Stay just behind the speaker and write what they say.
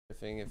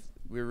If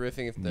we were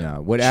riffing, if the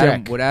No, what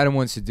Adam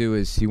wants to do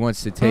is he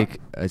wants to take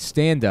a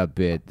stand-up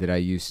bit that I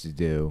used to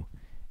do,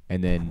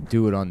 and then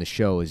do it on the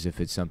show as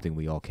if it's something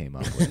we all came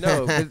up with.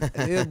 No,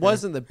 it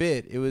wasn't the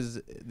bit. It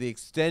was the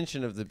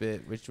extension of the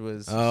bit, which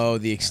was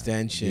the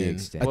extension.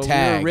 A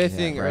tag. We were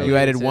riffing earlier You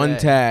added today. one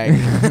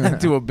tag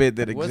to a bit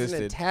that It wasn't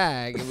existed. a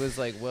tag. It was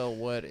like, well,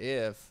 what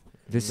if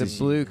This the is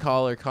blue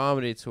collar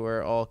comedy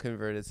tour all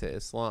converted to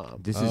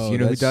Islam? This is Oh, you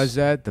know who does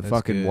that? The that's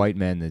fucking good. white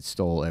men that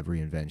stole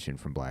every invention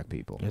from black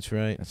people. That's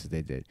right. That's what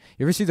they did.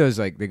 You ever see those,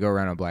 like, they go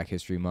around on Black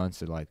History Months,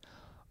 they're like,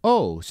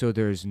 oh, so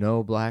there's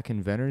no black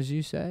inventors,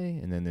 you say?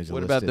 And then there's a What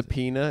list about of, the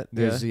peanut?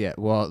 There's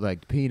well,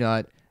 like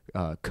Peanut,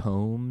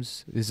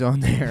 Combs is on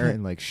there,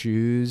 and like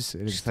shoes.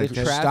 And it's The like,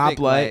 traffic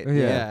stoplight. light. Yeah.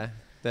 Yeah,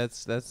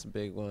 that's a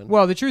big one.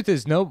 well, the truth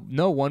is, no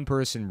one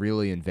person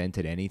really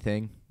invented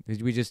anything.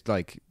 We just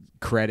like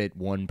credit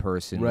one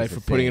person, Right, with for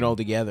a putting thing. it all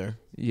together.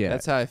 Yeah,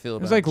 That's how I feel it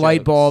about was like light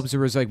jokes. bulbs. There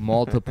was like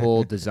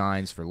multiple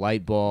designs for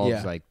light bulbs.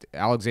 Yeah. Like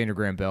Alexander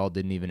Graham Bell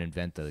didn't even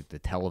invent the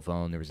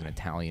telephone. There was an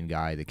Italian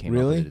guy that came up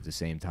Really? with it at the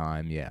same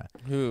time. Yeah,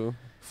 Who?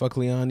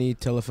 Fuckliani,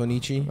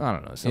 Telefonici. I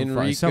don't know, some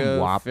Enrico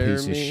wop piece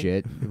of Fermi?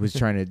 shit was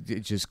trying to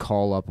just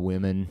call up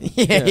women.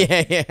 Yeah.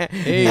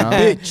 Hey, Yeah.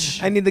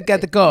 bitch. I need to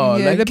get the call.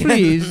 Yeah, like,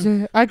 please.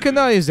 I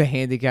cannot use a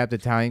handicapped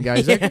Italian guy.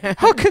 He's like,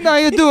 how can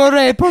I do a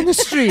rape on the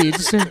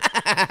streets?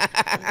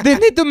 They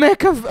need to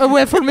make a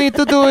way for me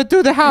to do it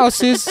to the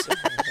houses.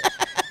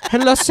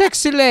 Hello,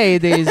 sexy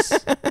ladies.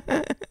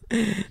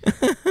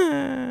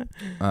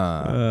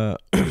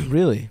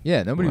 Really?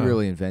 Yeah, nobody Wow.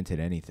 really invented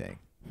anything.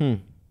 Hmm.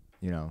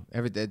 You know,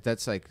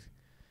 that's like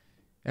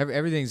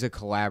everything's a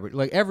collaborative.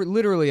 Like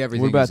literally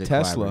everything. What about is a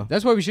Tesla? collaborative.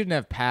 That's why we shouldn't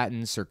have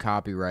patents or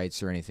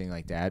copyrights or anything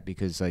like that,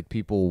 because like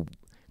people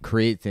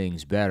create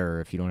things better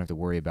if you don't have to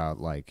worry about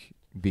like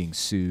being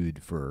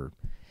sued for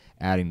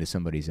adding to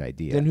somebody's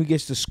idea. Then who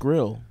gets the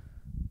skrill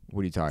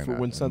What are you talking for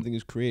about? when something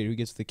is created? Who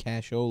gets the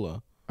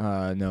cashola?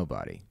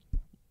 Nobody.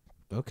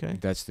 Okay.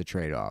 That's the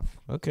trade-off.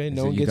 Okay. So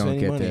No one you gets don't any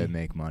get money. to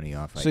make money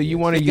off. So you ideas.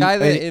 want The to guy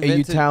that a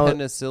invented utility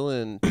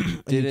penicillin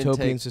a didn't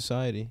utopian take.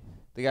 society.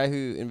 The guy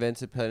who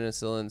invented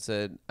penicillin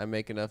said, "I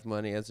make enough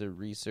money as a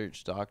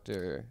research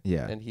doctor."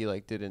 Yeah. and he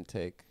like didn't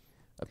take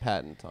a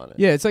patent on it.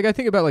 Yeah, it's like I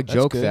think about like That's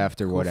joke good. theft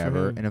or Cool for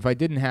whatever, him. and if I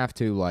didn't have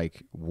to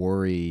like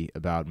worry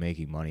about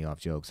making money off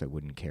jokes, I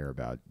wouldn't care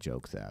about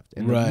joke theft.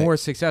 And Right. the more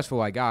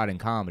successful I got in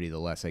comedy, the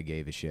less I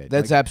gave a shit.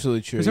 That's like,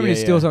 absolutely true. for somebody yeah,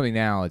 to steal yeah. something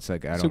now, it's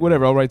like I It's don't. like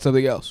whatever. I'll write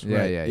something else. Yeah,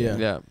 Right, yeah, yeah.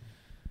 yeah.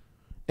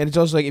 And it's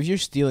also like if you're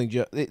stealing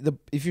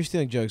if you're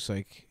stealing jokes,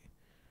 like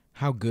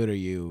how good are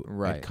you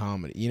Right. at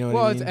comedy? You know what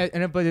Well, I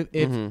mean? but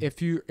if Mhm.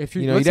 if you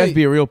you know, let's you'd have say to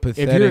be a real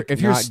pathetic, if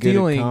you're not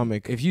stealing good at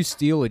comic. if you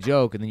steal a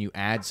joke and then you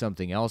add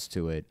something else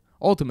to it,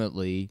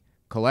 ultimately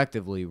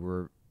collectively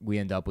we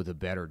end up with a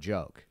better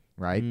joke,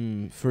 right?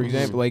 For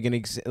example, like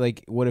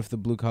like what if the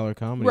blue collar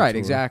comedy? Right, tour-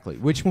 exactly.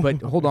 Which,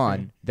 but hold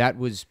on, that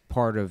was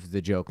part of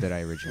the joke that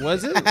I originally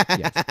Was it?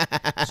 Yes.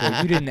 So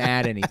you didn't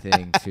add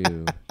anything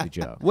to the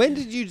joke. When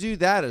did you do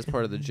that as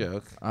part of the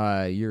joke?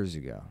 Years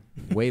ago,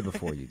 way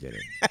before you did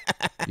it.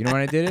 You know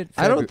when I did it?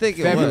 I don't think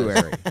it was.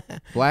 February.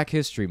 Black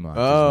History Month. is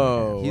when it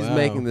Oh, happened. He's wow.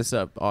 making this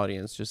up,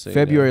 audience. Just so you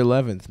February know.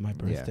 11th, my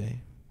birthday.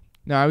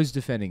 No, I was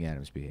defending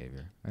Adam's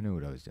behavior. I knew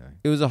what I was doing.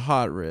 It was a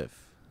hot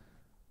riff.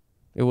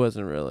 It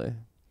wasn't really.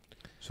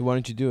 So why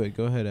don't you do it?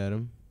 Go ahead,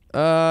 Adam.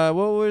 What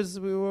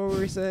were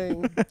we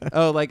saying?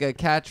 Oh, like a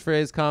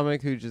catchphrase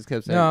comic who just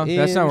kept saying. No,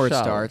 that's not where it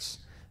 "Inshallah." starts.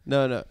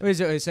 No. I was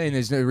saying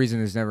there's no reason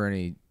there's never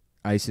any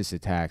ISIS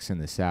attacks in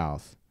the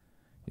South.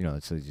 You know,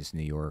 it's like just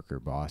New York or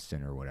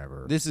Boston or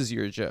whatever. This is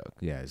your joke.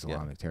 Yeah,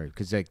 Islamic terror.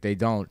 Because like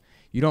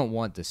you don't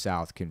want the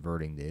South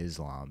converting to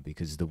Islam,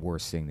 because the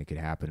worst thing that could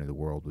happen to the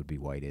world would be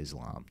white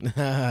Islam. All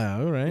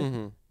right.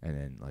 Mm-hmm. And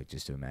then like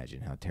just to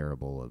imagine how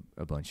terrible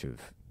a bunch of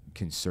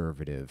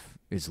conservative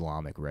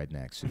Islamic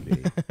rednecks would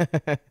be.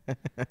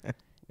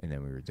 And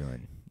then we were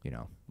doing, you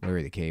know,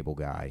 Larry the Cable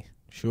Guy,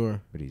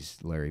 Sure. but he's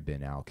Larry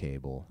bin Al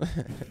Cable.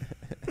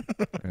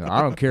 You know,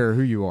 I don't care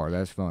who you are.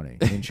 That's funny.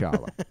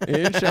 Inshallah.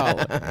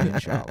 Inshallah.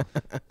 Inshallah.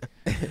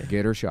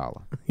 Get her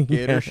shallah.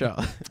 Get her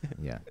shot.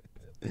 Yeah.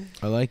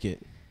 I like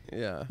it.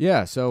 Yeah.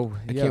 Yeah, so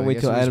I yeah, can't wait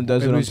guess till Adam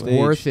does it on was stage.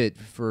 worth it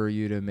for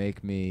you to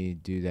make me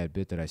do that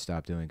bit that I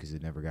stopped doing because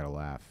it never got a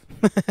laugh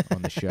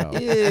on the show.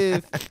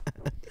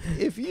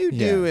 If you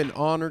do Yeah. an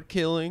honor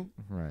killing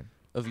Right.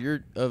 of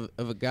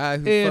a guy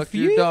who fucked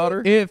your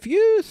daughter, If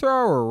you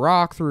throw a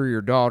rock through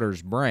your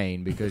daughter's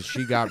brain because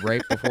she got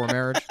raped before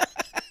marriage,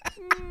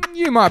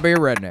 you might be a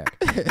redneck.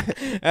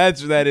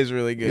 That is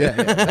really good.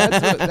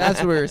 that's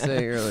what we were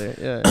saying earlier.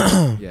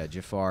 Yeah. Yeah,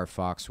 Jafar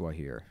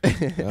Foxwahir.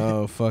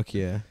 Oh fuck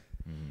yeah.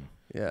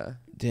 Yeah.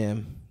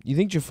 Damn. You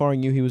think Jafar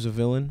knew he was a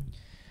villain?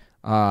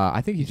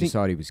 I think he just think-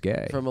 thought he was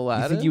gay. From You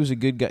Aladdin. think he was a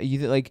good guy?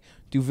 Like,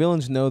 do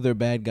villains know they're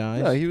bad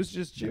guys? No, he was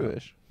just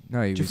Jewish.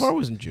 No, he Jafar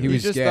was. wasn't Jewish. He He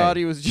was just gay. thought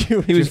he was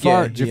Jewish. He was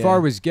Jafar, gay, Jafar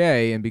yeah. was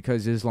gay, and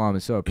because Islam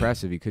is so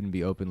oppressive, he couldn't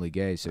be openly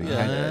gay. So he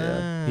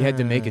had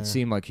to make it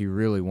seem like he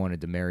really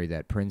wanted to marry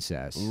that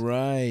princess.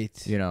 Right.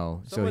 You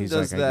know, Someone so he's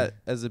does like, that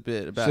as a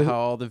bit about So- how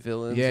all the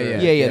villains. Yeah, are,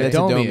 yeah, Yeah, that's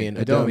Adomian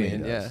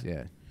Adomian. does,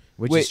 Yeah.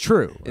 which Wait, is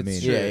true. I it's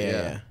mean, true.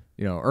 yeah.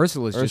 you know,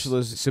 Ursula's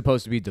Ursula's-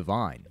 supposed to be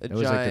divine. A That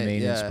was like the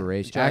main giant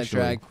inspiration. giant Actually,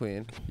 drag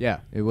queen. yeah,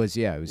 it was.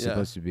 Yeah, it was Yeah.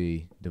 supposed to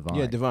be divine.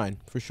 Yeah, divine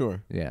for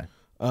sure. Yeah.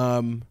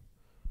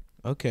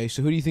 Okay,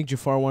 so who do you think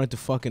Jafar wanted to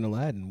fuck in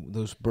Aladdin?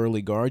 Those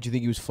burly guards? You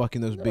think he was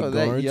fucking those big Oh,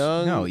 that guards?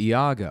 young. No,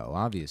 Iago,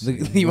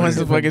 obviously. He wants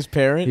to fuck his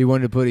parent. He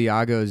wanted to put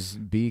Iago's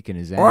beak in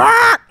his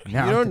ass.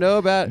 Now, You don't know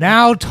about.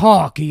 Now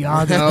talk,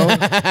 Iago.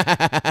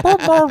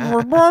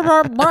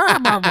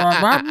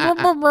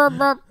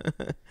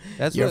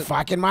 That's You're what.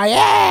 fucking my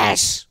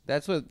ass.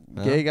 That's what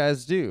gay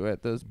guys do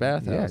at those Yeah,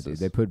 bathhouses. dude,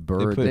 they put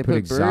birds. put- They put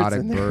they put birds exotic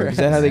in there. birds. Is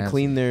that how in they their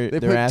clean their They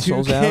their put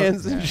assholes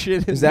toucans out? and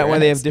shit in Is that their why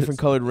they have asses. different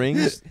colored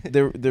rings?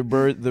 Their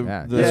bird the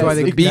Yeah. the, That's why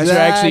they- the beaks are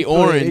actually Exactly,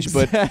 orange,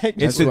 but exactly. it's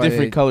That's a why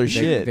different color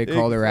shit. They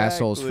call their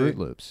assholes Exactly. Fruit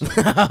Loops.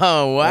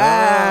 Oh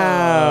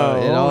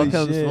wow! It all Holy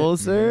comes shit. full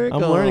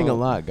circle. I'm learning a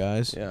lot,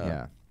 guys. Yeah.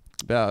 Yeah.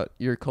 About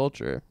your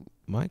culture,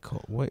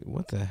 Wait,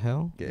 what the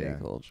hell? gay Yeah.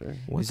 culture.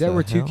 What Is that the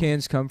where hell?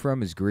 toucans come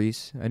from? Is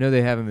Greece? I know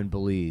they have them in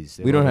Belize.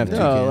 They We don't live have in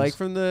toucans. there. No, like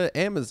from the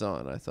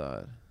Amazon. I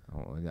thought.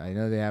 Oh, I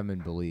know they have them in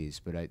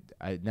Belize, but I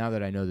now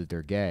that I know that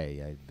they're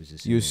gay, I was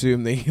assuming. You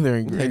assume they're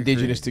They're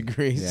indigenous to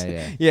Greece? Yeah,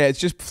 yeah. Yeah, it's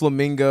just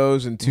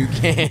flamingos and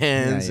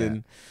toucans Yeah.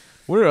 and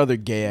what are other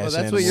gay ass Well, that's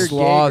animals? what your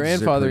Sloths gay are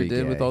grandfather pretty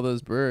did with gay. all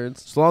those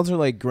birds. Sloths are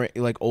like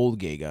like old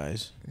gay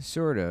guys.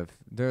 Sort of.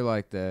 They're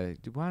like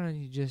why don't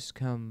you just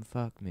come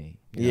fuck me?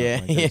 You know, Yeah,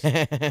 like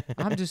this. yeah.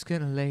 I'm just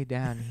gonna lay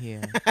down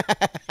here,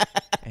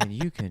 and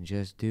you can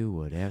just do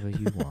whatever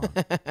you want.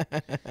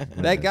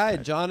 That guy,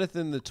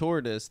 Jonathan the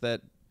tortoise,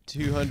 that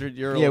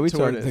 200-year-old Yeah, we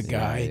tortoise. talked the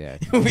guy.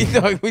 Yeah. We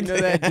You know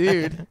that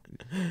dude?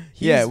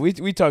 Yeah, we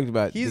talked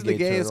about. He's the the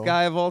gay gayest turtle.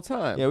 guy of all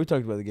time. Yeah, we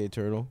talked about the gay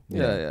turtle.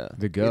 yeah.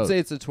 The You goat. can say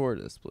it's a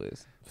tortoise,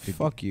 please.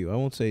 Fuck you. I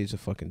won't say he's a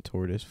fucking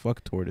tortoise.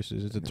 Fuck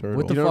tortoises. It's a turtle.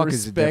 What the You don't fuck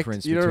is the respect-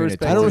 difference you don't between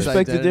respect a I don't his tortoise?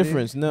 respect the identity?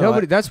 difference. No,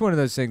 Nobody. That's one of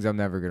those things I'm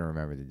never gonna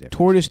remember the difference.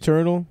 tortoise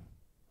turtle.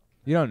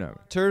 You don't know.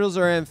 Turtles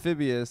are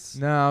amphibious.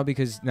 No,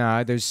 because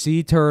there's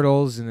sea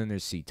turtles and then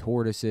there's sea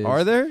tortoises.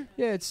 Are there?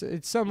 Yeah, it's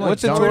something like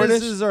What's a dumb- tortoise?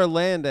 Tortoises are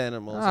land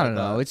animals. I don't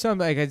know. thought. It's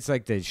something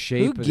like the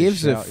shape. Who of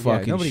gives the a shell. Yeah,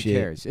 fucking nobody shit?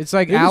 cares. It's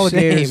like They're the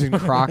alligators same.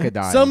 and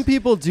crocodiles. Some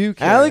people do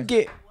care.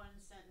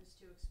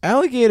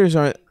 Alligators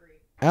aren't.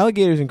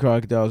 Alligators and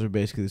crocodiles are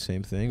basically the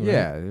same thing, right?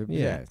 Yeah.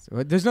 Yeah.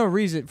 But there's no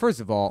reason.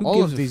 First of all, Who all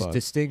gives of a these fuck?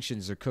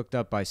 distinctions are cooked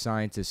up by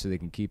scientists so they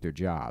can keep their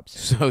jobs.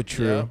 So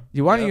true.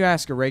 Why don't Yep. you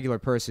ask a regular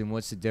person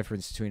what's the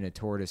difference between a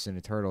tortoise and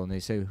a turtle, and they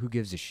say, "Who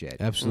gives a shit?"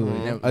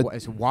 Absolutely. Now, I-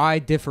 so why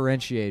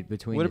differentiate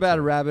between? What the about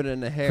two? a rabbit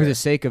and a hare? For the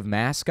sake of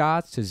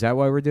mascots? Is that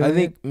why we're doing I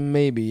think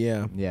maybe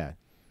it? Yeah.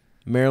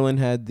 Maryland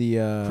had the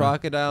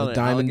crocodile the and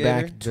an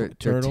diamondback alligator?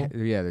 turtle.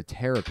 They're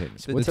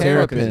terrapins. The What's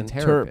terrapin. a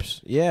terrapin?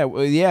 Terps. Yeah,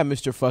 yeah,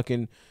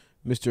 Mr.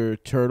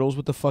 Turtles.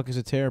 What the fuck is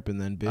a terrapin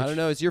then, bitch? I don't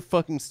know. It's your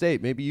fucking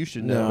state. Maybe you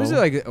should know. No. Was it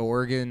like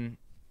Oregon?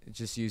 It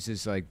just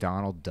uses like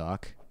Donald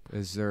Duck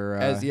as their.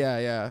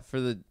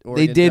 For the They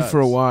Oregon did for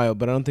a Ducks. while,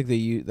 but I don't think they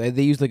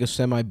used like a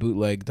semi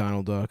bootleg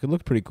Donald Duck. It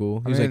looked pretty cool.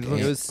 He was I mean, like, it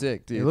looks- It was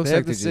sick, dude. It looks they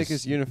like have the they're just-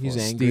 sickest uniform. He's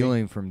angry.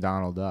 stealing from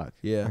Donald Duck.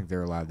 Yeah. Like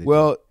they're allowed to.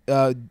 well,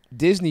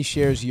 Disney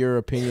shares your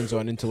opinions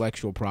on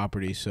intellectual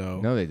property,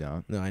 so no, they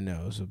don't. No, I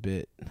know it was a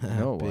bit.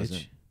 No, it bitch.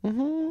 wasn't.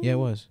 Yeah, it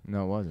was.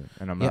 No, it wasn't.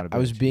 And I'm Yeah, not a bitch. I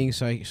was being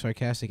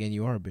sarcastic, and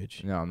you are a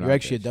bitch. No, I'm not. You're a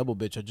actually bitch. a double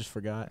bitch. I just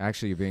forgot.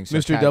 Actually, you're being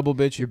Mr. Double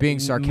Bitch. You're being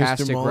Mr.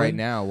 sarcastic Mullen. right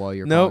now while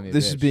you're. Nope, calling me a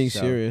this is bitch, being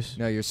so- serious.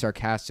 No, you're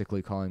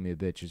sarcastically calling me a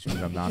bitch, which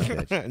means I'm not a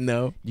bitch.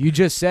 No, You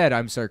just said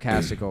I'm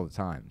sarcastic all the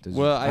time.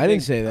 Well, I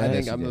didn't say that. I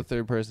think Yes, I'm you the did.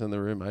 third person in the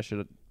room. I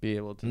should be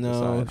able to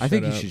No, decide. I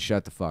think shut you up. should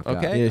shut the fuck up.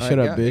 Okay. Yeah, shut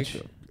up, yeah,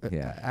 bitch.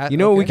 Yeah. You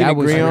know what we okay. can That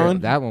was agree real. on?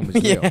 That one was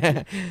real.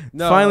 Yeah.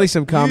 No, Finally,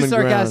 some common you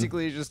ground.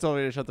 sarcastically just told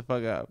me to shut the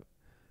fuck up.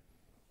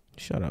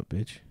 Shut up,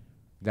 bitch.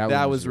 That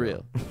That one was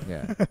real.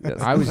 Yeah.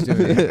 Yes. I was doing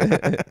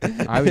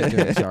it. I was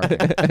doing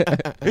sarcasm.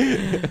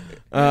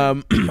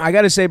 I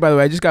gotta say, by the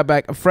way, I just got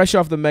back fresh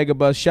off the mega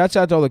bus. Shouts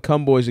out to all the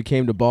cum boys that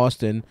came to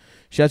Boston.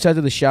 Shouts out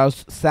to the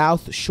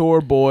South Shore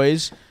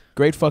boys.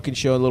 Great fucking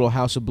show, Little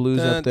House of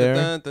Blues up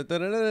there.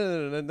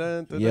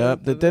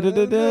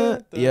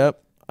 Yep.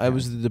 Yep. I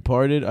was the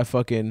Departed.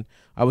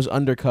 I was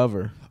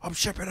undercover. I'm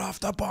shipping off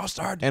the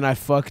bastard. And I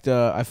fucked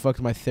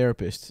my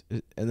therapist.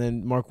 And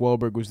then Mark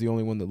Wahlberg was the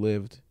only one that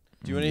lived.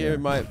 Do you want to hear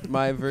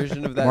my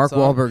version of that Mark song?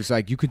 Wahlberg's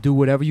like, you could do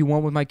whatever you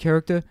want with my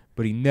character,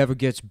 but he never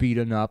gets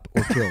beaten up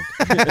or killed.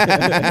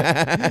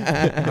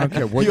 I don't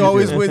care what He you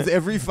always do. wins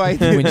every fight.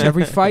 He wins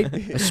every fight,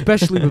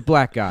 especially with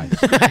black guys.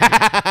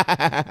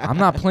 I'm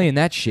not playing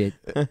that shit.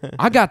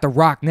 I got The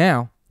Rock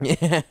now.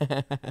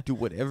 Do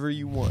whatever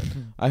you want.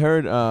 I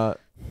heard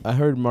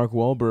Mark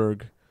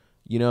Wahlberg.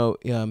 You know,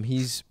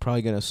 he's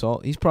probably gonna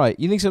assault. You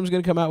think something's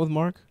gonna come out with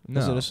Mark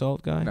as an No.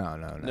 assault guy? No.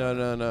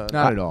 No.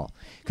 Not at all.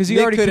 Because he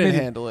Nick already couldn't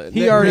committed. handle it.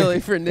 He Nick, already really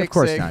for Nick's Of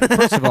course sake. not.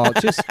 First of all,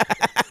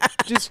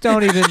 just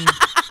don't even.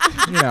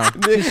 you know.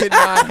 Nick could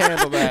not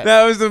handle that.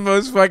 That was the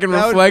most fucking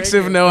That would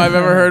reflexive make it- no I've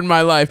ever heard in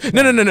my life.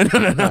 No.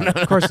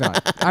 Of course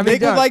not. I mean,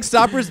 Nick would like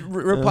stop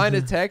replying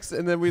to texts,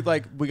 and then we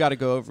gotta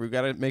go over. We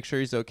gotta make sure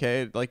he's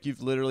okay. Like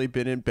you've literally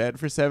been in bed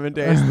for 7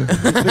 days.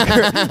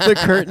 The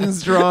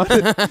curtains drawn.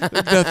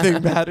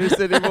 Nothing matters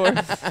anymore.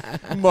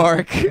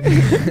 Mark,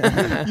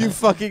 you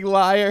fucking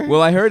liar.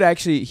 Well, I heard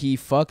actually he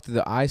fucked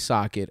the eye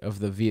socket of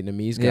the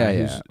Vietnamese guy.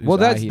 Yeah. Whose Well,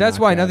 eye that's he why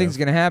knocked out nothing's of.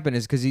 gonna happen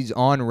is because he's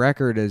on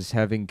record as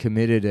having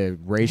committed a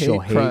racial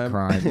Hate hate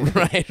crime. crime.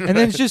 Right. And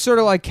then it's just sort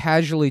of like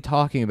casually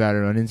talking about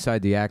it on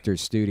Inside the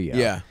Actor's Studio.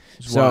 Yeah.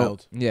 It's So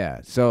wild. yeah,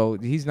 so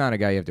he's not a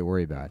guy you have to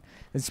worry about.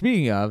 And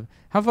speaking of,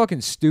 how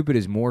fucking stupid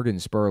is Morgan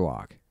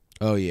Spurlock?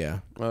 Oh yeah.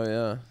 Oh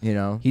yeah. You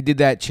know, He did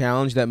that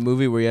challenge, that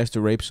movie where he has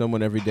to rape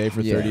someone every day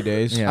for 30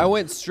 days. Yeah. I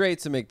went straight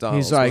to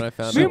McDonald's he's like, when I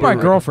found me out. and my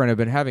Super- girlfriend have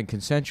been having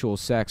consensual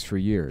sex for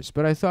years,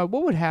 but I thought,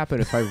 what would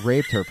happen if I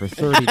raped her for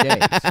 30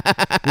 days?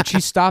 Would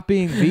she stop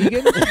being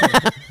vegan?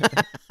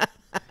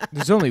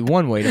 There's only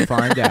one way to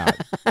find out.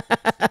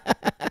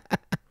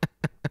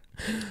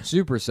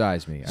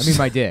 Supersize me. I mean,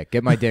 my dick.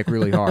 Get my dick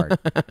really hard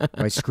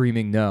by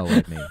screaming no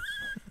at me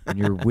in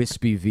your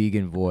wispy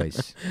vegan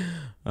voice.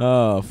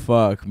 Oh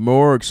fuck,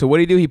 Morg. So what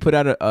did he do? He put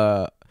out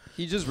a.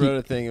 He just wrote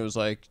a thing. It was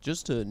like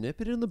just to nip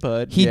it in the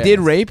bud. He Yeah. did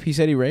rape. He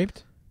said he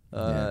raped.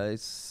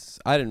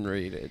 I didn't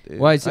read it.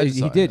 Well, I just he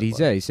saw did. a He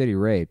headline. said he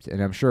raped,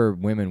 and I'm sure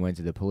women went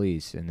to the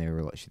police and they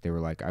were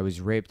like, I was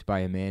raped by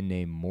a man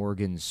named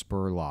Morgan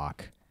Spurlock.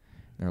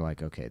 And they're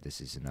like, okay,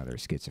 this is another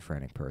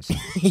schizophrenic person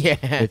Yeah.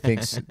 that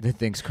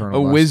thinks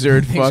Colonel A Mustard-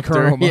 wizard thinks fucked her.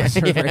 Colonel Yeah,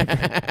 Mustard yeah.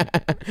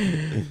 raped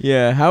him.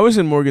 Yeah. How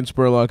isn't Morgan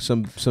Spurlock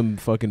some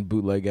fucking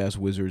bootleg ass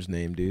wizard's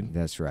name, dude?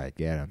 That's right.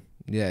 Get him.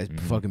 Yeah,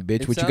 fucking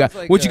bitch. It What you sounds got?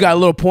 like What you got? A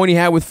little pointy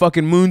hat with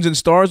fucking moons and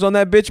stars on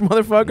that bitch,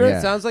 motherfucker. Yeah.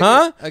 Sounds like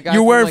Huh? a guy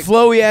You're from, wearing like,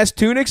 flowy ass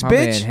tunics, My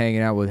bitch. man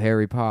hanging out with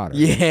Harry Potter.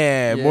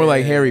 Yeah, more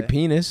like hairy Yeah.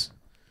 penis.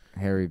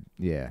 Harry.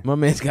 Yeah. My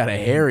man's got a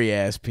hairy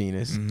ass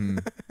penis.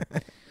 Mhm.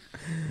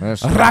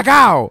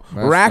 Ragao,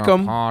 rack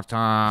 'em.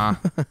 Potter,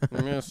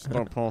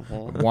 Mr.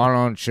 Popo. why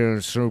don't you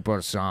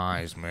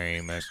supersize me,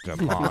 Mr.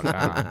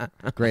 Potter?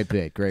 Great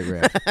bit, great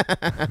rip.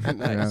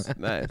 Nice,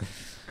 nice.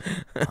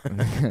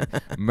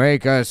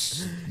 Make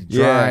us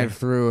Yeah. drive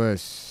through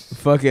us.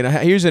 Fucking,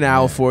 here's an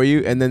owl for you,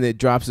 and then it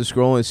drops the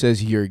scroll and it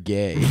says you're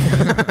gay.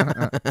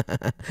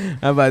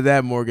 How about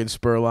that, Morgan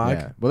Spurlock?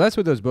 Yeah. Well, that's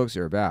what those books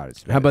are about.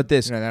 It's How about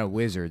this? You know, that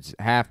wizards,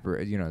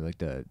 like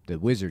the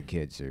wizard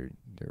kids they're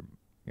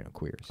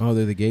queers. Oh,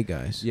 they're the gay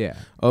guys. Yeah.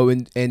 Oh,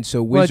 and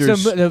so Well,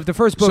 wizards. the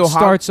first book So how-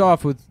 starts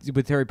off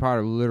with Harry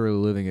Potter literally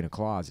living in a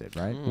closet,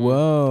 right?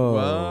 Whoa,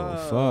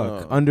 Whoa.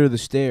 fuck! Under the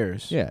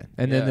stairs. Yeah,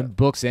 and then Yeah. the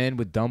books end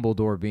with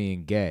Dumbledore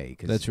being gay.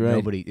 'Cause That's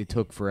right. It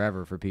took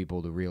forever for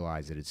people to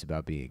realize that it's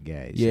about being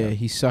gay. Yeah, so.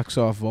 he sucks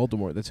off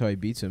Voldemort. That's how he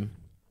beats him.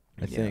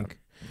 I Yeah. think.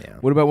 Yeah.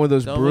 What about one of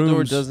those Dumbledore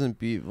brooms? doesn't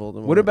beat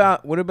Voldemort.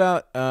 What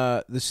about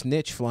the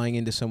snitch flying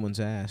into someone's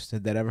ass?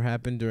 Did that ever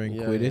happen during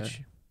Yeah, Quidditch?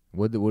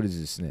 What is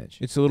a snitch?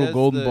 It's a little That's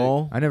golden the-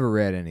 ball. I never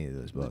read any of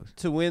those books.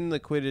 To win the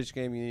Quidditch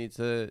game, you need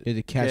to You had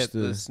to catch get the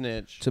the.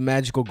 snitch. It's a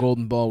magical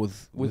golden ball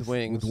with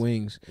wings. With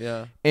wings,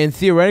 Yeah. and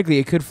theoretically,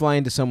 it could fly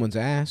into someone's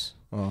ass.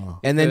 Oh.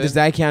 And then Could. does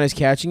that count as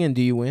catching? And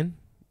do you win?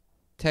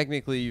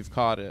 Technically, you've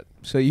caught it.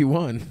 So you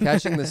won.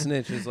 Catching the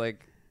snitch is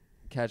like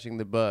catching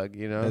the bug,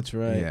 you know? That's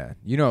right. Yeah.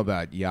 You know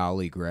about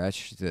Yali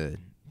Gresh, the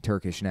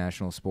Turkish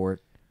national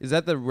sport? Is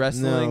that the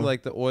wrestling, No.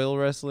 like the oil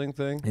wrestling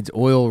thing? It's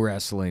oil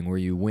wrestling where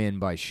you win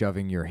by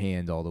shoving your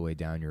hand all the way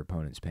down your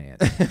opponent's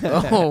pants.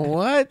 Oh,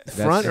 what?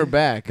 Front or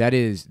back?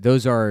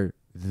 Those are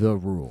the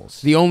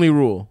rules. The only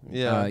rule.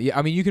 Yeah. Yeah,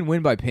 I mean you can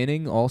win by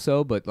pinning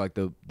also, but like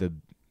the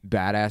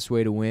badass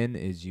way to win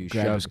is you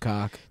Grab shove. his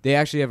cock. They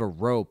actually have a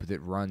rope that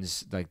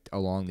runs like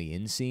along the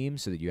inseam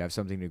so that you have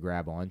something to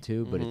grab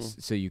onto, but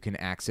it's so you can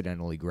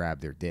accidentally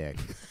grab their dick.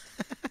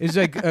 It's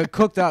like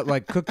cooked up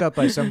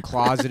by some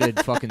closeted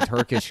fucking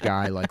Turkish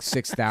guy like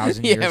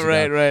 6,000 years ago.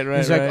 right.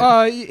 He's like,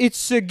 oh,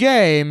 it's a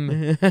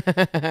game.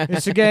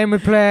 It's a game we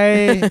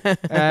play.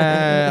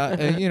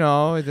 You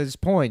know, there's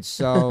points,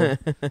 so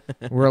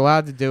we're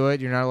allowed to do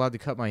it. You're not allowed to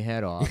cut my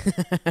head off.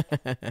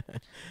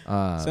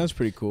 Sounds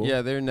pretty cool.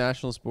 Yeah, their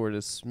national sport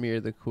is smear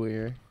the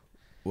queer.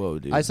 Whoa,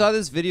 dude. I saw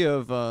this video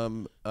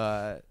of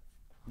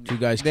Two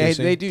guys they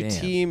kissing. do Damn.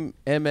 team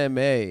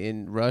MMA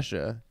in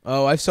Russia.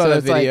 Oh, I saw So that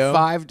it's video. like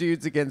 5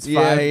 dudes against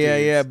 5 yeah,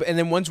 dudes. But, and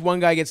then once one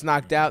guy gets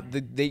knocked out,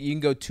 you can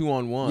go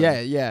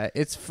 2-on-1. Yeah,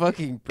 it's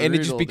fucking brutal, And it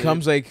just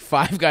becomes dude. like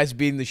 5 guys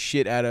beating the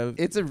shit out of.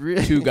 It's a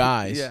real 2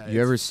 guys. Yeah,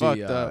 You ever it's see?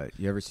 fucked up.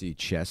 You ever see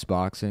chess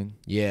boxing?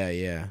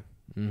 Yeah.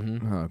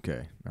 Mm-hmm. Oh,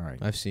 okay, all right.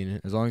 I've seen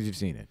it. As long as you've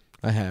seen it,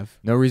 I have.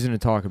 no reason to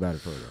talk about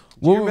it further. Do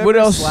you What remember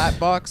else? Slap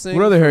boxing.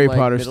 What other from, Harry like,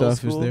 Potter middle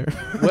stuff is school? there?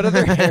 What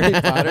other Harry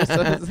Potter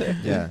stuff is there?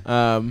 Yeah,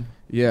 I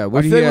yeah.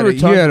 What feel like we were he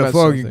talking had a about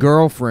fucking something.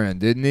 girlfriend,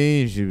 didn't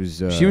he? She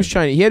was. She was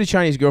Chinese. He had a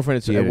Chinese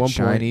girlfriend He had at a one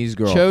Chinese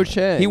girl. Cho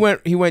Chang.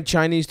 He went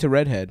Chinese to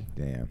redhead.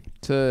 Damn.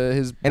 To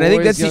his And I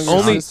think boy's that's the younger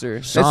only-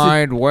 sister.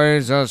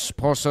 Sideways us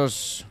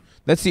pusses.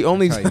 That's the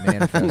only. That's how you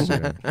manifest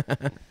it.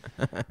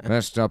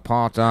 Mr.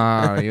 Potter,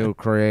 are you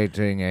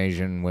creating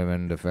Asian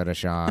women to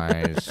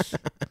fetishize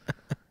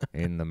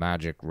in the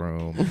magic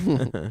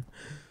room?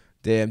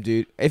 Damn,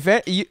 dude. If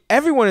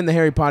everyone in the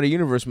Harry Potter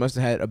universe must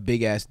have had a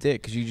big ass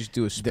dick, because you just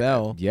do a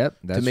spell Yep,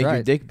 that's to make right.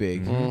 your dick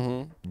big.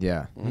 Mm-hmm.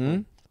 Yeah.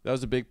 Mm-hmm. That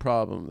was a big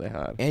problem they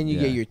had. And you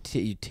get your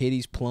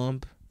titties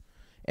plump.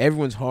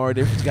 Everyone's hard.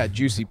 Everyone's got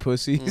juicy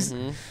pussies.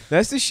 Mm-hmm.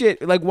 That's the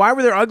shit. Like, why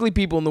were there ugly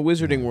people in the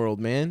wizarding world,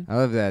 man? I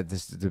love that.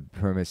 This is the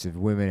premise. If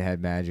women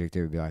had magic,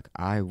 they would be like,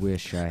 I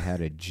wish I had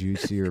a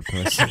juicier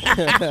pussy.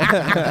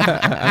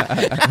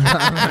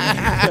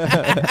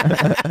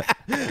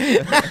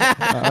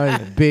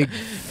 Big,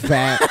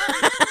 fat,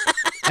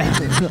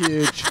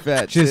 Huge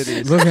fat just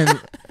titties.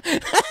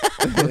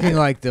 looking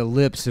like the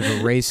lips of a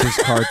racist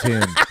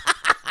cartoon.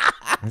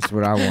 That's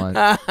what I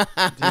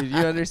want. Dude, you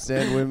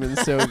understand women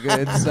so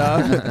good,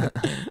 so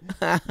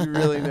you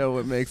really know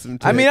what makes them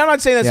tick. I mean, I'm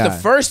not saying that's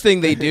the first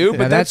thing they do, Now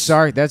but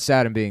that's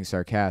Adam being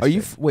sarcastic. Are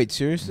you? Wait,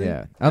 seriously?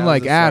 Yeah. That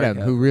Unlike was a Adam,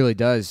 sarcasm. who really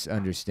does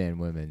understand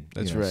women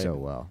That's you know, right. so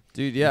well.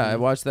 Dude, yeah, I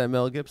watched that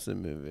Mel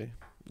Gibson movie.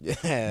 Yeah,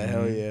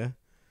 hell yeah.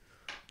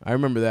 I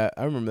remember that.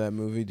 I remember that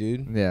movie,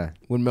 dude. Yeah.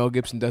 When Mel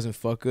Gibson doesn't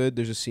fuck good,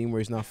 there's a scene where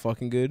he's not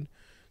fucking good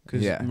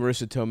because Yeah.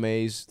 Marissa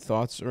Tomei's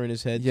thoughts are in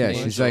his head. Yeah, too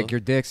she's much. like,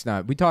 your dick's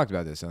not. We talked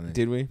about this on the.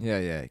 Did we? Yeah,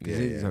 yeah. 'Cause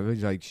Yeah,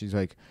 he's like, she's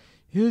like,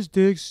 his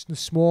dick's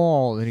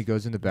small. And then he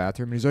goes in the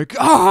bathroom and he's like,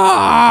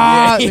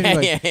 ah! Yeah, And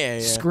then he, yeah, like, yeah, yeah.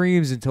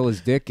 screams until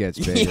his dick gets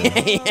bigger.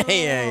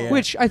 yeah.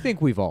 Which I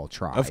think we've all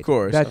tried. Of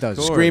course. That Of does.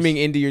 course. Screaming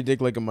into your dick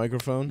like a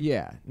microphone.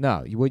 Yeah.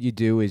 No, what you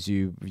do is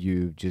you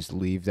just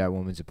leave that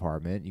woman's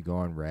apartment, you go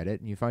on Reddit,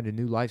 and you find a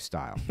new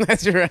lifestyle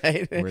That's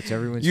right. where it's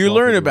everyone's You fault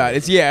learn to do about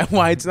it. It's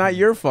why it's not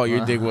your fault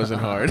your dick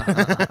wasn't hard.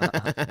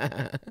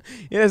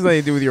 It has nothing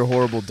to do with your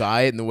horrible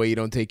diet and the way you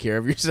don't take care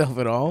of yourself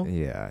at all.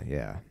 Yeah,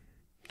 yeah.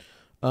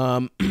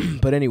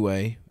 But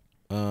anyway,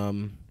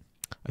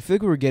 I feel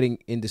like we were getting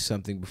into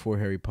something before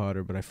Harry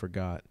Potter, but I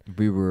forgot.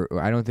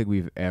 I don't think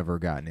we've ever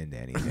gotten into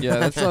anything. Yeah,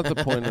 that's not the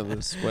point of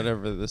this,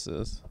 whatever this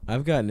is.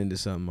 I've gotten into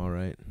something, all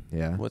right.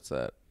 Yeah. What's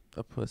that?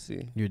 A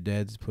pussy. Your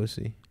dad's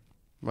pussy.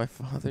 My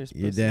father's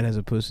pussy. Your dad has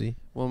a pussy.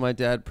 Well, my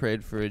dad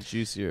prayed for a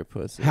juicier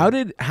pussy. How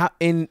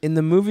in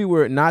the movie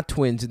where not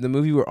twins, in the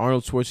movie where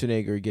Arnold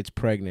Schwarzenegger gets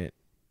pregnant,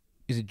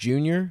 is it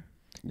Junior?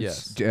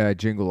 Yes.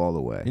 Jingle All the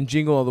Way. In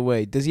Jingle All the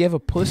Way. Does he have a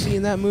pussy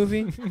in that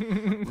movie?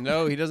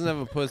 No, he doesn't have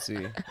a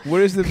pussy.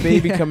 Where does the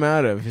baby come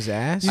out of? His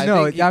ass? I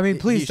No, think he- I mean,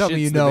 please he tell me shits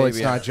you the know it's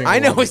baby not out. Jingle I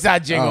All know the it's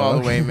not Jingle Oh, All the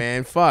okay. Way,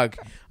 man. Fuck.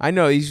 I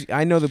know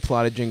the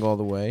plot of Jingle All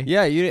the Way.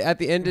 Yeah, at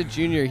the end of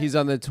Junior, he's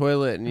on the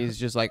toilet and he's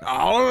just like,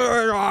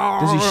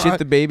 Does he shit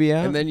the baby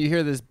out? and then you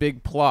hear this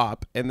big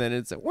plop, and then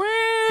it's like,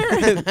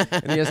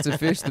 and he has to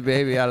fish the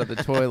baby out of the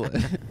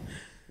toilet.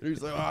 He's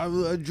like,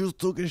 I just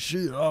took a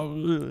shit.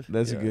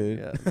 That's Yeah, good.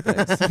 Yeah,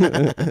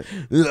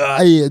 thanks.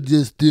 I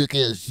just took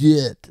a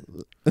shit.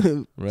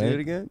 Do Right? it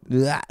again.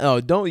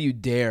 Oh, don't you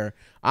dare.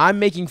 I'm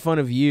making fun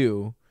of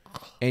you,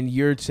 and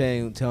you're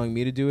telling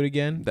me to do it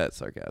again? That's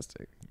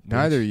sarcastic.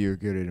 Neither of you are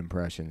good at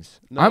impressions.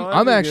 No, I'm I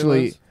do good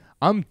actually ones.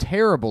 I'm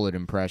terrible at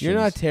impressions. You're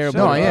not terrible.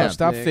 No, at I all. am.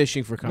 Stop Nick.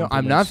 fishing for No, compliments.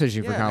 I'm not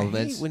fishing for Yeah,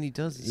 compliments. I hate when he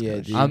does this. Yeah, kind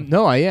of dude. shit.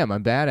 No, I am.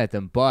 I'm bad at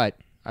them, but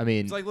I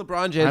mean, It's like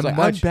LeBron James. I'm I'm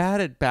much- bad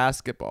at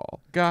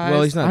basketball, guys.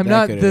 Well, he's not I'm that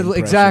not good at the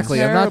impressions.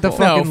 exactly. I'm not the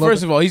Terrible. fucking. No,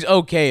 first of all, he's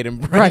okay at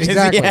impressions. right,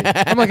 exactly.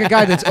 Yeah. I'm like a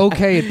guy that's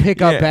okay at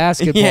pickup Yeah.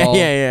 basketball,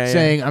 Yeah.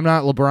 saying I'm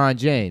not LeBron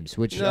James,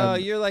 which No,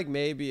 you're like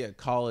maybe a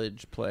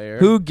college player.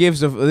 Who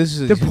gives a... This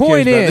is The who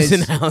point cares about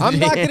is, this analogy? I'm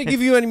not gonna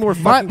give you any more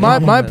my fucking. my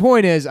compliments.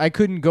 point is I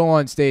couldn't go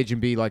on stage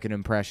and be like an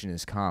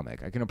impressionist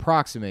comic. I can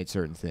approximate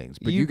certain things,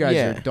 but you guys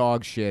yeah. are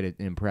dog shit at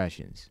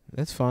impressions.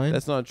 That's fine.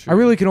 That's not true. I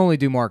really can only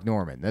do Mark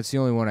Norman. That's the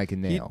only one I can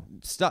nail.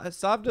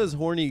 Stop does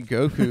horny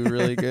Goku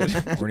really good.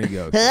 Where do you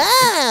go?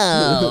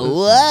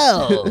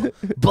 Oh, whoa.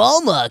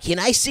 Bulma, can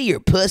I see your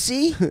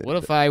pussy? What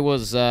if I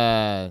was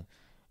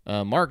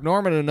Mark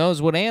Norman who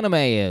knows what anime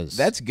is?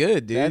 That's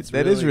good, dude. That's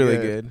That is really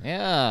really good. good.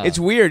 yeah. It's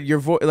weird. Your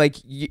voice, like,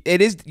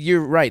 it is.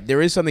 You're right.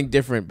 There is something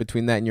different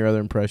between that and your other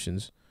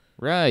impressions.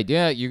 right.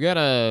 Yeah, you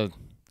gotta.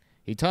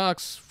 He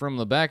talks from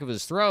the back of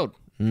his throat.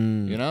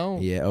 You know.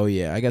 Yeah. Oh,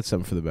 yeah. I got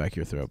something for the back of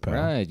your throat, pal.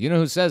 Right. You know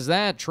who says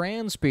that?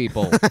 Trans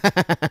people.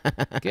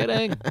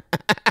 Kidding.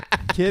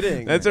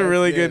 Kidding. That's a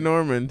really good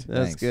Normand.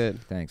 That's Thanks.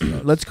 good. Thanks.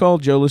 folks. Let's call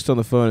Joe List on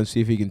the phone and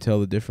see if he can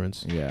tell the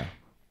difference. Yeah,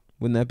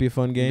 Wouldn't that be a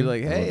fun You'd game? be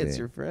like, hey, Love it's it.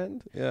 your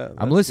friend. Yeah. I'm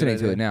that's a listening good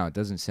to it idea. now. It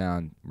doesn't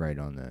sound right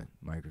on the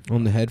microphone.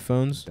 On the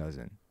headphones? It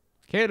doesn't.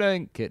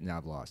 Kidding. Kitten,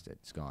 I've lost it.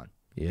 It's gone.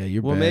 Yeah,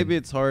 you're Well, bad. maybe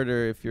it's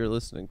harder if you're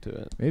listening to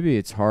it. Maybe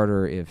it's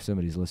harder if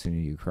somebody's listening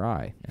to you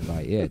cry. And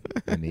by it,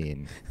 I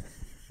mean,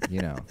 you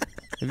know,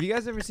 Have you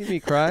guys ever seen me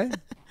cry?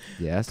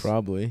 yes.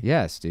 Probably.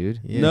 Yes, dude.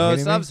 Yeah. You No,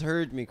 kidding me? Subs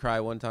heard me cry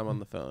one time on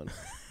the phone.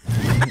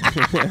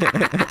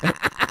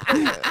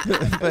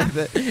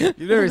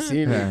 You've never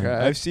seen me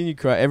cry. I've seen you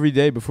cry every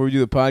day before we do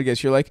the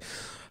podcast. You're like,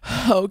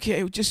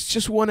 okay,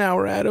 just 1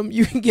 hour, Adam.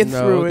 You can get no,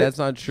 through it. that's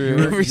not true.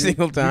 Every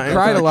single time. That's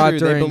cried not a lot true.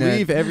 during They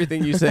believe that.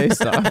 everything you say.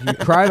 Stop. You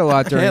cried a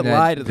lot during Can't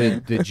lie to the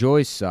them.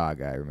 Joyce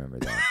saga. I remember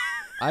that.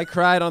 I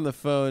cried on the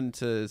phone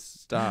to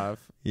Stav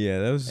Yeah,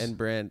 that was. and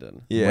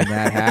Brandon. yeah. When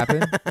that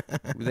happened,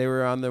 They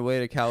were on their way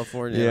to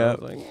California. and Yeah. I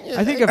was like,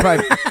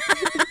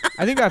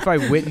 I think if I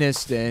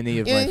witnessed any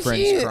of my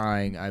friends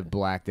crying, I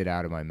blacked it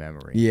out of my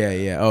memory.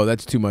 Yeah. Oh,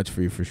 that's too much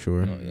for you for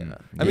sure. oh, yeah.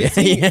 I mean,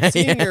 Yeah,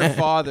 seeing your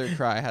father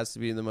cry has to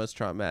be the most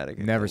traumatic.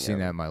 Never thing seen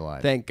ever. that in my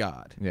life. Thank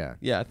God. Yeah.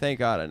 Yeah, thank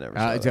God I never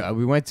saw that.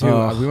 We went to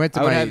Oh. we went to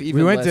I would my have even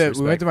we went less to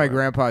respect my for him.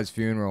 grandpa's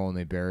funeral and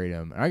they buried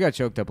him. And I got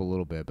choked up a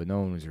little bit, but no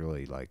one was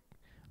really like,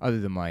 other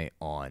than my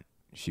aunt,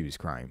 she was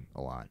crying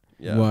a lot.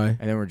 Yeah. Why?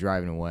 And then we're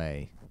driving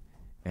away,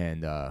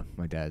 and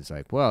my dad's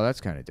like, "Well,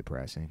 that's kind of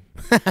depressing."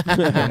 and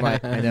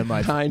then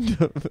my Kind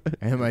of.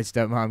 and my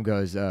stepmom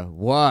goes,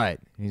 "What?"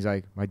 He's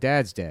like, "My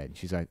dad's dead."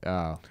 She's like,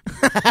 "Oh."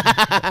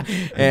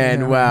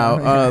 And wow,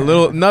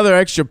 another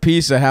extra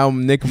piece of how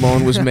Nick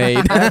Moan was made.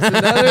 That's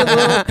another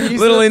little piece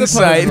Little of the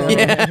insight. puzzle.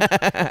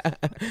 Yeah.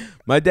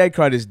 My dad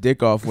cried his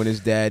dick off when his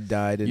dad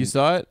died. And You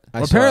saw it? I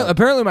Well, saw it.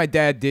 apparently, my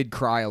dad did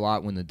cry a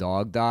lot when the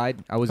dog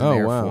died. I wasn't Oh,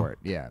 there wow. for it.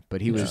 Yeah,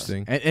 but he was,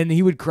 Interesting. and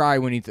he would cry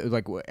when he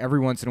like every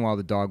once in a while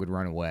the dog would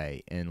run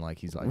away, and like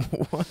he's like,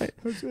 What?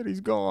 "I said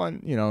he's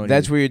gone," you know. And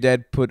That's where your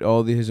dad put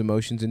all his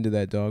emotions into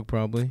that dog,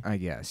 probably. I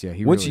guess, yeah.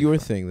 He What's really your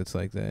fr- thing that's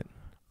like that?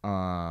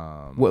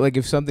 What Like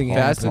if something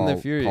Fast happened. and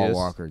the Furious. Paul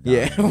Walker. Died.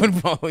 Yeah, when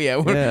Paul.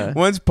 Yeah, Yeah.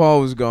 once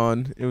Paul was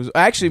gone, it was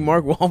actually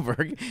Mark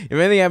Wahlberg. If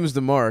anything happens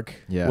to Mark,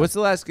 Yeah. What's the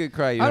last good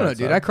cry you I had? don't know,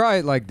 dude. Saab? I cry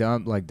like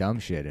dumb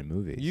shit in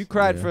movies. You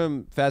cried Yeah.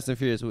 from Fast and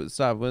Furious.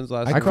 Stop. When's the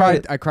last I time?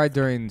 cried. I cried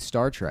during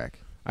Star Trek.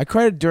 I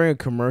cried during a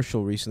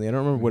commercial recently. I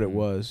don't remember what it Mhm.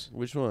 was.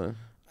 Which one?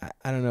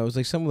 I don't know. It was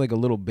like something like a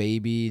little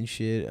baby and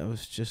shit. I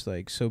was just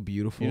like so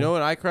beautiful. You know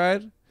when I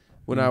cried?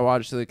 When I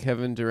watched the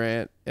Kevin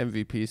Durant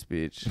MVP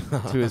speech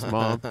to his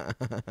mom.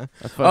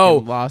 I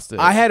fucking lost it.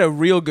 I had a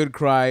real good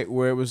cry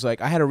where it was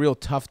like I had a real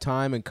tough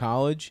time in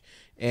college,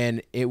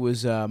 and it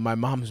was my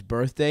mom's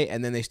birthday,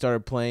 and then they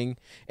started playing,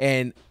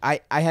 and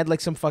I had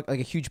like a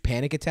huge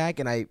panic attack,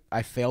 and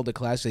I failed a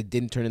class. I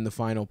didn't turn in the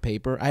final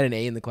paper. I had an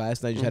A in the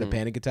class, and I just had a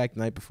panic attack the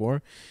night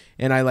before,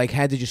 and I like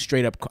had to just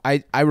straight up.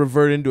 I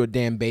reverted into a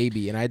damn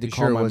baby, and I had to You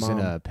call sure my it wasn't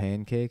mom. a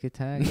pancake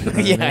attack? You know what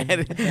I Yeah, mean? I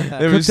had, there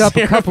Cooked was up a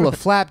syrup, couple of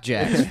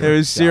flapjacks. there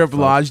was syrup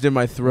lodged in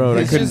my throat.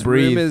 I His couldn't just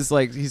breathe. room is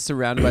like he's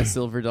surrounded by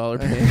silver dollar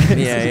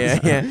pancakes.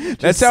 yeah.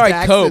 That's how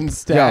I cope.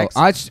 Yo,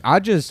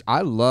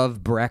 I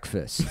love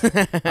breakfast.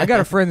 I got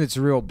a friend that's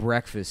a real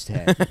breakfast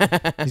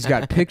head. He's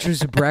got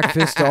pictures of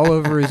breakfast all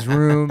over his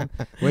room.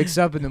 Wakes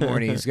up in the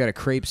morning, he's got a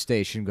crepe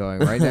station going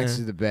right next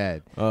to the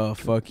bed. Oh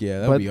fuck yeah,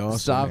 that'd be awesome.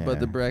 Stop Yeah. but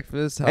the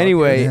breakfast. How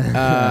Anyway, good.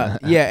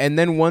 yeah, and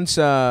then once,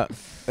 and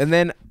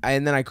then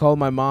I called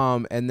my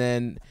mom, and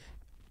then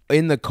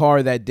in the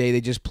car that day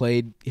they just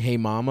played "Hey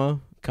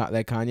Mama,"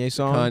 that Kanye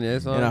song,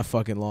 Kanye song? and I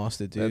fucking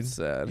lost it, dude. That's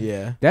sad.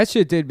 Yeah. That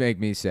shit did make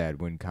me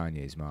sad when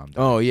Kanye's mom died.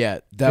 Oh yeah,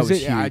 that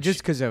was huge. Just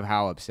because of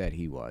how upset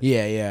he was.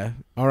 yeah.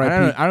 I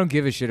R.I.P. don't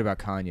give a shit about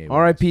Kanye.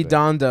 R.I.P. West, but-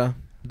 Donda,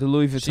 the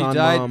Louis She Vuitton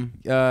died mom,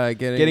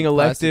 getting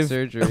elective plastic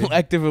surgery.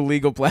 elective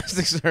illegal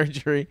plastic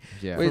surgery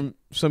Yeah. from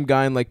some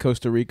guy in like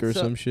Costa Rica or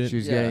So- some shit. She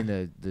was Yeah.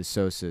 getting the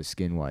Sosa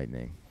skin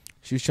whitening.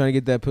 She was trying to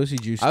get that pussy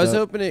juice. I was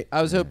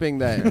hoping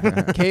that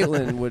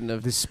Caitlyn wouldn't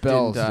have The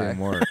spells didn't die. didn't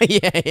work.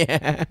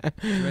 yeah.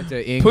 She went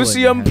to England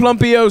Pussium and-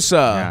 plumpiosa.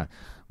 Yeah.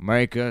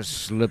 Make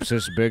us lips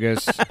us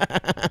biggest.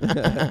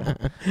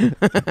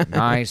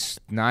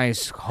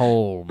 nice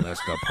hole,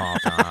 Mr.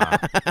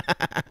 Potter.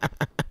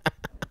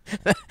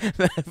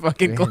 That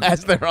fucking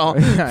class they're all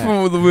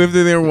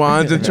waving their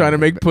wands and trying to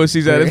make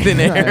pussies out of thin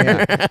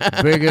air.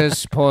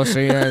 Biggest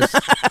pussiest.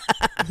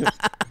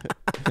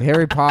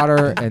 Harry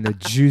Potter and the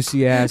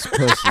juicy ass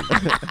pussy.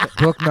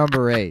 Book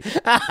number 8.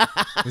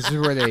 This is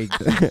where they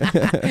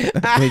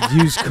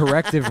use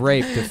corrective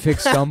rape to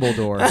fix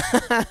Dumbledore.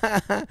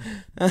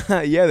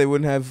 Yeah, they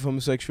wouldn't have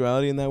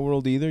homosexuality in that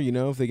world either, you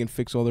know, if they can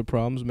fix all their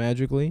problems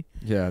magically.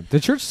 Yeah, the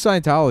Church of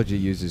Scientology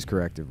uses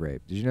corrective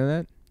rape. Did you know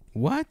that?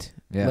 What?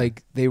 Yeah.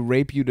 Like they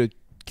rape you to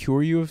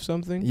cure you of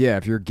something? Yeah,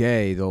 if you're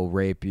gay, they'll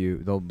rape you.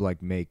 They'll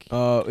like make.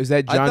 Is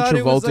that I John thought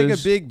it was Travolta's like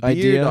a big beard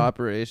idea?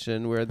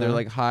 operation where they're Huh?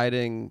 like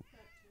hiding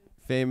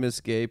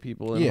famous gay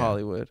people in Yeah.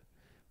 Hollywood,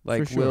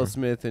 like For Will sure.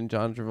 Smith and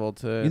John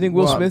Travolta. You think and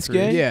Will Tom Smith's Cruise.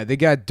 gay? Yeah, they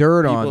got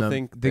dirt on People them.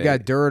 think They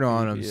got dirt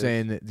on he them is.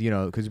 saying that, you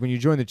know, because when you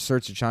join the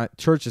Church of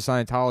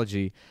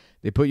Scientology,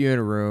 they put you in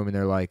a room and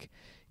they're like,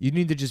 you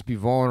need to just be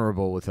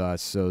vulnerable with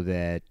us so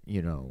that,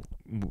 you know,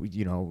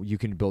 you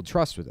can build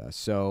trust with us.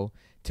 So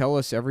tell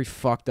us every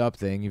fucked up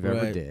thing you've ever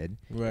Right. did.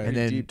 Right. And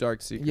then deep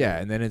dark secret. yeah,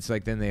 and then it's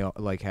like then they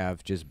like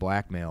have just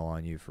blackmail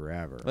on you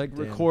forever. like Damn.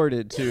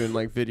 recorded too and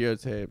like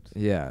videotaped.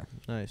 Yeah.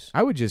 Nice.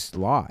 I would just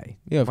lie.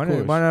 Yeah, of why course.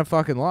 Not, why not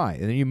fucking lie?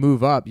 And then you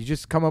move up. You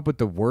just come up with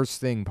the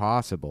worst thing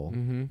possible.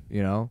 Mm-hmm.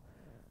 You know,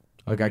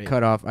 like I Agreed.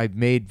 cut off. I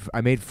made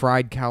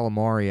fried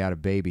calamari out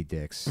of baby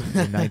dicks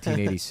in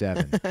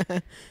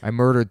 1987. I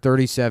murdered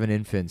 37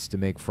 infants to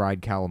make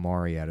fried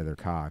calamari out of their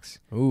cocks.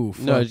 Ooh,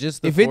 No, fuck.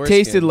 just the if it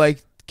tasted foreskins.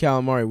 like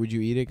calamari, would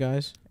you eat it,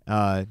 guys?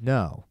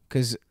 No.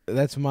 Because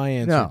that's my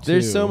answer. No. too.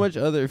 There's so much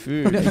other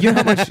food. You know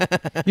how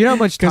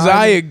much time. Because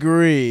I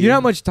agree. You know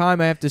how much time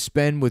I have to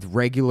spend with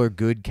regular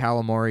good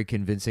calamari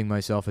convincing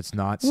myself it's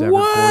not severed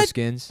What?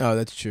 foreskins? Oh,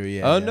 that's true.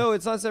 Yeah. Oh yeah. no,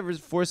 it's not severed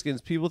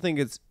foreskins. People think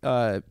it's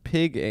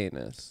pig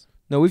anus.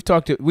 No, we've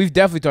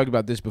definitely talked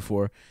about this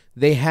before.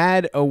 They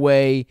had a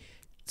way.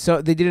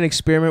 So they did an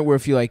experiment where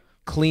if you like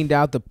cleaned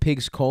out the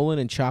pig's colon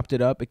and chopped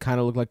it up, it kind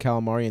of looked like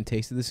calamari and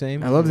tasted the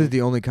same. I love that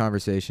the only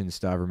conversations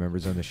Stav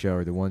remembers on the show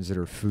are the ones that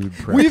are food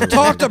prep. We've related.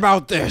 talked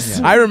about this.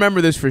 Yeah. I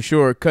remember this for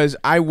sure because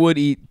I would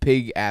eat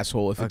pig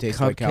asshole if A it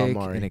tasted like cupcake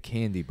calamari. and a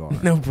candy bar.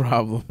 No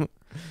problem.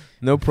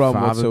 No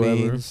problem Fava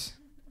whatsoever. beans.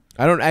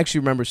 I don't actually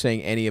remember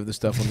saying any of the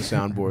stuff on the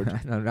soundboard.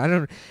 I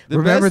don't The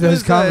remember best those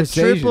was,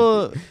 conversations.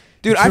 Triple,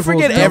 Dude, I Triple-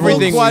 forget double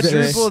everything. we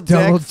quadruple say.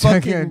 Double deck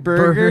fucking chicken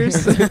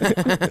burgers.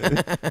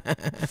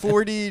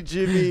 40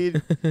 Jimmy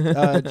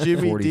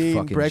 40 Dean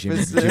fucking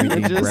breakfast Jimmy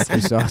Dean sandwiches.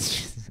 breakfast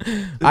sausages.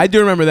 I do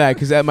remember that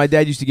because my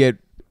dad used to get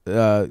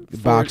a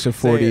box of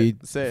 40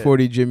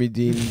 Jimmy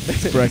Dean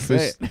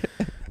breakfast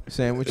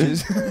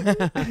sandwiches.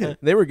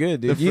 They were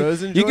good, dude. The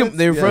frozen joints?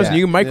 They were frozen. Yeah.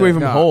 You can microwave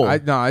them whole.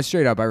 I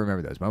straight up I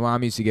remember those. My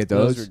mom used to get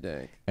Those those, were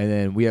dank. and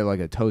then we had like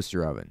a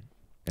toaster oven.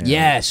 And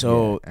yeah,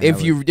 so and if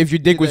that your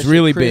dick was Get that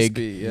really shit big,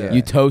 crispy, yeah.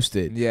 you toast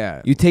it.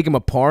 yeah. You take them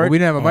apart. Well, we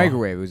didn't have a Oh.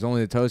 microwave. It was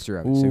only the toaster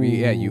oven. So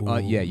you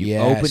open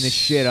the yes.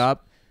 shit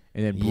up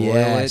and then boil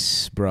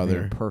Yes, it.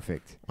 brother.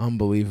 Perfect.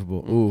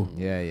 Unbelievable. Ooh.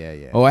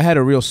 Yeah. Oh, I had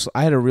a real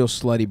slutty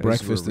Those were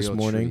breakfast a this real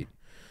morning. treat.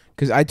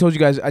 Because I told you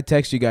guys, I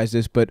texted you guys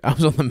this, but I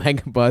was on the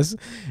mega bus,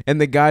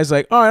 and the guy's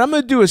like, all right, I'm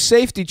going to do a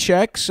safety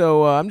check,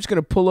 so I'm just going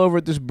to pull over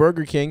at this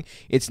Burger King.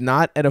 It's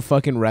not at a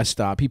fucking rest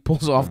stop. He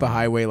pulls off the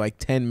highway like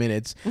 10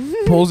 minutes,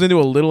 pulls into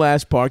a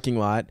little-ass parking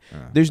lot.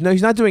 He's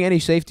not doing any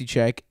safety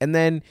check, and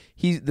then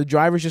the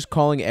driver's just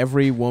calling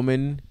every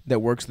woman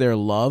that works there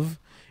love,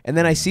 and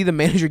then I see the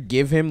manager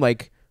give him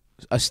like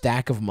a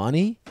stack of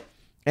money.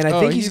 And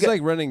I think he's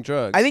like running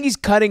drugs. I think he's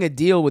cutting a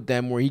deal with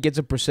them where he gets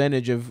a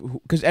percentage of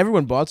because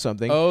everyone bought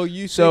something. Oh,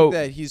 you So- think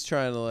that he's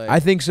trying to like? I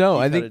think so.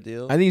 he I cut think a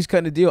deal? I think he's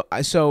cutting a deal.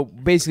 So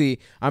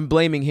basically, I'm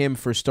blaming him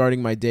for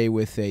starting my day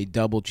with a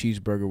double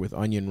cheeseburger with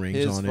onion rings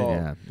His on fault. it.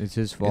 Yeah, it's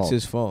his fault. It's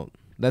his fault.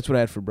 That's what I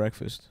had for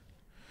breakfast.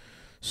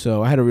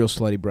 So I had a real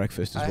slutty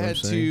breakfast. Is I what had I'm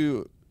saying.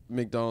 2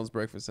 McDonald's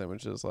breakfast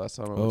sandwiches last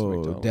time I went to Oh,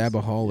 McDonald's.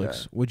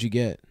 dabaholics! Yeah. What'd you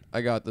get? I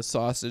got the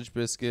sausage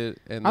biscuit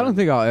and I don't then-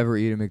 think I'll ever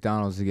eat a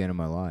McDonald's again in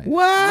my life.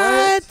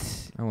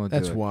 What? I won't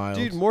That's do it. wild.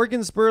 Dude,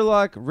 Morgan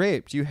Spurlock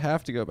raped. You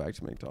have to go back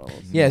to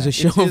McDonald's. Yeah, as a It's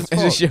show his of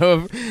fault.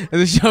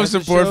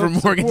 support show for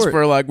of Morgan support.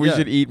 Spurlock, we Yeah.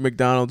 should eat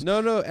McDonald's.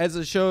 No, as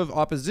a show of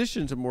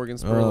opposition to Morgan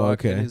Spurlock. Oh,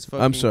 okay. And his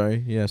fucking, I'm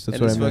sorry. Yes, that's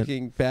and what I his meant.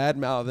 fucking bad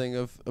mouthing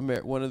of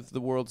one of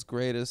the world's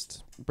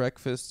greatest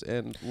breakfast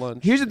and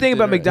lunch. Here's the thing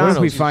about dinner McDonald's. What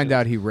if we institutions. find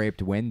out he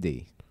raped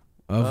Wendy?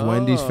 Of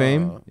Wendy's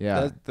fame. Oh,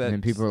 Yeah, and then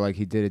that's people are like,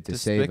 he did it to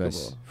save us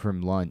despicable.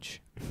 from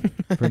lunch,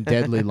 from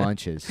deadly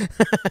lunches.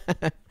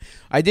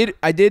 I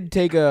did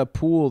take a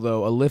pool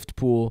though, a lift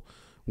pool,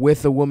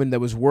 with a woman that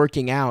was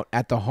working out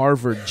at the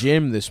Harvard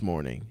gym this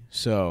morning.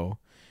 So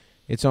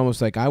it's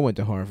almost like I went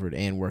to Harvard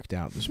and worked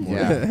out this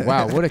morning. Yeah.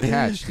 Wow, what a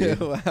catch, dude.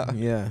 Wow.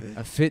 Yeah,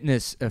 A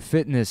fitness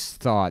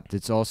thought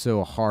that's also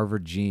a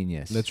Harvard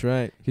genius. that's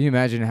right. Can you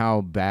imagine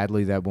how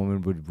badly that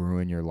woman would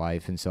ruin your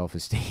life and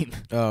self-esteem?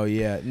 Oh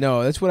yeah,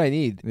 no, that's what I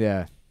need.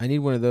 Yeah. I need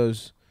one of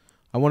those.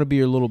 I want to be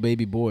your little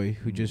baby boy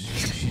who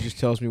she just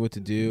tells me what to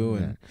do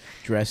and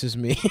dresses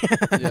me.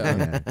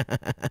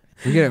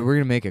 Yeah. We're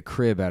gonna make a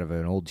crib out of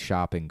an old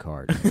shopping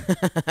cart.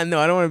 No,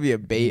 I don't want to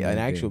be Yeah, an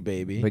actual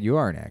baby. But you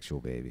are an actual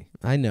baby.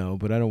 I know,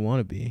 but I don't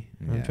want to be.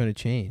 I'm Yeah. trying to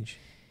change.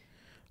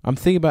 I'm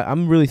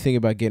really thinking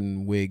about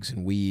getting wigs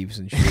and weaves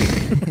and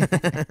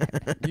shit.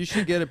 You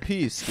should get a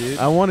piece, dude.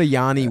 I want a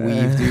Yanni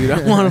weave, dude.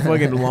 I want a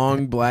fucking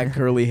long black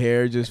curly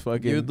hair, just You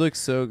fucking would look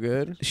so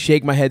good.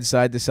 shake my head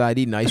side to side,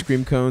 eating ice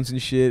cream cones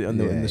and shit in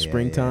Yeah, the yeah,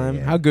 springtime.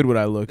 yeah. How good would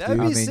I look, That'd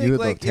dude? I be mean, sick, you would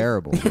like, look if-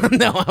 terrible.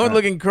 No, I would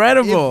look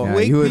incredible. Yeah,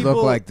 Wake you would people-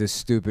 look like the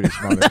stupidest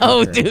motherfucker.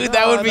 No, dude,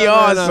 that would be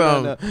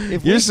awesome. No.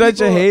 If You're wake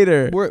such a people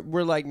hater.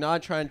 We're like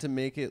not trying to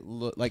make it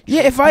look like.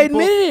 Yeah, trick if I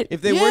people. admitted it,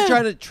 If they yeah. weren't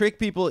trying to trick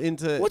people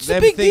into What's the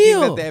them big thinking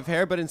deal? that they have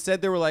hair, but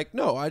instead they were like,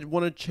 no, I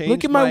want to change.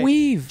 Look at my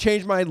weave.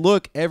 Change my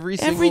look every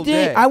single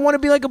day. I want to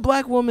be like a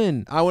black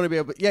woman. I want to be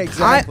able. Yeah,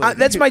 exactly.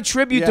 That's my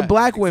tribute to Yeah,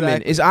 black women.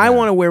 exactly. Is I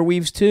want to wear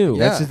weaves too.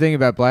 Yeah. That's the thing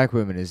about black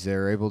women is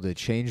they're able to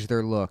change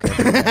their look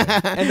every day.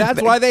 and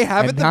that's why they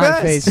have and it the not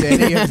best. face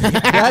any of the,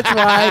 That's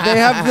why they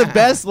have the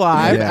best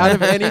life Yeah. out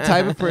of any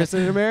type of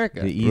person in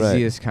America. the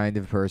easiest kind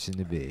of person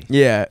to be.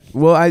 Yeah.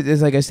 Well,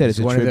 it's like I said, it's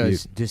a one of tribute.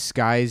 those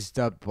disguised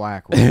up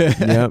black women.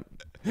 Yep.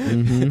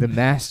 Mhm. The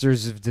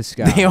masters of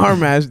disguise. They are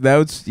Yep.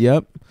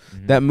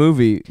 Mhm. That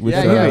movie. With,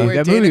 Yeah, yeah, where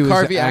that Dana movie was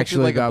Carvey acted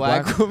actually like a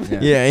about black woman.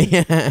 Yeah.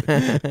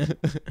 Yeah.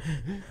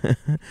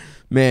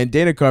 Man,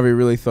 Dana Carvey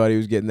really thought he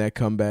was getting that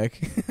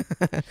comeback.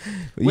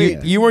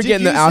 Wait, you weren't did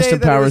getting you the say Austin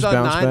that it Powers was on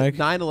bounce back.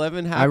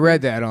 9/11 happened? I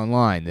read that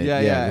online. That,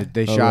 Yeah.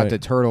 They Oh, shot right. the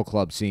Turtle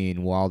Club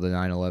scene while the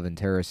 9/11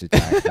 terrorist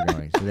attacks were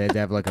going. So they had to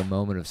have like a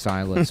moment of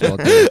silence while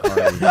Dana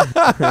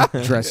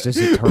Carvey, dressed as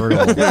a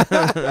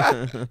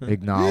turtle,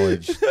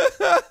 acknowledged.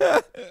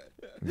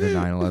 the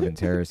 9/11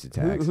 terrorist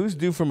attacks. Who's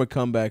due from a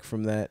comeback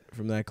from that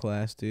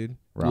class, dude?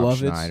 Rob Lovitz?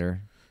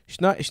 Schneider.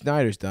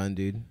 Schneider's done,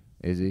 dude.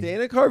 Is he?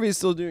 Dana Carvey's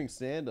still doing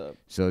stand-up.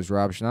 So is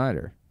Rob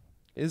Schneider.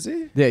 Is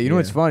he? Yeah, you know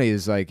what's Yeah. funny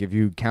is like if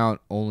you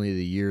count only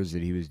the years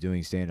that he was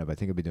doing stand-up, I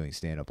think I've been doing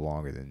stand-up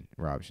longer than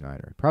Rob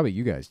Schneider. Probably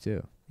you guys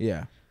too.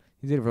 Yeah.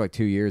 He did it for like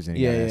 2 years and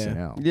he Yeah, got yeah.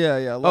 SNL. Yeah,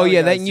 yeah. a lot Oh of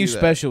yeah, guys that new do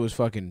special was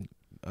fucking.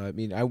 I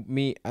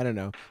don't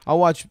know. I'll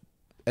watch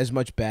as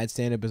much bad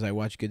stand-up as I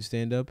watch good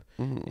stand-up,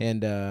 Mhm.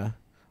 and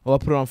I'll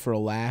put it on for a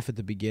laugh at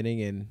the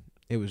beginning, and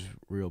it was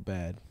real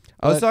bad.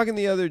 I was But talking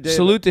the other day.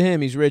 salute to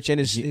him. He's rich, and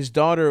his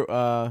daughter.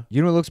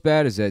 You know what looks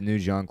bad is that new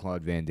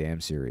Jean-Claude Van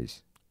Damme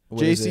series.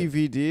 What is it?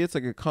 JCVD. It's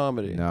like a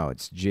comedy. No,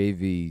 it's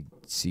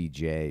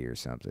JVCJ or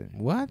something.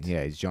 What?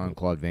 Yeah, he's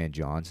Jean-Claude Van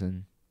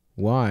Johnson.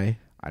 Why?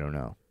 I don't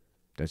know.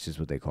 That's just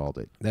what they called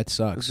it. That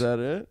sucks. Is that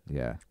it?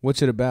 Yeah.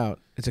 What's it about?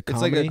 It's a It's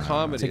comedy. like a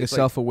comedy. It's like a It's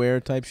self-aware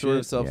type sort shit.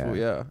 of self. Yeah.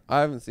 Yeah.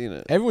 I haven't seen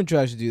it. Everyone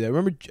tries to do that.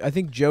 Remember, I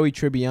think Joey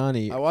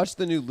Tribbiani. I watched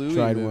the new Louis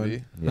Tried movie.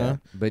 one. Yeah. Huh?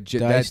 But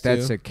Dice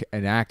that's too?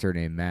 an actor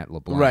named Matt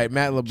LeBlanc. Right,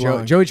 Matt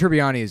LeBlanc. Joey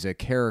Tribbiani is a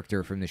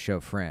character from the show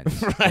Friends.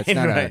 That's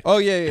not right. Oh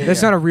yeah, yeah.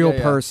 That's yeah. not a real Yeah,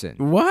 yeah. person.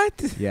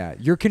 What? Yeah,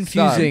 you're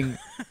confusing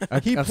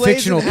He a plays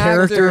fictional an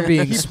character actor-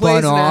 being he spun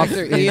plays an off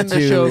actor into in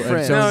the show its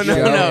Friends. own No, no,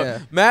 show. no. Yeah.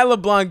 Matt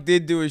LeBlanc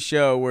did do a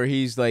show where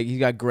he's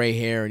got gray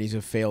hair and he's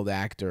a failed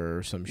actor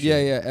or some shit. Yeah,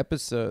 yeah.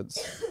 Episodes.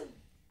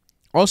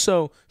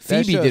 Also,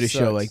 That Phoebe show did a show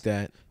sucks. like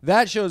that.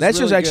 That show's That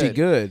show's really actually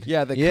good.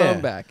 Yeah, the Yeah.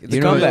 comeback. It's You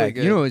know, really comeback.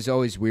 good. you know what's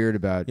always weird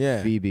about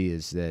Yeah. Phoebe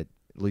is that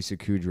Lisa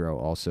Kudrow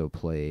also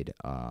played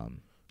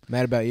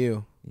Mad About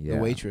You. yeah,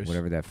 The waitress.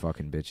 whatever that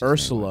fucking bitch.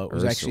 Ursula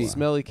was actually-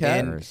 Smelly cat.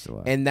 And-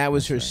 Ursula. And that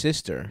was That's her right.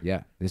 sister.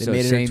 Yeah, They so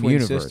made it her same twin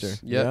universe.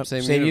 sister. Yep,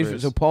 same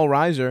universe. So Paul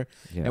Reiser,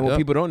 Yeah. and what Yep.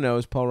 people don't know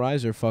is Paul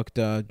Reiser fucked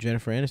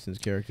Jennifer Aniston's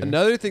character.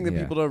 Another thing that Yeah.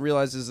 people don't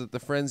realize is that the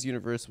Friends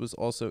universe was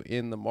also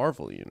in the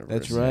Marvel universe.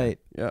 That's right.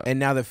 Yeah. And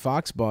now that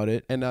Fox bought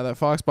it, And now that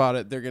Fox bought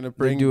it, they're gonna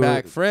bring do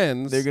back a-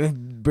 Friends. they're gonna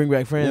bring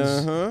back Friends.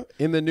 Uh-huh.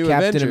 In the new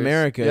Captain Avengers.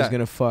 America yeah. is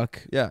gonna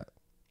fuck. Yeah.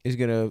 Is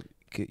gonna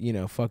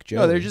fuck Joey.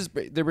 No,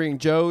 they're bringing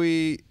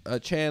Joey,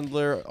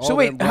 Chandler. So all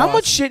wait, them how Ross.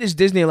 much shit is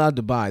Disney allowed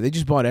to buy? They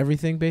just bought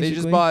everything, basically. They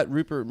just bought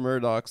Rupert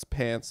Murdoch's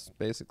pants,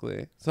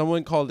 basically.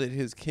 Someone called it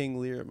his King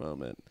Lear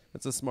moment.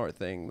 That's a smart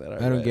thing that I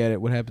don't read. get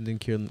it. What happened in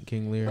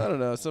King Lear? I don't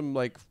know. Some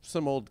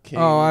old king.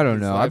 Oh, I don't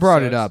his know. I life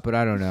brought it sucks. up, but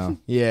I don't know.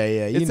 Yeah,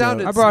 yeah. You It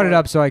sounded- I brought it smart.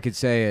 up so I could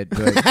say it,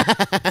 but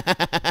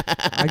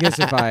I guess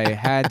if I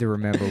had to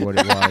remember what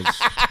it was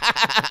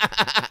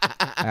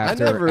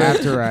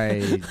after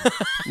I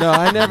No,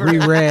 I never.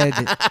 reread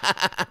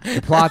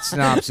the plot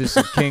synopsis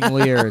of King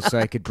Lear, so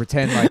I could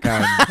pretend like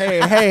I'm hey,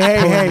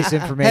 pulling this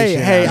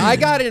information. Hey, out. I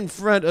got in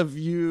front of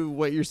you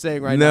what you're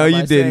saying right No, now. you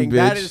by didn't, saying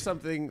That bitch. is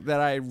something that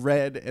I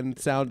read and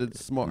sounded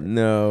smart.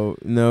 No,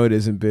 it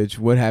isn't, bitch.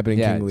 What happened in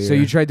Yeah, King Lear? so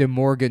you tried to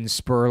Morgan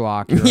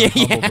Spurlock your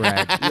humble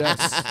brag.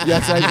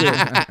 Yes, I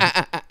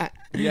did.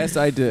 Yes,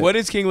 I did. What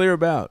is King Lear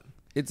about?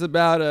 It's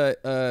about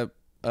a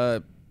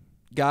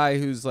guy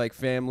whose like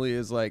family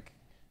is like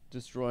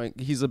destroying.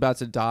 He's about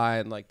to die,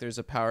 and like there's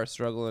a power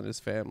struggle in his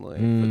family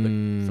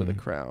for the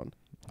crown.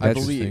 I That's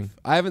believe. interesting.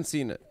 I haven't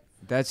seen it.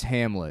 That's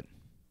Hamlet.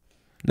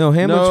 No,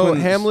 Hamlet's No,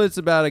 when- Hamlet's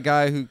about a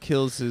guy who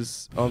kills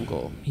his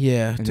uncle,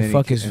 Yeah, And to then,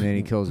 fuck he, his and then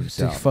he kills to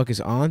himself. fuck his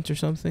aunt or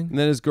something. and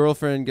then his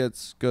girlfriend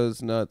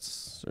goes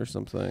nuts or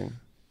something.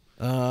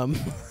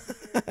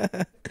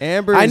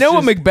 Amber. I is know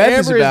what just- Macbeth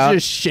is Amber about.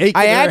 just shaking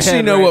I her actually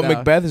head know right what now.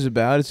 Macbeth is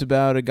about. It's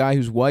about a guy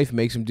whose wife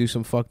makes him do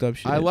some fucked up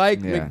shit. I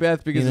like Yeah.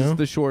 Macbeth because You know? it's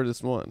the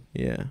shortest one.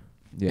 Yeah.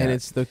 Yeah. And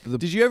it's the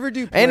Did you ever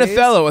do and plays?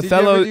 Othello. Did you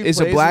ever Othello do is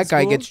a plays in black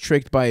guy school? gets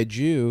tricked by a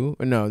Jew.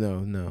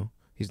 No.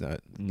 He's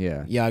not.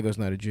 yeah. Iago's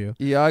not a Jew.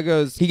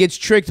 Iago's He gets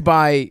tricked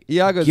by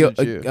Iago's a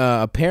Jew.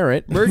 a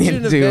parrot.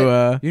 Merchant of to, You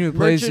know who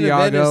plays Merchant of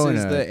Iago in Venice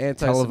is a the anti-Semitic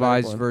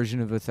televised one.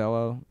 version of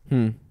Othello?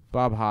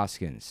 Bob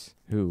Hoskins,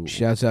 who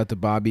Shouts out to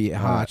Bobby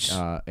Hotch.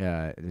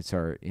 it's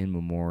our in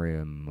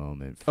memoriam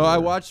moment. Oh, I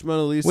for- watched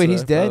Mona Lisa. Wait,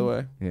 he's by dead? the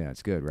way. Yeah,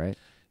 it's good, right?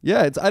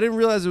 Yeah, I didn't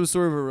realize it was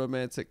sort of a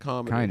romantic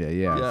comedy. Kinda,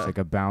 yeah. Yeah. It's like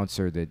a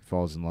bouncer that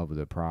falls in love with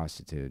a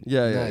prostitute.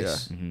 Yeah, yeah,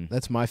 Nice. Mhm.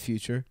 That's my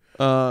future.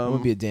 yeah. I'm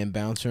gonna be a damn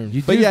bouncer.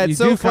 You But do, yeah, it's you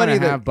so do funny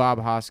kinda that- have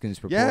Bob Hoskins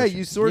yeah, proportions.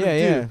 you sort of Yeah,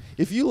 do. yeah.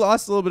 If you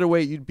lost a little bit of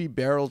weight, you'd be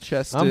barrel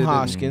chested. I'm and-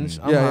 Hoskins.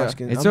 I'm Yeah, yeah.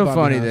 Hoskins. It's I'm so Bobby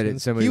funny that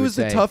Hoskins. somebody He would was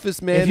the say,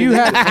 toughest man. If you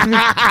had,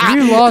 if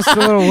you lost a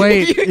little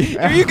weight,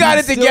 if you got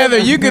it Still- together,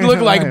 you could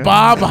look like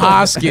Bob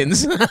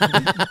Hoskins.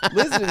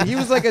 Listen, he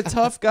was like a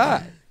tough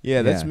guy.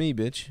 Yeah, that's Yeah. me,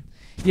 bitch.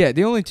 yeah,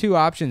 the only two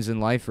options in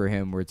life for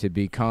him were to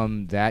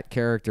become that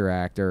character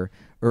actor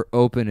or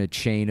open a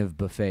chain of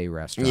buffet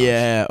restaurants.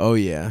 Yeah. Oh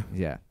yeah.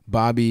 Yeah.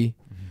 Bobby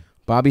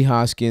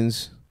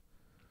Hoskins,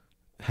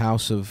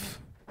 House of.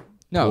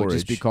 No, it would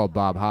just be Porridge. called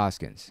Bob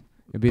Hoskins.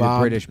 It'd be Bob-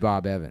 the British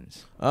Bob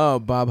Evans. Oh,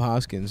 Bob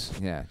Hoskins.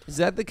 Yeah. Is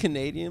that the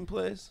Canadian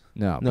place?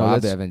 No, No, Bob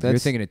that's- Evans. You're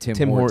that's thinking of Tim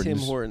Tim Hortons. Hortons.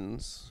 Tim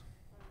Hortons.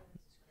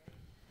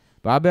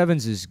 Bob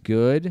Evans is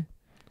good.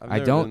 I've I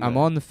never don't. been I'm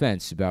there. on the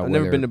fence about I've whether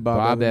never been to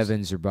Bob Evans.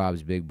 Evans or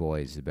Bob's Big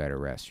Boy is the better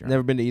restaurant.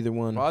 Never been to either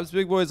one. Bob's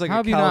Big Boy is like How a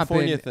have you not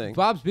California been? thing.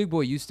 Bob's Big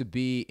Boy used to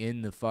be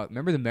in the fuck.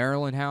 Remember the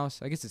Maryland house?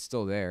 I guess it's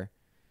still there.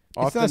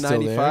 Off the not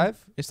still there.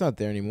 95? It's not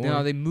there anymore.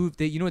 No, they moved.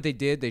 You know what they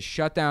did? They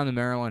shut down the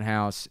Maryland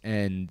House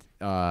and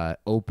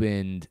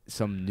opened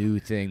some new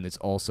thing that's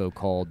also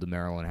called the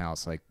Maryland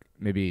House, like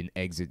maybe an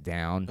exit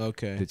down.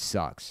 Okay. That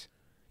sucks.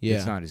 Yeah.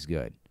 It's not as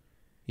good.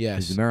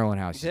 Yes. The Maryland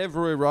House. They have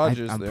Roy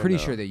Rogers I'm there pretty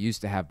now. sure they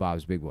used to have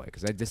Bob's Big Boy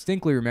because I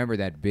distinctly remember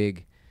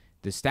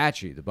the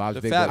statue, the Bob's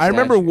The Big fat Boy. I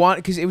remember statue. one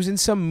because it was in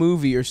some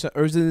movie or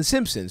was it in The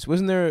Simpsons?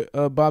 Wasn't there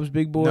Bob's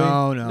Big Boy?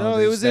 No, No, it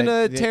there's was in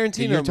a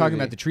Tarantino You're talking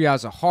movie. about the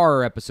Treehouse of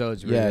Horror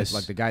episodes where Yes. there's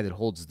like the guy that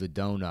holds the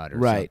donut or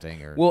Right.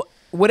 something. Or Well,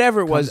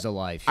 whatever it comes was, to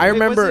life. I yeah.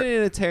 remember- Wasn't it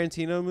in a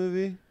Tarantino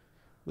movie?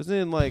 Wasn't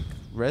it in like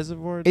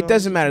Reservoir it Dogs?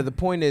 doesn't matter. The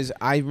point is,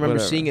 I remember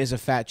Whatever. seeing it as a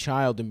fat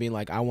child and being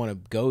like, I want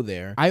to go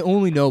there. I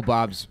only know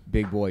Bob's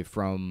Big Boy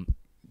from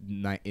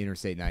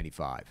Interstate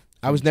 95.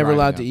 I was From never driving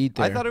allowed up. to eat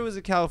there. I thought it was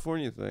a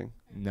California thing.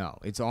 No,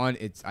 it's on.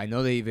 I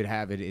know they even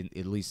have it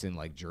at least in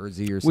like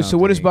Jersey or Wait, something. so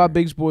what does Bob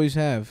Big's Boys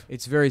have?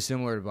 It's very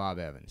similar to Bob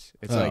Evans.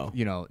 It's Oh. like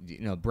you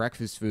know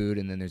breakfast food,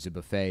 and then there's a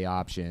buffet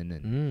option,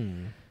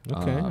 and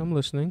Okay, I'm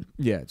listening.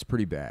 yeah, it's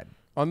pretty bad.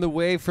 On the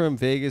way from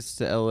Vegas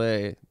to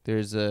LA,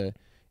 there's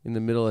in the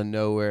middle of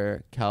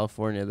nowhere,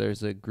 California,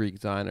 there's a Greek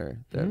diner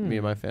that me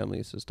and my family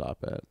used to stop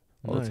at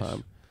all Nice. the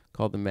time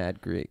called the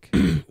Mad Greek.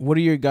 What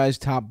are your guys'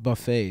 top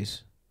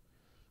buffets?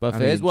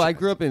 Buffets? mean, well, I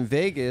grew up in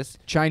Vegas.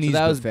 Chinese So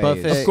that was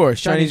buffet. buffet. Of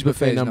course, Chinese Chinese buffet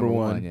buffet is number number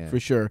one, one, yeah. for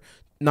sure.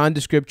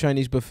 Nondescript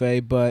Chinese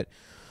buffet, but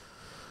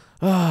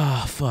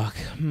fuck.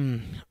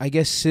 I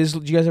guess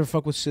Sizzler. Do you guys ever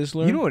fuck with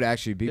Sizzler? You know what would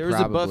actually be There was a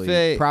probably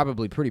buffet-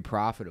 probably pretty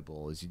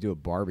profitable is you do a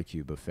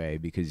barbecue buffet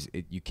because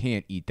you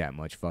can't eat that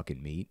much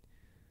fucking meat.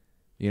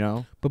 You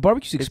know, but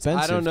barbecue's It's-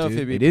 expensive. I don't know if dude.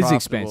 it'd be it is profitable.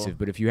 expensive,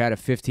 but if you had a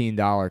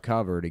 $15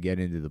 cover to get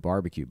into the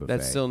barbecue buffet,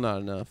 That's still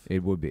not enough.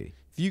 it would be.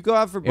 If you go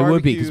out for It barbecue,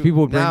 would be because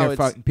people would bring now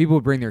their people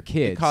would bring their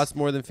kids. It costs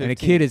more than 15. and a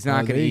kid is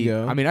not Oh, going there to you eat.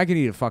 go. I mean, I can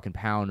eat a fucking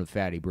pound of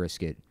fatty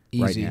brisket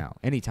right Easy. now,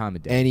 any time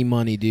of day. Any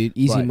money, dude.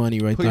 Easy But money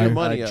right put your there.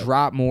 money up.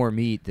 Drop more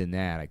meat than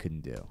that, I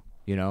couldn't do.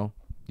 You know,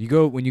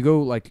 when you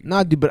go like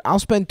Nah, dude, but I'll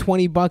spend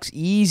 $20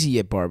 easy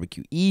at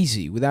barbecue,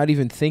 easy, without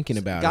even thinking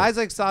about Guys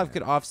it. like Sav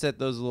could offset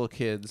those little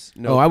kids.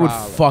 No I would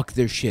problem. fuck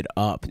their shit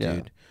up, Yeah.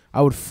 dude.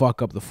 I would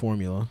fuck up the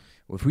formula.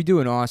 if we do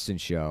an Austin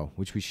show,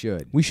 which we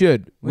should, We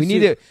should. We Let's need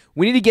do- to.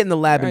 We need to get in the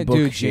lab and book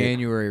do shit.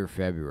 January or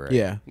February.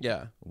 Yeah,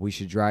 Yeah. we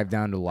should drive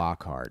down to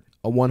Lockhart,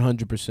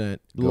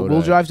 100%. Go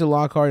We'll to- drive to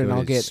Lockhart and go I'll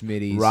to get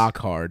Smitty's. rock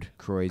hard.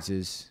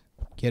 Croises.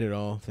 Get it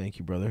all. Thank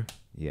you, brother.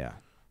 Yeah,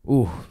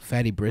 Ooh,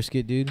 fatty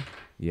brisket, dude.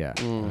 yeah.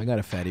 I got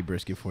a fatty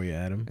brisket for you,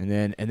 Adam. And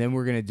then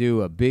we're gonna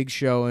do a big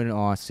show in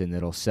Austin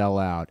that'll sell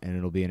out, and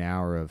it'll be an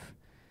hour of.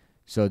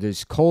 So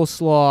there's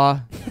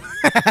coleslaw,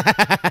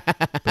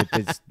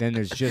 but then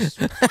there's just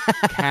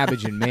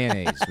cabbage and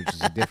mayonnaise, which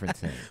is a different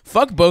thing.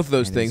 Fuck both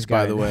those And things, it's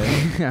by got- the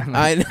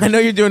way. I know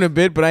you're doing a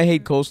bit, but I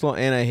hate coleslaw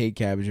and I hate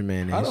cabbage and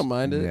mayonnaise. I don't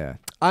mind it. Yeah.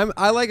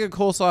 I like a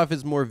coleslaw if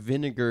it's more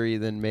vinegary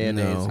than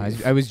mayonnaise. No.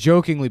 I was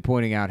jokingly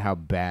pointing out how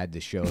bad the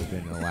show has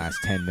been in the last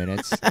 10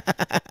 minutes.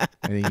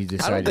 And then you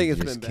decided think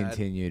to it's just been bad.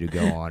 continue to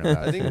go on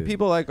about I think food.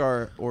 people like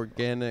our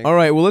organic. All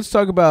right, well, let's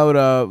talk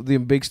about the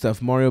big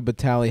stuff. Mario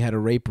Batali had a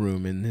rape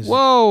room in his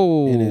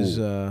Whoa! in his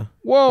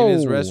Whoa! in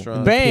his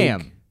restaurant. Bam!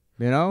 Pink.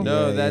 You know?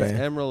 No, Yeah, that's yeah.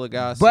 Emerald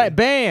Lagasse. But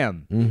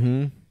bam!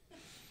 Mm-hmm.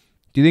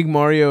 Do you think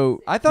Mario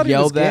I thought he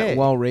yelled was that gay.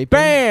 while raping?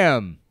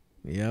 Bam!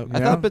 Yep. I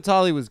Yeah. thought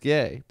Batali was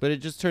gay, but it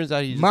just turns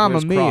out he just Mamma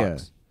wears mia.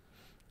 Crocs.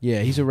 Yeah,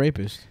 he's a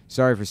rapist.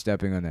 Sorry for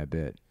stepping on that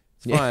bit.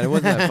 It's fine. It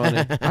wasn't that funny.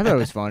 I thought it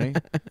was funny.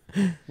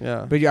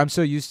 Yeah. But yeah, I'm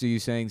so used to you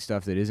saying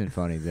stuff that isn't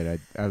funny that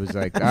I was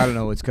like, I don't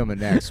know what's coming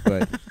next,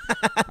 but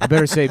I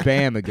better say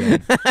bam again.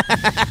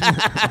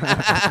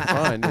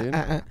 Fine,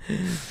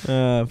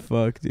 dude.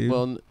 Fuck, dude.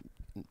 Well,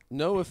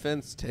 no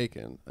offense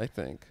taken, I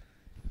think.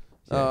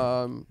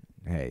 Yeah.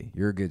 Hey,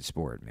 you're a good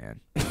sport,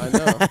 man. I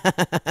know.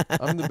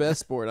 I'm the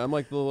best sport. I'm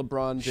like the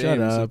LeBron Shut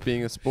James up. of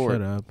being a sport.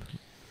 Shut up.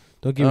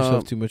 Don't give yourself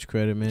Um, too much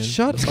credit, man.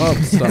 Shut up,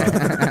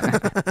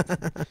 stop.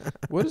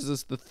 What is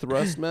this? The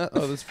thrust mat?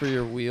 Oh, this for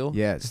your wheel?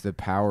 Yeah, it's the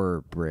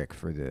power brick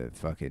for the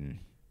fucking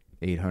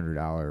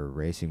 $800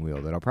 racing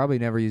wheel that I'll probably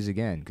never use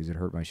again because it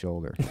hurt my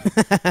shoulder.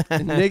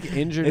 And Nick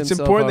injured It's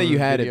himself important that over you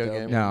a had it, video though.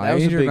 game. No, That I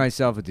was a injured big-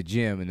 myself at the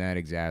gym, and that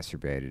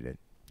exacerbated it.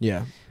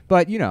 Yeah.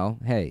 But, you know,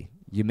 hey,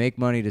 you make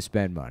money to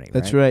spend money,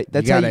 That's right.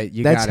 That's how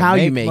you- that's gotta how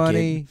you make make it.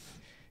 money.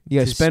 You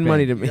gotta To spend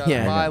money to You gotta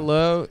yeah. buy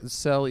low,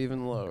 sell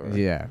even lower.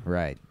 Yeah,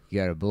 right. You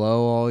got to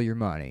blow all your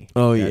money.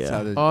 Oh, That's yeah.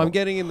 how the- Oh, I'm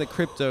getting in the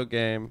crypto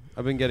game.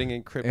 I've been getting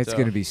in crypto. It's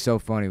going to be so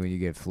funny when you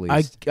get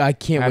fleeced. I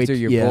can't wait. After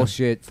your yeah.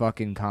 bullshit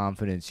fucking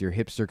confidence, your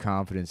hipster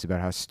confidence about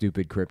how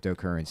stupid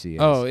cryptocurrency is.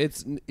 Oh,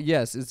 it's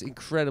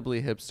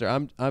incredibly hipster.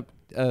 I'm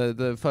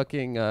the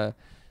fucking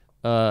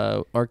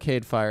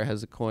Arcade Fire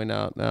has a coin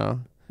out now.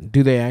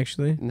 Do they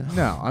actually?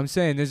 No, I'm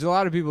saying there's a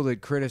lot of people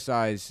that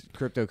criticize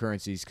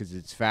cryptocurrencies because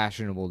it's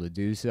fashionable to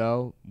do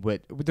so,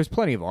 but there's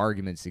plenty of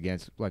arguments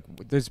against. Like,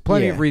 there's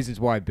plenty of Yeah. reasons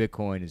why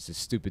Bitcoin is a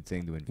stupid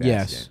thing to invest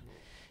Yes.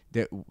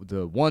 in.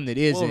 The one that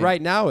isn't. Well,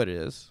 right now it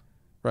is,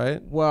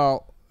 right?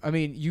 Well, I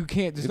mean, you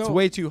can't. It's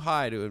way too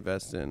high to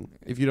invest in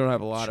if you don't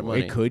have a lot of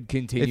money. It could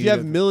continue. If you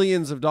have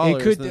millions of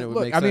dollars, then it would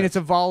make sense. I mean, it's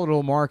a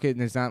volatile market, and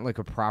there's not like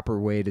a proper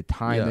way to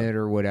time it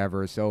or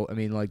whatever. So, I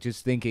mean, like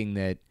just thinking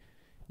that,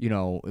 you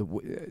know,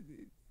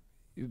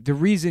 the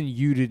reason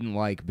you didn't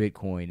like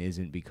Bitcoin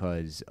isn't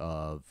because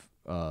of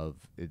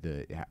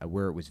the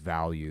where it was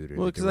valued.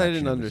 Or because I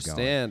didn't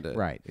understand it.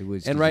 Right. It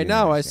was. And right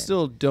now, I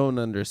still don't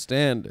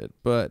understand it.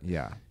 But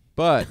yeah.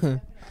 But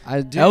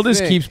I do.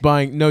 Eldest keeps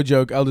buying. No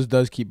joke. Eldest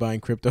does keep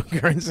buying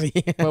cryptocurrency.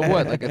 But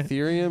what, like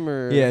Ethereum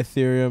or? Yeah,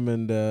 Ethereum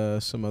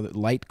and some other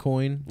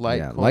Litecoin.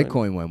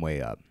 Litecoin went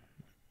way up.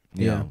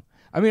 You know?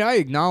 I mean, I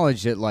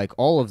acknowledge that like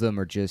all of them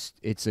are just,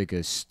 it's like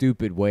a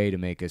stupid way to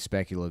make a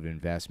speculative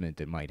investment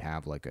that might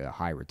have like a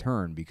high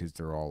return because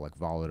they're all like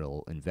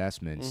volatile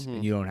investments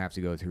and you don't have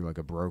to go through like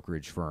a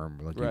brokerage firm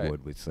like you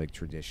would with like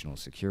traditional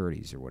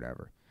securities or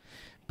whatever.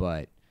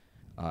 But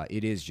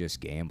it is just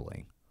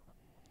gambling.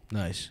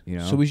 Nice. You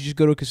know? So we should just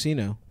go to a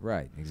casino.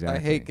 Right, exactly.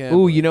 I hate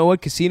gambling. Ooh, you know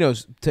what?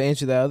 Casinos, to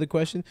answer that other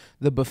question,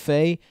 the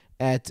buffet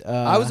at...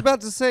 I was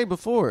about to say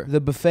before.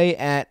 The buffet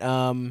at...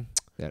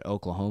 that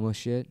Oklahoma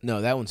shit?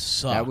 No, that one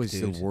sucked. That was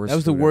dude. the worst. That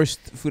was the worst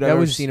food I've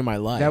ever seen in my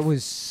life. That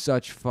was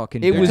such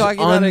fucking... It was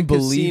talking about a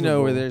casino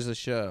unbelievable. where there's a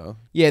show.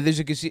 Yeah,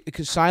 there's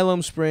a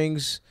Siloam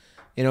Springs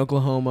in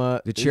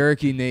Oklahoma. The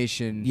Cherokee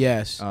Nation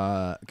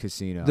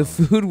casino. The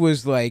food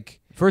was like...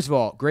 First of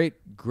all, great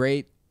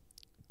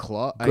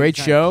club. Great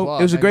show.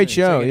 Club. It was a great It's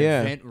show, like an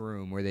yeah. event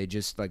room where they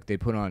just like they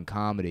put on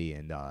comedy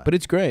and but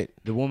it's great.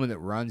 The woman that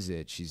runs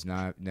it, she's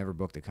never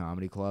booked a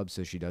comedy club,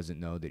 so she doesn't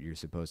know that you're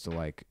supposed to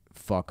like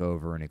fuck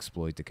over and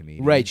exploit the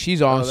comedian. Right,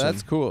 she's awesome. Oh,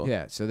 that's cool.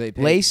 Yeah, so they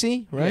paid,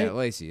 Lacey, right? Yeah,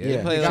 Lacey.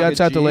 Yeah. Play Shouts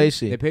like out to G.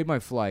 Lacey. They paid my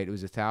flight. It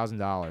was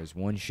 $1,000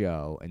 one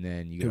show, and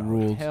then you It got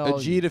ruled. hotel,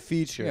 A G to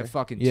feature. You got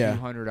fucking Yeah.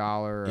 $200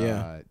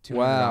 $200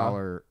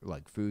 Wow.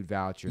 like food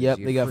vouchers. Yep,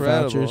 You they get got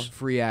Incredible. vouchers.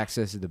 free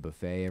access to the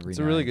buffet every It's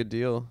night. a really good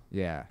deal.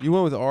 Yeah. You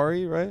went with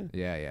Ari, right?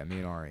 Yeah, me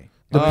and Ari.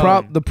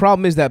 The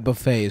problem is that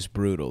buffet is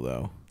brutal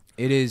though.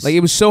 It is Like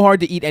it was so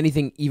hard to eat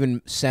anything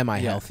even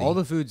semi-healthy. all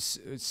the food's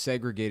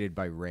segregated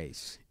by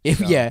race.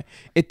 Yeah,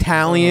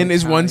 Italian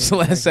is one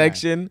Italian, okay.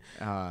 section,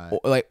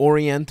 like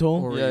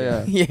Oriental.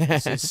 Yeah. Yeah.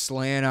 So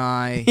slant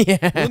eye.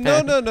 Yeah.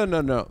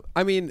 Well, no.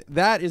 I mean,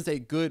 that is a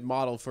good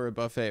model for a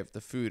buffet if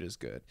the food is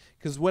good.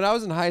 Because when I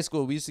was in high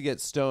school, we used to get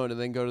stoned and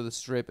then go to the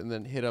strip and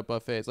then hit up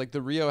buffets. Like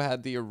the Rio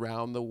had the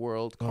Around the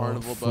World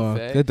Carnival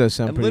buffet. That does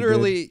sound and pretty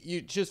literally,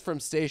 you just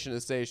from station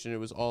to station, it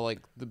was all like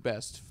the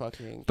best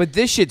fucking. But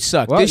this shit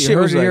sucked. Well, this you shit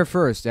heard was it like, here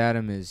first.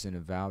 Adam is an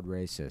avowed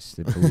racist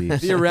that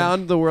believes The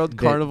Around the World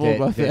Carnival that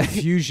buffet.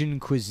 fusion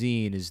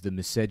cuisine is the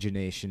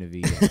miscegenation of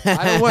eating.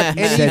 I don't want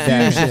any said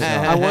that fusion.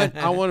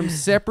 himself. I want them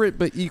separate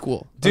but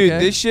equal. dude,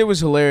 okay? this shit was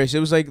hilarious. It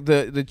was like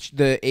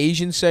the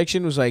Asian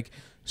section was like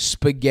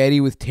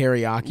spaghetti with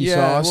teriyaki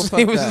Yeah, sauce.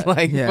 well, it was fuck that.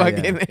 like Yeah,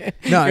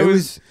 fucking. No, it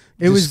was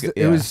yeah.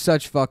 it was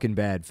such fucking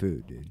bad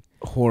food, dude.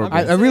 horrible.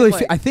 I'm I really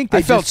saying, I think they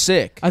I felt just-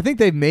 sick. I think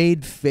they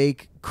made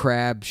fake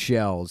crab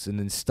shells and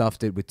then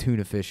stuffed it with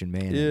tuna fish and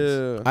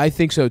mayonnaise. Yeah. I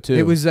think so too.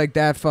 It was like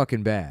that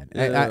fucking bad.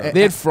 Yeah.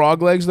 They had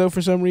frog legs though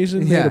for some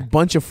reason. They had a Yeah.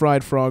 bunch of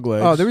fried frog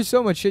legs. Oh, there was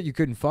so much shit you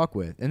couldn't fuck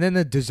with. And then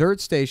the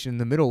dessert station in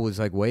the middle was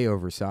like way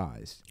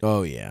oversized.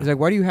 Oh It yeah. was like,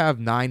 why do you have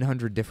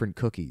 900 different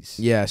cookies?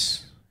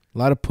 Yes. A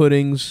lot of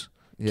puddings,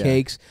 Yeah.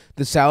 cakes.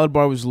 The salad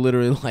bar was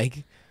literally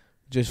like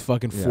just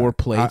fucking Yeah. 4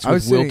 plates I with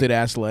was sitting- wilted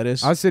ass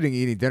lettuce. I was sitting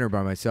eating dinner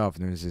by myself,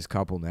 and there was this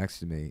couple next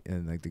to me,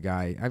 and like the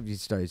guy,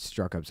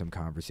 struck up some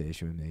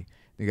conversation with me.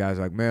 The guy's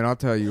like, "Man, I'll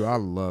tell you, I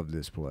love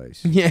this place.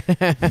 yeah. Good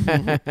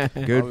I'll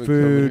be coming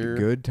food, here."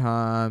 good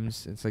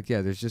times." It's like,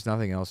 yeah, there's just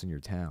nothing else in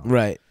your town.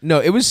 Right. No,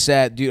 it was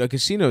sad, dude. A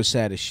casino's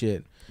sad as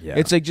shit. Yeah,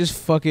 It's like just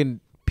fucking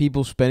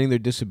people spending their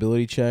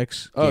disability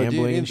checks, Oh,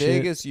 gambling dude, in and shit.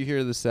 Vegas, you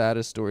hear the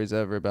saddest stories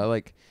ever about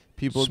like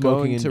people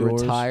Smoking going to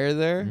indoors. retire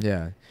there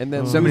yeah. and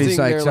then Somebody's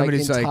losing like- their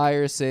somebody's like-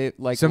 entire save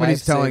like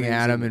Somebody's life telling savings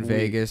Adam in a week.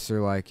 Vegas, they're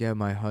like, "Yeah,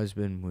 my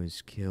husband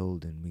was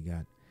killed, and we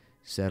got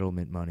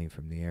settlement money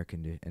from the air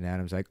conditioner." And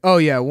Adam's like, "Oh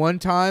yeah, one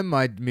time,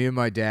 me and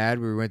my dad,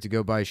 we went to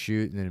go buy a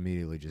shoot, and then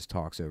immediately just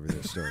talks over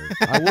their story."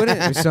 I wouldn't.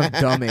 There's some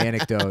dumb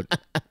anecdote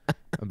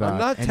about. I'm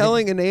not and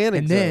telling an then, anecdote.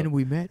 And then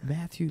we met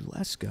Matthew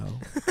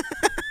Lesko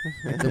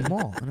at the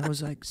mall, and I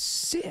was like,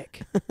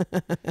 "Sick."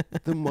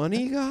 the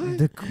money guy,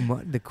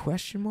 The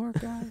question mark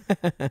guy.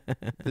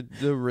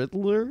 the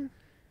Riddler,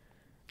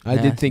 I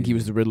did think he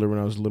was the Riddler when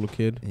I was a little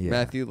kid. Yeah.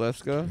 Matthew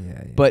Lesko.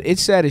 Yeah. But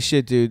it's sad as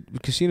shit,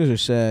 dude. Casinos are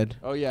sad.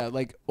 Oh yeah,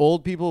 like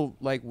old people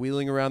like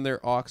wheeling around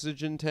their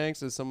oxygen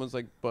tanks as someone's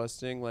like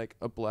busting like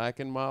a Black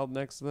and Mild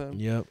next to them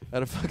Yep.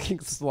 at a fucking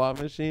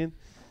slot machine.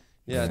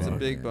 Yeah, it's a Fuck,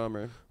 big yeah.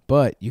 bummer.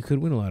 But you could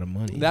win a lot of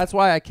money. That's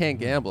why I can't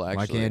gamble. Like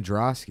Actually,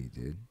 Androsky,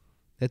 dude.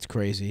 That's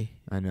crazy.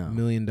 I know. $1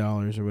 million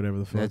or whatever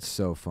the fuck. That's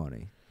so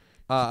funny.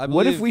 I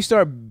What if believe-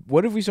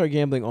 we start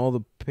gambling all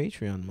the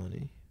Patreon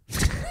money?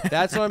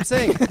 That's what I'm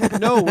saying.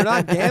 No, we're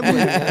not gambling.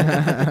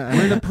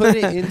 We're gonna put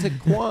it into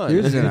Quan.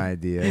 Here's an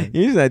idea.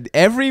 Here's that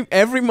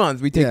every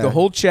month we take Yeah. the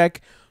whole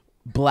check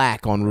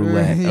black on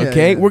roulette. Yeah,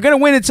 Okay, yeah. we're gonna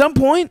win at some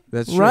point.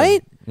 That's true.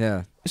 right.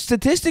 Yeah.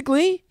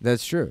 Statistically,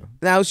 That's true.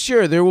 now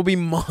sure there will be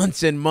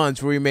months and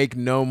months where we make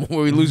no more,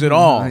 where we lose it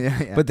all.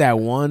 Yeah. But that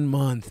 1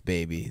 month,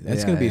 baby,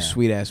 that's Yeah, gonna be a yeah.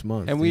 sweet ass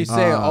month. And we dude.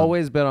 say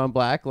always bet on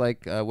black,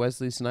 like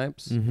Wesley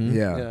Snipes. Mhm.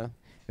 Yeah.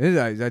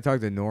 I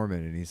talked to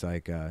Norman, and he's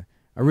like, I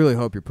really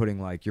hope you're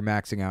putting like you're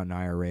maxing out an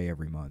IRA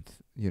every month,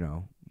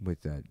 with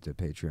the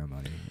Patreon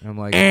money. And I'm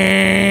like,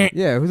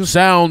 yeah,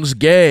 Sounds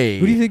gay.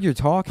 who do you think you're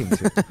talking to?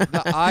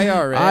 The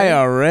IRA.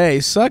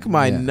 IRA, suck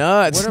my Yeah.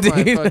 nuts, What am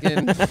I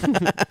dude.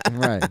 fucking?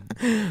 Right.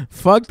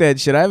 Fuck that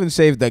shit. I haven't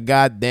saved a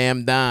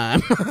goddamn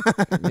dime.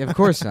 Yeah, of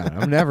course not.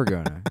 I'm never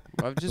gonna.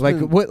 I've just Like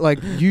been- what? Like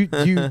you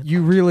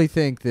really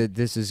think that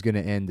this is gonna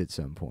end at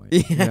some point?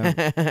 You know?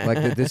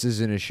 Like that this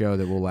isn't a show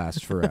that will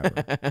last forever.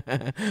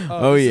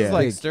 Oh, this yeah. is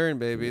like Stern,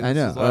 baby. This I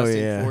know. Is Oh,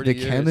 lasting yeah. 40 The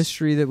years.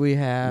 chemistry that we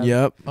have.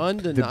 Yep. The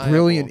Undeniable.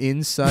 brilliant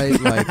insight,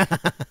 like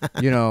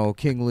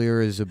King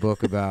Lear is a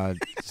book about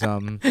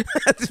some.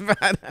 That's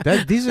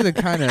bad. These are the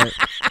kind of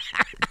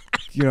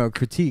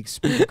critiques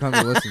people come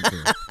to listen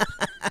to.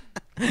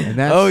 And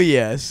that's, Oh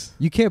yes.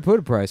 you can't put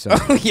a price on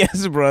it. Oh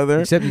yes, brother.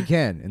 Except you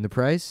can, and the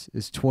price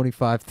is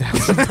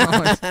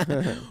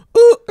 $25,000.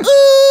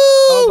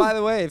 Oh, by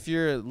the way, if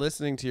you're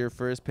listening to your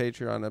first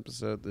Patreon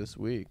episode this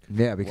week,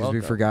 Yeah, because we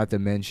Welcome. forgot to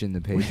mention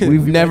the page.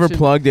 We've never mentioned-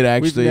 plugged it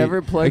actually. we've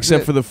never plugged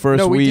except it. for the first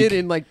no, week. we did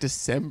in like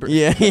December.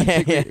 Yeah,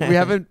 yeah, yeah. We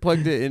haven't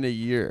plugged it in a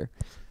year.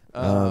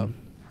 I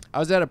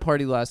was at a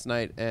party last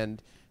night,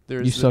 and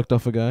there's You sucked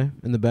off a guy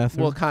in the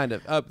bathroom. well, kind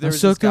of. I There's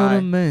this sucked on guy.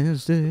 a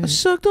man's dick. I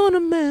sucked on a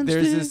man's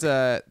There's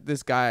dick.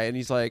 this guy, and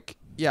he's like,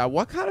 yeah,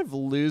 what kind of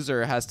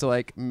loser has to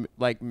like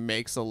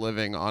makes a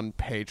living on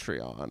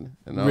Patreon?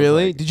 And I was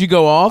Really? like, Did you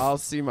go off? I'll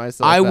see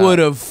myself. I out. would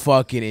have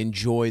fucking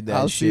enjoyed that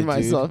I'll shit, see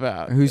myself dude.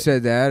 out. Who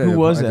said that? Who at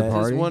was at that? the It It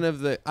was party? one of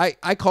the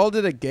I called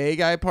it a gay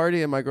guy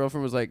party, and my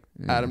girlfriend was like,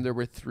 Yeah. Adam, there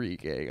were 3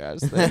 gay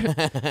guys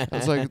there. I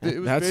was like, it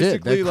was That's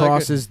it. basically That like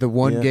crosses the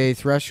one Yeah. gay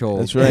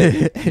threshold. That's right.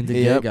 into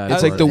Yep. gay guy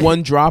It's like the party.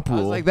 one drop I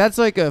was rule. like, that's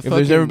like a if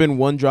there's ever been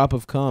one drop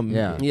of cum,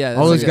 Yeah. Yeah,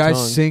 All that's those like a guys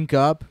tongue. sync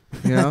up.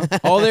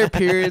 all their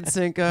periods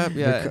sync up.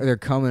 Yeah. They're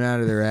coming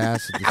out of their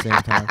ass at the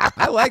same time.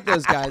 I like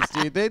those guys,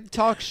 dude. They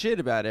talk shit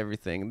about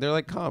everything. They're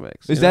like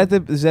comics. Is you know?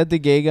 that the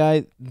gay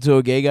guy? So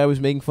a gay guy was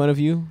making fun of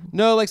you?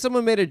 No, like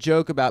someone made a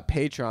joke about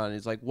Patreon.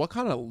 He's like, what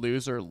kind of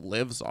loser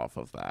lives off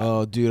of that?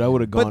 Oh, dude, I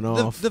would have but gone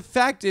off. the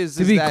fact is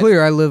To be that-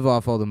 clear, I live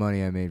off all the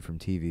money I made from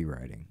TV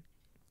writing.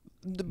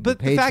 but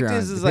the fact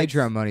is the like,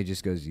 Patreon money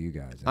just goes to you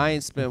guys. I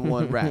ain't spent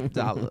one rap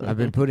dollar. I've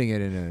been putting it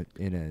in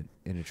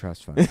a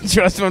trust fund,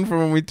 Trust fund for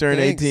when we turn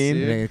Thanks, 18.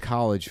 dude. in a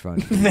college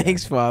fund.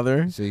 Thanks,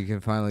 father. So you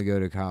can finally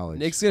go to college.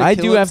 Nick's gonna I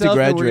kill do have to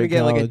himself, and we're gonna graduate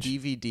get like a college.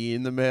 DVD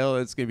in the mail.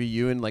 It's gonna be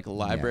you in like a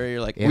library. You're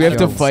like, If We have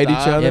to you're- fight each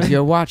stop. other. If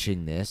you're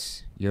watching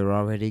this, you're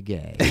already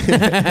gay. And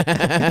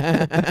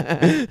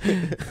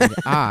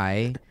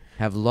I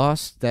have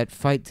lost that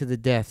fight to the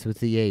death with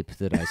the ape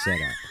that I set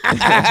up.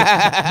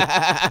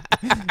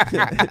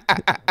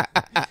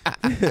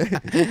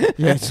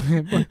 Yes,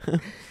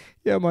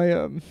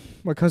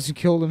 my cousin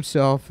killed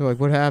himself. They're like,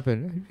 what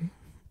happened?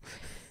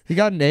 He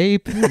got an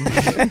ape.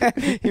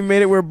 He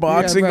made it wear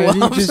boxing Yeah, right,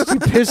 gloves. He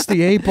pissed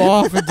the ape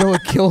off until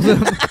it killed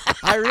him.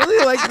 I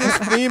really like this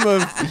theme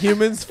of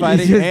humans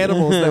fighting just-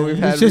 animals that we've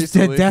had It's just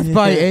recently. death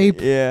by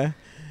ape. Yeah.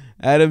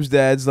 Adam's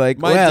dad's like,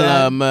 My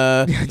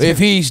dad- if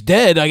he's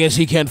dead, I guess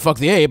he can't fuck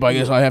the ape. I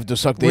guess I have to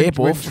suck the ape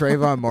When off.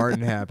 Trayvon Martin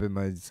happened,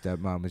 my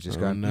stepmom was just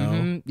Oh, going, no.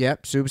 "Mhm,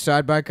 yep,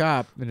 suicide by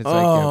cop." And it's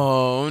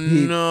Oh, like,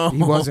 he, no.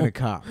 he wasn't a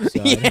cop. So,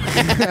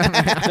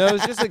 No, it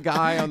was just a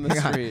guy on the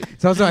Yeah. street.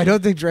 so also, I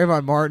don't think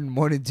Trayvon Martin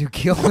wanted to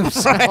kill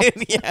himself.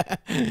 Right? Yeah.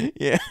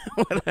 Yeah.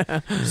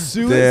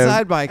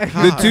 Suicide by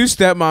cop. The 2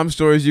 stepmom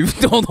stories you've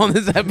told on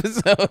this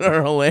episode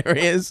are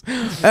hilarious.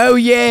 Oh,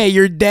 yeah,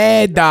 your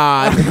dad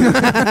died.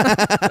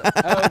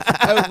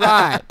 Oh,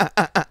 right.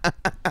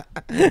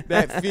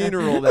 That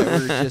funeral that we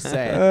were just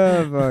saying.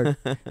 Oh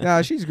fuck!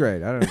 No, she's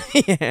great. I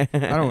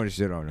don't want to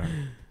shit on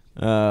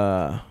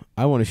her.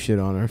 I want to shit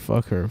on her.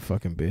 Fuck her,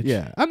 fucking bitch.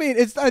 Yeah, I mean,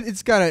 it's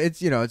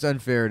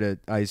unfair to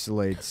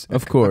isolate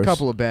Of course. a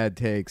couple of bad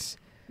takes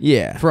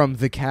Yeah. from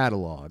the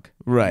catalog.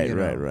 Right, you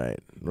know, right.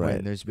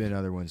 When there's been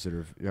other ones that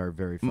are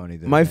very funny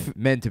that my are f-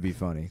 meant to be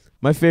funny.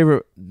 My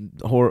favorite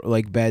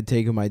bad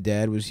take of my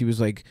dad was he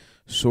was like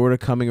sort of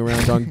coming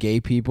around on gay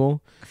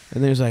people,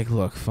 and then he was like,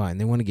 "Look, fine,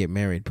 they want to get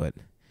married, but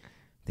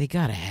they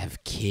gotta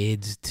have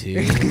kids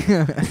too."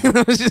 And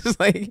I was just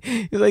like,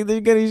 he's like,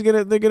 they're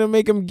gonna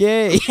make them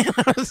gay. And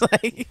I was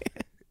like,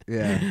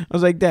 Yeah. I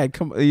was like, Dad,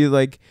 come. You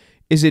like,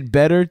 is it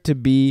better to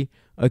be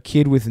a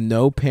kid with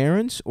no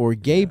parents or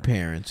gay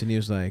parents? And he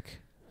was like,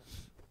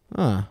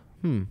 Yeah.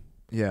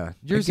 guess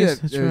There's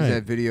that's right.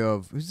 that video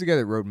of who's the guy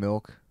that wrote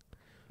Milk?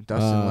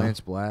 Dustin Lance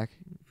Black.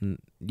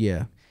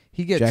 Yeah,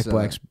 He gets Jack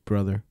Black's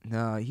brother.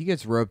 No, he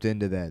gets roped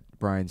into that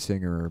Bryan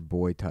Singer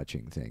boy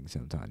touching thing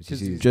sometimes. You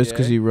see, Just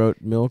because gay? he wrote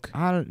Milk.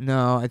 I don't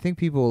know. I think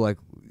people like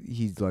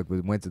he's like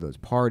went to those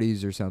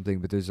parties or something,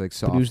 but there's like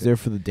soft. But he was there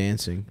for the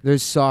dancing.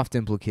 There's soft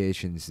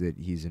implications that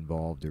he's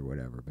involved or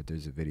whatever. But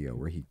there's a video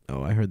where he.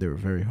 Oh, I heard they were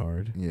very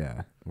hard.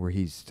 Yeah, where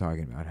he's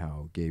talking about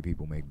how gay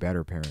people make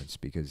better parents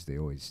because they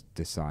always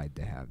decide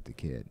to have the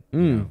kid.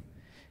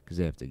 Because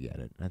they have to get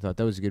it. I thought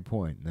that was a good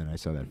point. And then I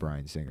saw that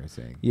Bryan Singer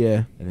thing.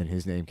 Yeah. And then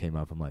his name came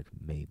up. I'm like,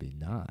 maybe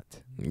not.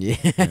 Yeah.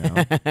 You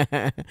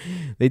know?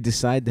 They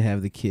decide to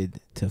have the kid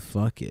to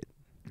fuck it.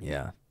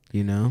 Yeah.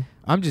 You know?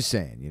 I'm just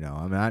saying, you know,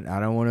 I mean, I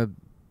don't want to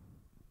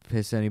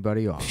piss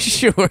anybody off.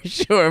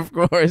 Sure, of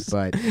course.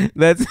 But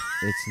that's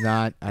it's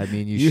not, I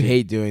mean, you you should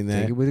hate doing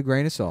that. take it with a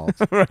grain of salt.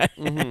 Right.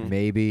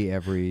 Maybe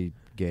every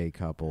gay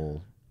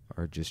couple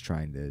are just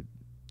trying to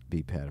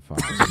be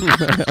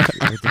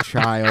pedophiles with the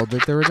child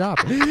that they're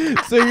adopting.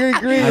 So you're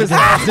agreeing with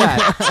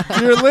that.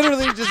 You're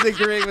literally just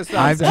agreeing with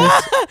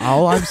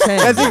All I'm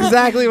saying. That's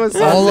exactly what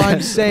All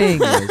I'm saying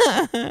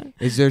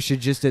is there should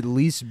just at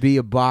least be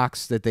a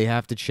box that they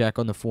have to check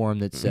on the form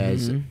that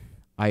says,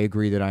 I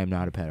agree that I am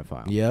not a Mm-hmm.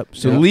 pedophile. Yep.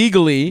 So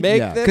legally,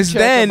 Yeah. because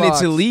then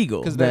it's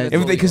illegal. Because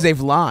Because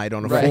they've lied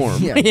on a form.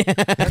 Yeah.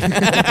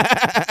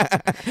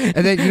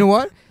 And then, you know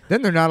what?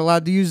 Then they're not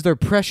allowed to use their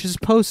precious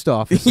post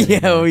office Yeah,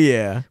 anymore. oh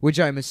yeah. Which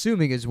I'm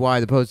assuming is why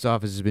the post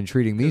office has been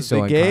treating me 'Cause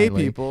so the gay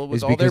unkindly, people with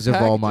is all their because of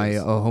all my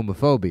packages.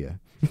 homophobia.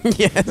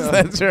 Yes,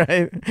 that's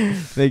right.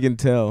 They can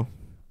tell.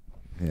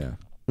 Yeah.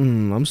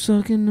 I'm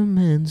sucking a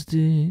man's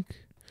dick.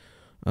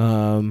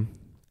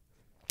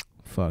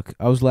 Fuck.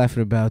 I was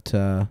laughing about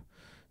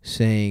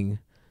saying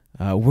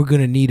we're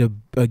gonna need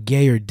a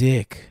gayer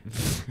dick.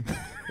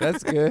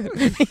 That's good.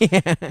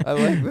 Yeah. I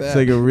like that. It's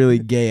like a really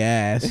gay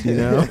ass, you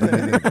know?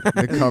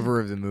 The cover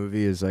of the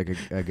movie is like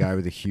a guy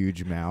with a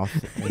huge mouth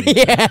and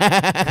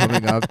Yeah.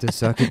 coming up to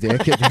suck a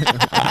dick.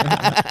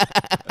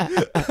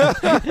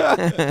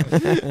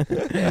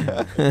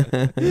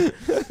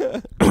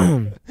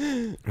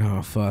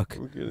 Oh fuck.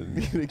 We're gonna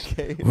need a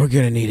gay. We're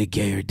gonna need a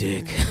gayer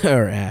dick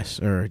or ass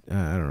or I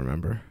don't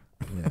remember.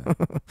 Yeah.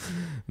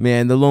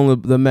 Man, the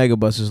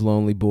Megabus is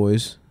lonely,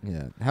 boys.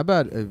 Yeah. How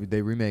about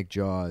they remake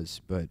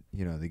Jaws, but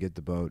you know they get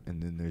the boat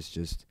and then there's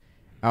just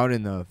out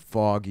in the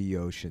foggy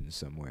ocean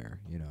somewhere,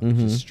 you know, Mhm.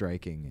 just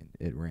striking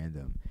at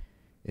random.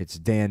 It's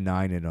Dan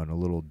Ninen on a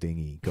little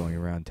dinghy going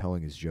around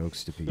telling his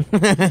jokes to people.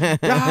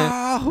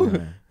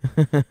 Yeah.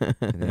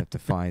 And they have to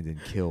find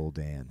and kill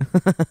Dan.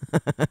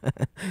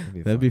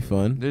 That'd be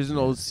fun. There's an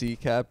old sea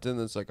captain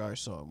that's like, I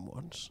saw him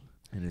once.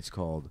 And it's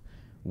called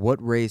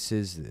What Race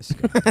Is This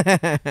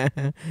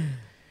Guy?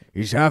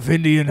 He's half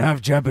Indian,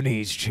 half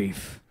Japanese,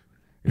 Chief.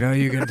 You know,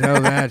 you can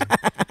tell that.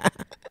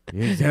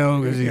 You can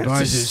tell because he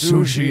buys his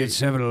sushi at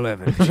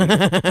 7-Eleven.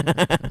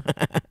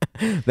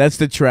 That's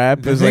the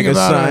trap. There's like a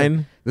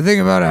sign. The thing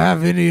about a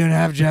half Indian,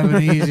 half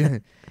Japanese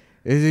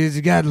is he's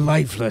got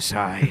lifeless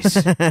eyes.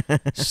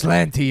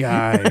 Slanty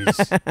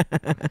eyes.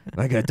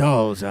 Like a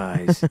doll's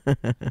eyes.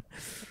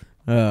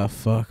 Oh,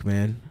 fuck,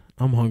 man.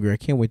 I'm hungry. I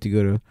can't wait to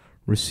go to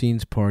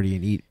Racine's party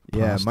and eat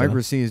Yeah, pasta. Mike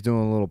Racine's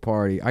doing a little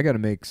party. I got to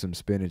make some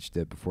spinach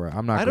dip before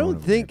I'm not I going don't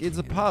over think there it's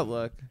a for you.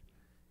 potluck.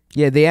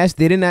 Yeah, they asked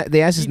us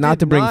He not did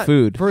to bring not-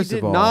 food. First he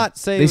of did all, not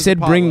say it They was a said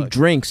bring potluck.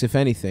 drinks, if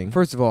anything.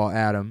 First of all,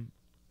 Adam,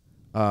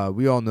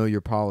 we all know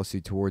your policy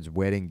towards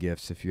wedding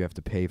gifts if you have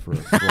to pay for a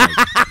flight.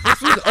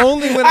 This was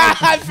only when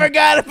I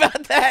forgot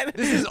about that.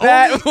 This is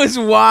That was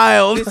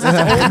wild. This is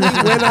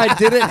only when I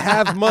didn't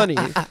have money.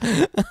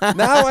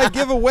 Now I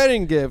give a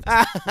wedding gift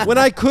when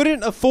I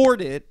couldn't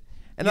afford it,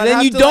 and I'd then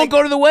have you to, don't like,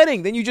 go to the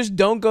wedding. Then you just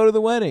don't go to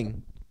the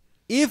wedding.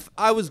 If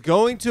I was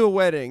going to a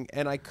wedding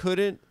and I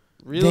couldn't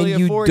really Then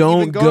you afford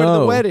don't even going to the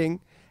go. wedding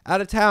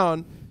out of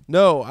town,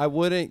 no, I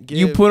wouldn't give.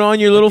 You put on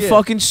your a little gift.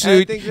 fucking And I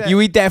suit. think that- You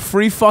eat that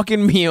free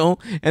fucking meal,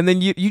 and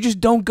then you just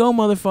don't go,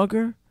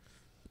 motherfucker.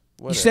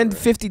 You send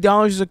Whatever.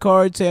 $50 as a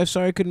card. Say I'm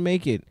sorry I couldn't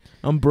make it.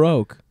 I'm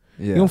broke.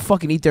 Yeah. You don't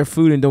fucking eat their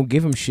food and don't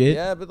give them shit.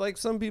 Yeah, but like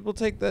some people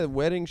take that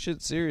wedding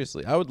shit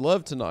seriously. I would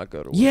love to not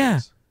go to Yeah.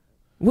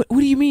 weddings. What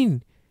do you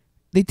mean?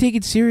 They take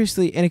it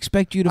seriously and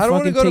expect you to I don't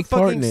want to fucking go to take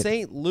part fucking in it.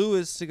 St.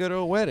 Louis to go to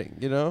a wedding,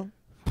 you know?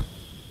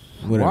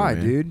 Whatever, Why,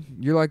 man. dude?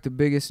 You're like the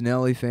biggest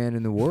Nelly fan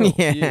in the world.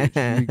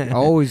 Yeah. You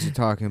always are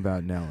talking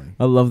about Nelly.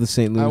 I love the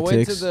St. I went to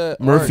Lunatics. the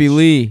Murphy Arch.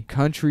 Lee.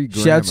 Country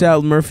Grammar. Shouts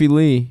out Murphy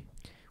Lee.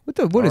 What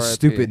a R.I.P.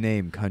 stupid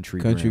name,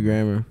 Country Country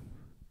Grammar.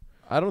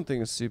 I don't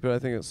think it's stupid. I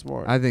think it's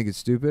smart. I think it's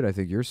stupid. I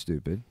think you're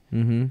stupid.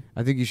 Mm-hmm.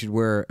 I think you should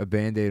wear a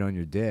Band-Aid on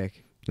your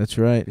dick. That's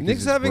right. because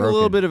Nick's it's having a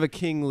little broken. bit of a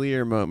King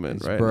Lear moment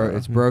It's, right bro- now.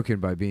 it's broken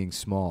by being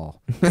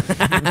small.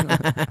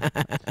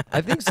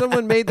 I think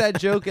someone made that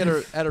joke at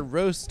a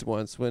roast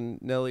once when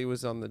Nelly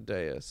was on the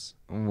dais.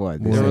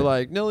 What? They Is were it-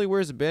 like, Nelly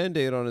wears a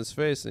Band-Aid on his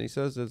face, and he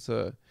says it's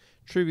a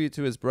tribute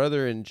to his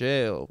brother in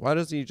jail. Why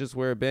doesn't he just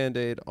wear a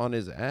Band-Aid on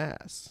his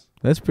ass?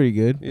 That's pretty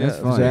good. Yeah, That's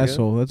that's fine. His pretty good.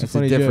 asshole. That's it's a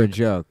funny different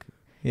joke. joke.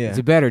 Yeah. It's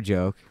a better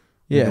joke.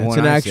 than Yeah, the it's one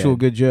an I actual said.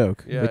 good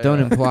joke. Yeah, But don't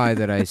yeah. imply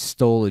that I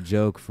stole a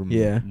joke from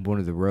Yeah. one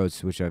of the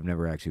roasts, which I've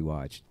never actually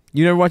watched.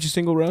 You never watch a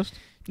single roast?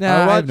 No, I I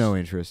have watched- no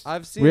interest.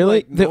 I've seen Really?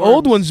 like, The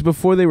old Norm's- ones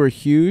before they were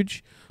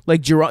huge. Like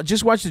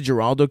just watch the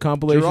Geraldo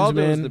compilations, Geraldo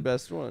man. was the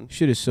best one.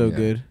 Shit is so Yeah.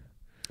 good.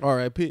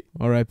 R.I.P.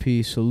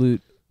 R.I.P.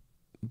 Salute,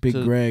 Big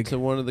to, Greg. to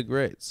one of the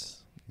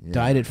greats. Yeah.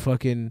 Died at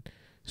fucking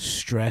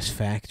Stress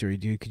Factory,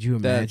 dude. Could you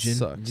imagine? That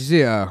sucks. Did you see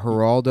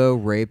Geraldo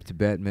raped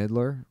Bette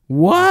Midler?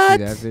 What?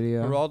 See that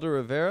video? Geraldo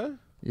Rivera?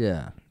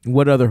 Yeah.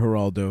 What other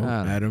Geraldo, I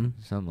don't know. Adam?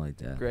 Something like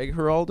that. Greg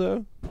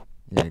Geraldo?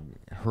 Yeah.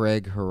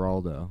 Greg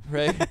Geraldo.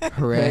 Greg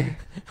Greg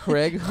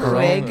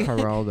Geraldo.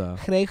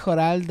 Geraldo. Greg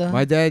Geraldo.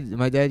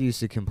 My dad used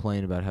to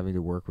complain about having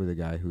to work with a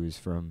guy who is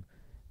from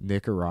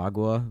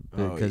Nicaragua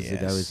because the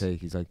guy would say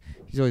he's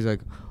always like,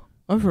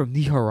 I'm from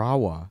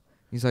Nicaragua.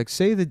 He's like,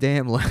 say the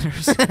damn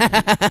letters.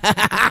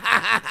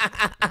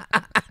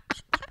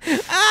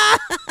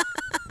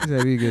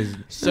 He goes,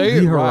 Say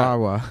it right.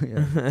 Nicaragua.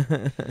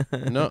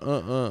 Yeah.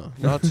 No,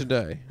 not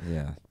today.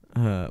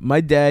 Yeah.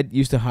 My dad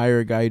used to hire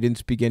a guy who didn't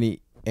speak any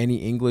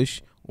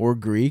English or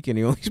Greek, and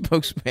he only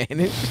spoke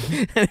Spanish.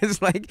 And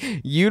it's like,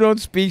 you don't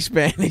speak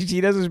Spanish.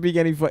 He doesn't speak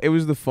any. It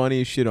was the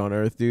funniest shit on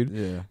earth, dude.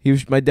 Yeah.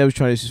 My dad was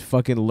trying to just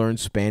fucking learn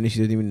Spanish. He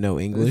doesn't even know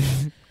English.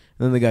 And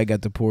then the guy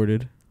got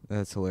deported.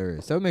 That's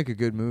hilarious. That would make a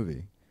good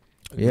movie.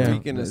 Yeah.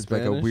 Speaking of It's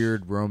like a Spanish.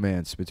 weird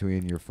romance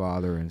between your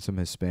father and some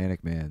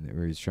Hispanic man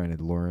where he's trying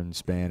to learn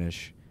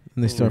Spanish.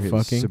 And they start for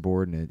his fucking.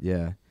 Subordinate,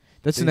 yeah.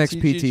 That's They the next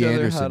teach P.T. each other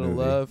Anderson how to movie.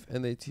 love,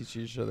 and they teach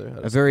each other how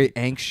to A very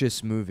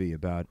anxious movie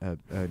about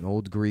an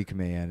old Greek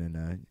man,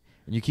 and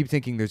you keep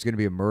thinking there's going to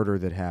be a murder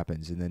that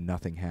happens, and then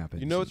nothing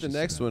happens. You know what It's the just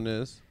next about- one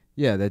is?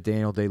 Yeah, that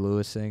Daniel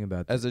Day-Lewis thing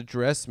about As a a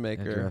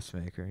dressmaker.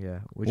 dressmaker, yeah.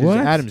 Which What?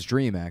 is Adam's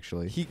dream,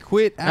 actually. He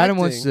quit acting. Adam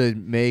wants to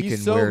make He's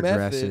and so wear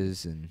method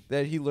dresses. And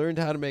that he learned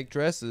how to make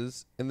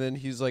dresses, and then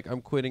he's like,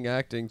 I'm quitting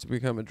acting to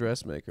become a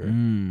dressmaker.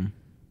 Mm.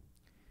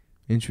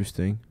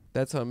 Interesting.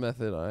 That's how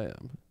method I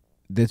am.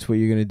 That's what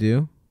you're gonna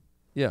do?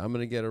 Yeah, I'm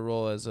going to get a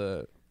role as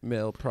a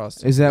male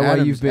prostitute. Is that why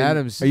Adam's- you've been?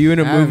 Adam's- Are you in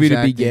a Adam's movie to be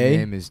acting gay?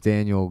 name is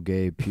Daniel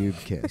Gay Pube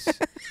Kiss.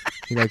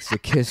 He likes to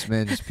kiss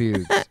men's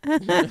pubes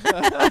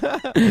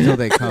until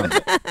they come.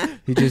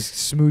 He just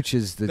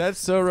smooches the That's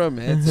so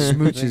romantic. to think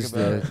smooches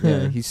about the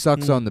it. yeah. He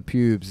sucks on the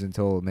pubes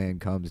until a man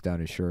comes down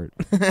his shirt.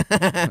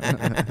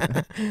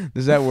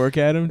 Does that work,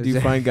 Adam? Do Is you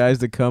that- find guys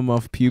that come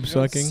off pube You don't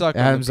sucking? suck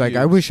on the Adam's like,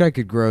 I pubes. wish I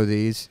could grow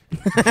these.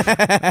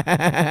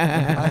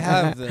 I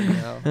have them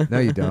now. No,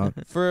 you don't.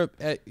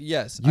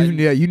 Yes.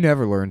 You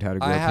never learned how to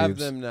grow I have pubes.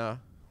 them now.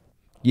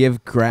 You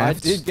have I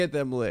grafts. did get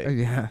them Oh, laid.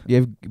 yeah. You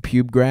have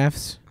pube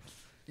grafts.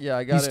 Yeah,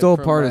 I got He it stole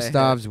from part of my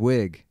Stav's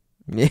wig.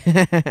 Yeah,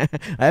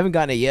 I haven't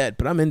gotten it yet,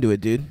 but I'm into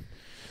it, dude.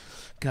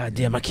 God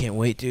damn, I can't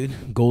wait,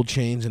 dude. Gold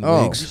chains and Oh.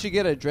 head. You wigs. should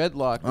get a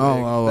dreadlock. Oh,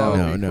 wig. oh, That oh. would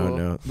No, be no, cool.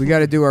 no. We got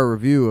to do our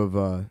review of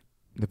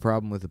The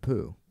Problem with the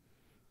Poo.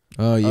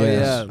 Oh yeah.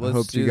 yes. I let's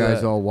hope you do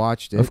guys that. all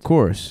watched it. Of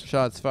course.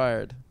 Shots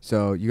fired.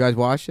 So you guys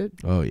watched it?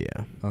 Oh yeah.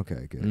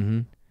 Okay, good. Mm-hmm.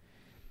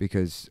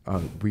 Because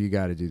we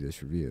got to do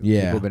this review.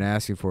 Yeah. People have been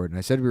asking for it, and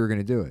I said we were going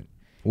to do it.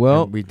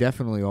 Well, And we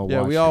definitely all Yeah,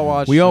 watched we all it.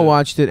 watched we all it.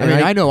 watched it. I And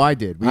mean, I know I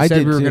did. We I said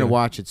did we were too. going to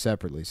watch it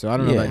separately, so I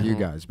don't know Yeah. about you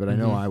guys, but I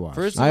know Mhm. I watched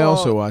First it. of I all,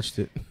 also watched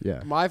it.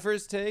 Yeah. My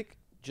first take,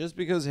 just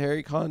because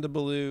Harry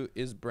Condobaloo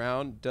is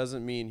brown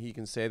doesn't mean he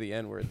can say the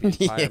N-word the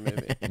entire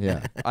movie.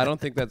 Yeah. I don't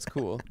think that's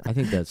cool. I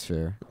think that's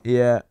fair.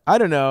 Yeah, I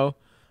don't know.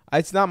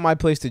 It's not my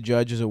place to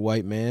judge as a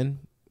white man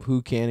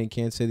who can and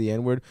can't say the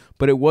N-word,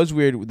 but it was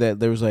weird that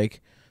there was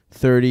like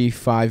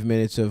 35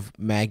 minutes of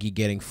Maggie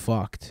getting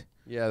fucked,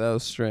 Yeah, that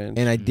was strange.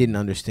 and I didn't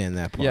understand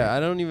that part. Yeah, I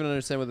don't even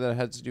understand what that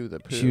had to do with the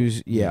poo. She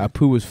was,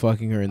 Apu was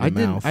fucking her in the I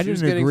didn't- mouth. I She was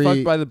didn't getting agree-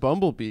 fucked by the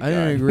bumblebee guy. I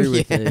didn't agree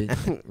with Yeah.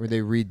 where they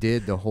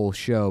redid the whole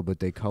show, but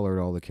they colored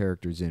all the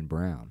characters in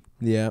brown.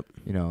 Yeah,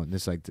 You know, and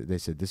this like they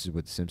said this is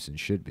what The Simpsons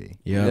should be.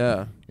 yeah.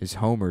 Yeah. Is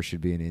Homer should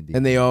be an Indian.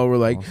 And they all were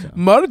like, Also.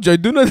 Marge, I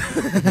do not.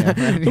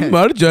 Yeah.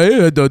 Marge, I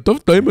had a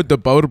tough time at the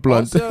power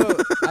plant. Also,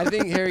 I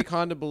think Harry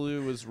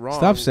Condobaloo was wrong.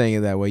 Stop saying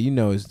it that way. You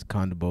know it's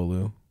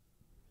Condabolu.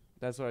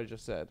 That's what I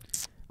just said.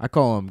 I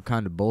call them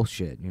kind of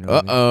bullshit. You know.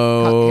 what I mean?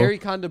 Uh-oh. Harry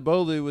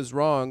Condoboloo was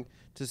wrong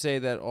to say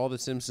that all the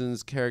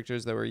Simpsons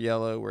characters that were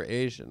yellow were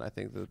Asian. I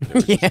think that they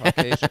were just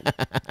Caucasian.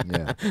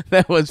 Yeah.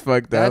 That was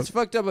fucked up. That's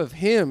fucked up of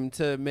him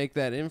to make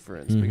that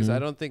inference because Mhm. I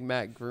don't think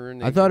Matt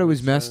Groening. I thought it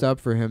was messed up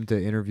for him to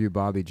interview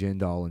Bobby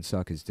Jindal and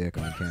suck his dick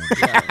on camera.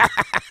 Yeah.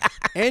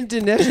 And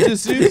Dinesh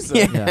D'Souza.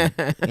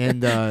 Yeah.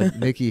 And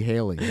Nikki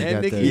Haley. He And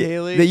got Nikki the,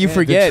 Haley. that you and-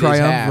 forget the is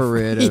half.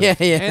 triumvirate of yeah,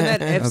 yeah. And that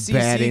bad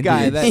FCC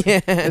guy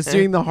Indians. that's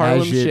doing the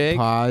Harlem Ajit Shake.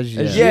 Paj,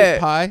 yeah. Ajit Yeah,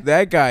 Pai.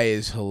 that guy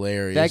is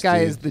hilarious. That guy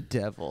dude. is the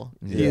devil.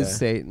 He Yeah. is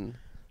Satan.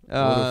 What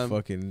a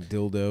fucking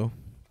dildo.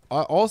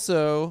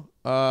 Also,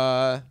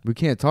 We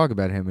can't talk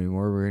about him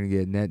anymore. We're gonna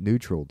get net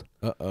neutraled.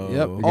 Uh-oh.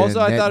 yep. We get Also,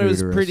 a I net thought it was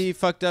neuter us. pretty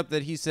fucked up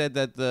that he said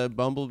that the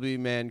Bumblebee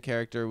Man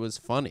character was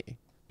funny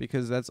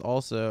because that's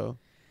also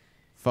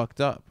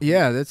fucked up.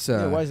 Yeah, that's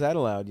Yeah, why is that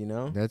allowed, you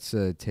know? that's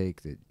a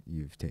take that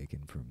you've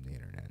taken from the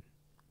internet.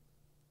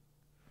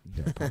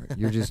 That part.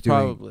 You're just doing.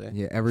 Probably.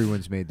 Yeah,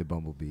 everyone's made the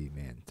Bumblebee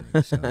Man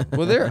thing. So.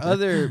 Well, there are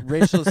other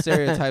racial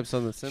stereotypes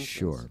on The Simpsons.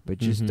 Sure, but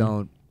just Mhm.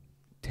 don't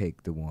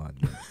take the one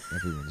that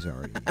everyone's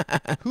already.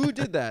 Who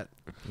did that?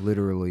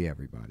 Literally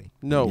everybody.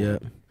 No. Yeah.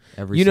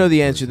 Every You know the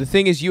single answer. The person.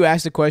 thing is, you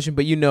asked the question,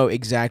 but you know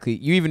exactly.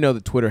 You even know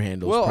the Twitter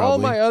handles. Well, probably.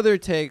 all my other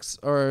takes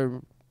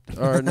are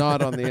are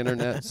not on the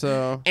internet.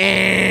 So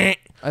I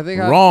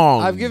think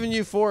Wrong. I've given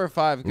you 4 or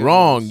 5 good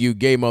Wrong, ones. you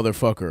gay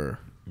motherfucker.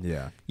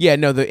 Yeah. Yeah,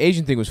 no, the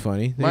Asian thing was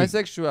funny. My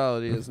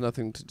sexuality has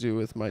nothing to do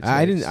with my takes.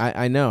 I didn't.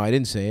 I know. I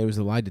didn't say it. It was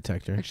the lie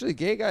detector. Actually,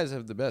 gay guys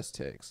have the best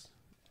takes.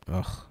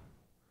 Ugh.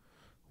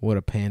 What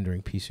a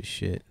pandering piece of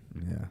shit.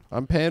 Yeah.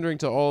 I'm pandering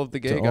to all of the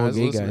gay To guys all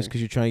gay listening. guys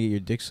because you're trying to get your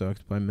dick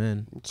sucked by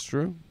men, It's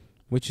true.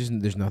 which isn't.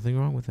 There's nothing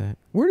wrong with that.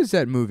 Where does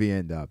that movie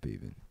end up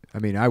even? I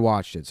mean, I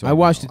watched it. So I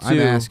watched it I'm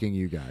too. asking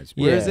you guys.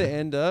 Where Yeah. does it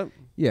end up?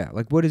 Yeah,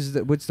 like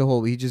what's the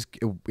whole? He just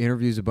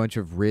interviews a bunch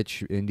of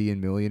rich Indian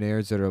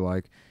millionaires that are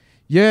like,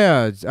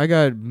 yeah, I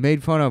got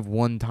made fun of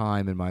one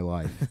time in my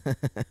life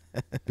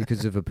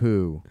because of a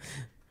poo,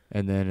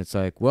 and then it's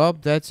like, well,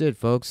 that's it,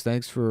 folks.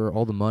 Thanks for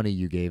all the money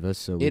you gave us.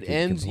 So we It can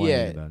ends- complain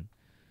yeah. about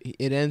it.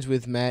 It ends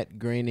with Matt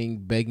Groening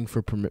begging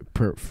for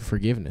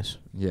forgiveness.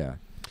 Yeah.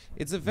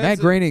 It's Matt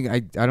offensive. Groening, I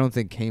don't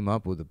think came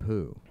up with a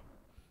poo.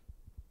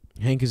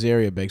 Hank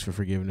Azaria begs for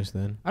forgiveness.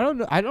 Then I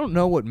don't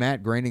know what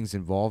Matt Groening's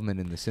involvement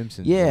in The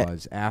Simpsons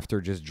was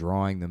after just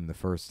drawing them the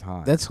first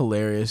time. that's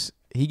hilarious.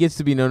 He gets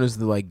to be known as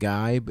the like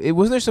guy. It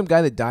wasn't there some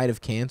guy that died of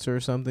cancer or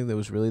something that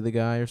was really the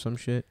guy or some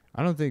shit.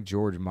 I don't think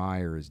George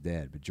Meyer is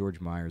dead, but George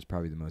Meyer is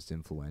probably the most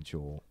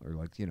influential, or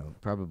like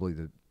probably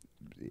the.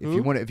 If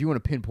you want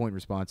to pinpoint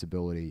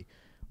responsibility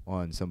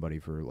on somebody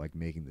for like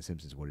making The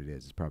Simpsons what it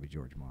is, it's probably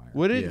George Meyer.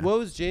 What Yeah.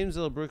 was James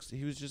L. Brooks?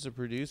 He was just a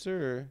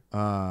producer,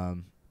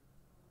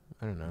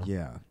 I don't know.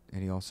 Yeah,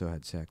 and he also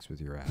had sex with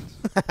your ass.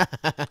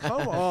 or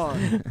come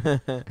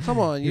on, come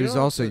on. He You was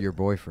don't also have to- your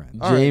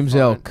boyfriend. All right, James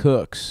L. fine.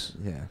 Cooks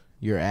Yeah,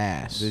 your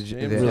ass. The-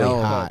 James the L. really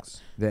L- hot.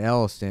 Cooks. the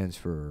L stands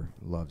for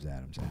loves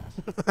Adam's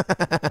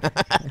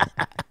ass.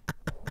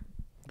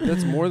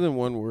 That's more than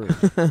one word.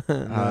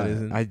 No, it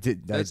isn't. I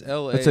did. That's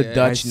L-A. That's a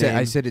Dutch I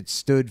name. said it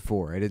stood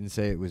for. I didn't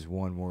say it was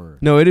one word.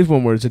 No, it is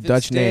one word. It's a If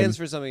Dutch it name. stands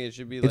for something. It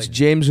should be It's like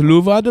James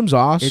Lou Adams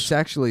ass. It's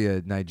actually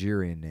a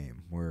Nigerian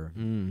name where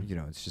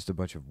Mm. it's just a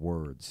bunch of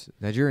words.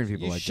 Nigerian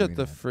people You like shut doing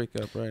the that. freak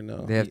up right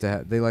now. They have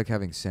to. They like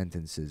having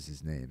sentences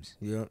as names.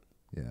 Yeah.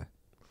 Yeah.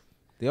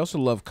 They also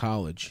love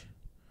college.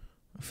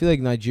 I feel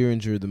like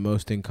Nigerians are the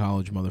most in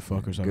college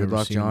motherfuckers I've Good ever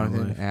luck, seen in my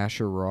Jonathan. life.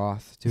 Asher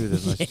Roth, two of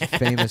the most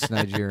famous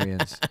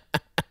Nigerians.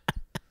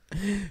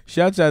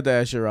 Shouts out to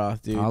Asher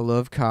Roth, dude. I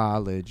love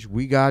college.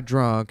 We got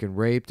drunk and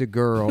raped a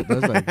girl.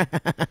 That's like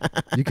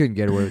you couldn't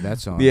get away with that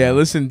song. Yeah,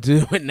 listen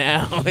to it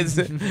now.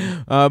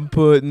 I'm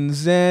putting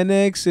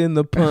Xanax in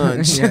the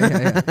punch.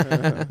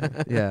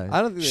 yeah.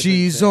 I don't think they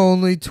She's think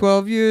only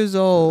 12 years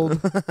old.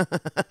 I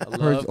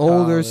Her love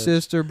older college.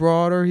 sister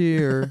brought her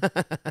here.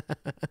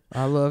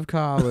 I love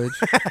college.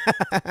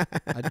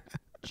 I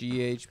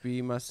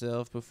GHB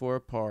myself before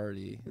a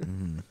party,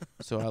 Mm-hmm.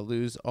 so I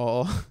lose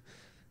all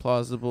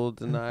plausible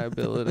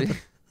deniability.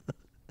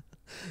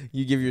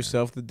 You give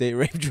yourself the date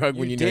rape drug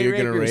when you know date you're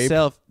gonna rape.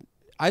 yourself.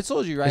 I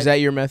told you right. Is that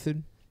your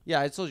method? Yeah,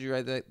 I told you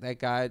right that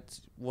guy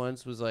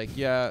once was like,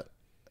 yeah,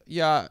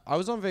 I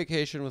was on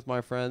vacation with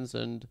my friends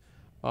and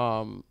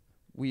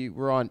we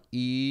were on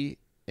E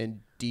and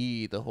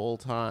D the whole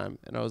time,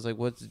 and I was like,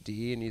 what's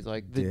D? And he's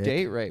like, the Dick.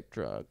 date rape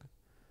drug.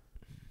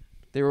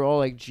 They were all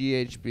like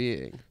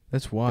GHBing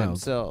That's wild.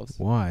 themselves.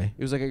 Why?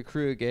 It was like a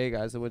crew of gay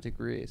guys that went to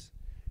Greece,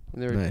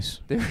 and they were Nice.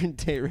 they were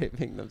date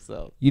raping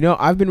themselves. You know,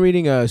 I've been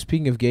reading.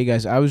 Speaking of gay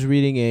guys, I was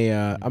reading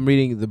I'm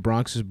reading The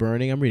Bronx is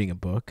Burning. I'm reading a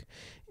book,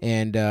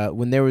 and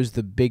when there was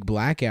the big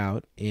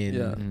blackout in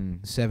Yeah.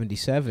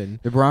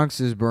 '77, The Bronx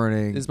is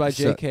Burning. It's by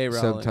J.K.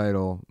 Rowling.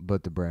 Subtitle,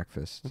 but the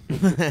breakfast.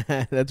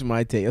 that's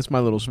my take. That's my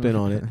little spin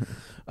on it.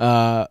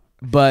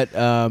 But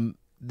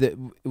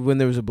when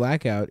there was a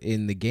blackout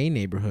in the gay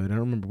neighborhood, I don't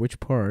remember which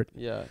part.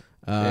 Yeah.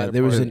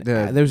 There was an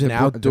The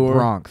outdoor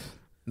Bronx.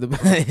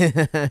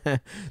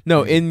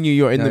 no, in New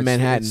York, in No, the it's-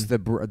 Manhattan. It's the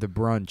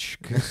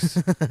brunch. 'Cause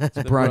it's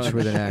The brunch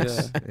with an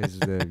brunch, X is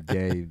the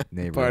gay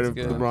neighborhood. part of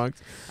good. the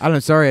Bronx. I don't know.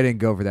 Sorry, I didn't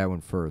go for that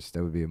one first.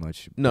 That would be a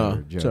much No,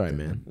 better joke sorry, than-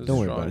 man. It was Don't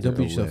worry strong about it. Don't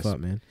beat joke. yourself up,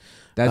 man.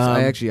 That's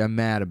Um, I'm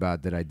mad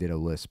about that. I did a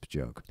lisp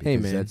joke. Hey,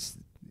 Because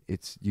man.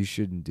 it's you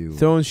shouldn't do.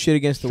 Throwing shit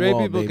against the Straight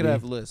wall, people baby. could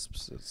have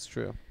lisps. It's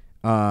true.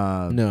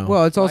 No.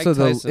 Well, it's also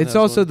Mike Tyson it's has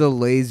also one. the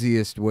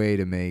laziest way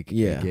to make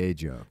Yeah. a gay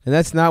joke. And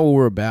that's not what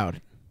we're about.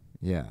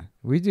 Yeah,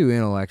 we do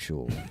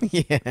intellectual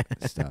Yeah.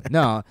 stuff.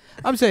 No,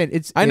 I'm saying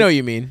it's. I know what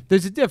you mean.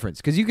 There's a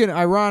difference because you can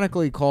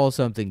ironically call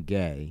something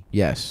gay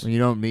Yes. when you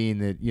don't mean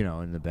that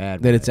in the bad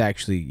way. That it's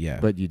actually, yeah.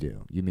 But you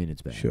do. You mean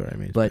it's bad. Sure, I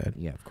mean, it's But bad.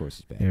 yeah, of course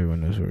it's bad.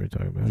 Everyone knows what we're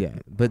talking about. Yeah,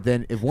 but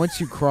then if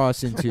once you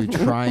cross into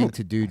trying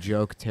to do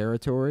joke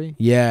territory,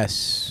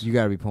 Yes. you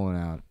got to be pulling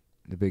out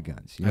the big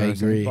guns. You know I what I'm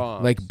saying? agree.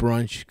 Bombs. Like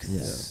brunch.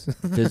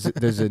 Yeah.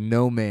 There's a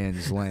no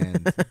man's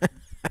land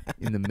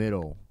in the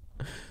middle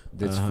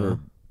that's for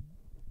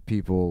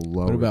people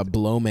low. What about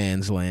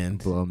Blowman's Land?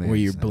 Blow where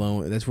you're Man's Land.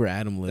 blown. That's where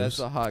Adam lives. That's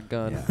a hot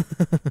gun.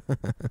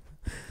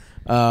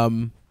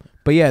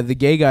 But yeah, the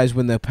gay guys,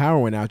 when the power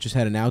went out, just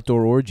had an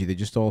outdoor orgy. They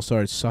just all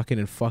started sucking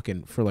and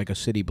fucking for like a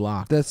city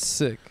block. That's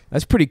sick.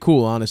 That's pretty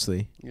cool,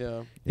 honestly.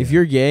 Yeah. If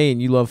you're gay and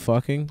you love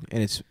fucking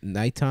and it's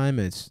nighttime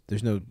and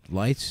there's no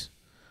lights,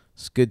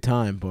 It's a good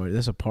time, boy.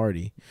 That's a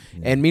party.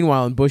 Yeah. And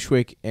meanwhile, in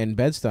Bushwick and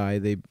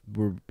Bed-Stuy, they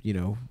were,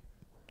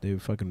 they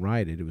fucking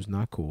rioted. It was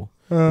not cool.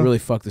 It really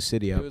fucked the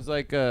city It up. was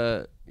like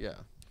yeah.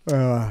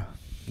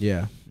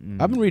 Yeah.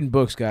 I've been reading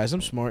books, guys.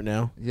 I'm smart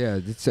now. Yeah,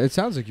 it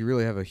sounds like you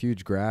really have a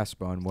huge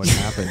grasp on what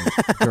happened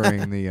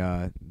during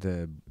the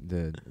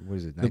what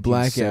is it? The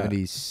blackout.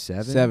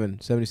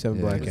 1977. 77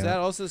 Yeah, blackout. Was that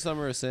also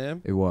Summer of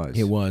Sam? It was.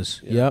 It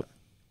was. Yeah. Yep.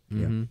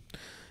 Yeah. hmm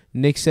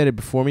Nick said it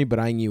before me, but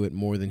I knew it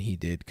more than he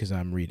did because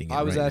I'm reading it.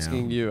 I was right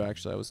asking now. you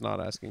actually. I was not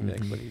asking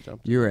Nick, but he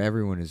jumped.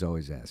 Everyone is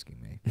always asking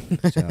me.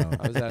 So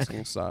I was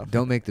asking stuff.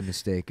 don't make the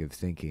mistake of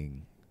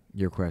thinking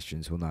your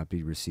questions will not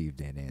be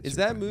received and answered. Is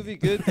that by movie me.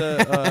 good?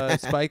 The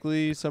Spike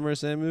Lee Summer of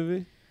Sam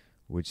movie?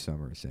 Which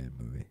Summer of Sam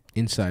movie?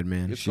 Inside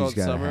Man. It's She's called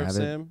gotta Summer of have it.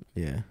 Sam.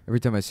 Yeah. Every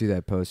time I see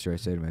that poster, I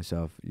say to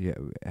myself, "Yeah,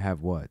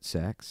 have what?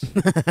 Sex?"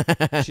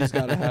 She's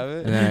got to have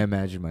it. And then I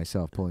imagine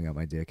myself pulling out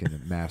my dick and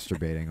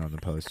masturbating on the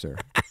poster.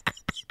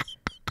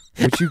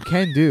 Which you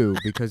can do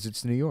because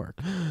it's New York.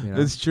 You know?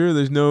 That's true.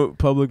 There's no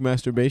public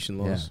masturbation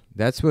Yeah. laws.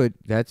 That's what.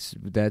 That's.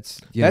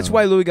 You That's know,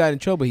 why Louis got in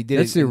trouble. He did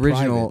That's it the in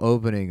original private.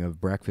 opening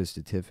of Breakfast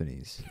at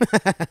Tiffany's.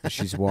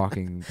 She's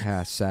walking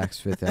past Saks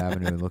Fifth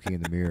Avenue and looking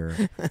in the mirror,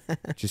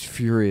 just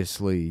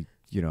furiously,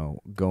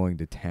 going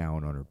to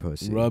town on her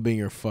pussy, Rubbing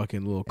her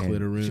fucking little And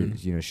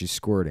clitoron. she's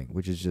squirting,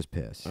 which is just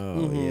piss.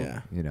 Oh,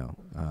 Mhm.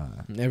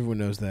 yeah. Everyone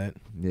knows that.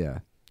 Yeah.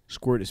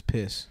 Squirt is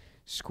piss.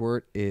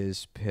 Squirt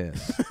is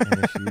piss.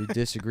 And if you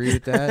disagree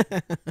with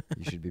that,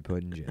 you should be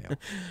put in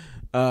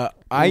jail.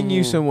 I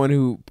knew Ooh. someone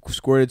who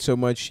squirted so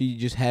much she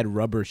just had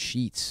rubber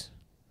sheets,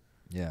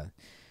 Yeah.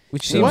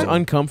 which seems What?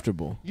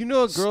 uncomfortable. You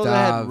know a girl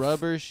that Stop. had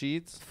rubber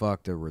sheets?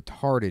 Fucked a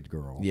retarded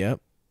girl. Yep.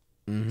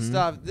 Mhm.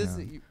 Stop. This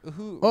Yeah.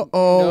 who?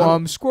 Uh-oh, no,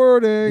 I'm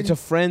squirting. It's a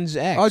friend's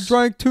ex. I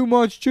drank too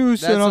much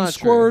juice That's and I'm not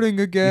true. squirting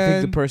You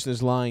again. think the person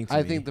is lying to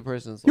I me? think the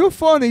person's. You're lying.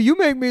 funny. You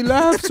make me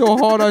laugh so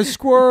hard I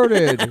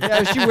squirted.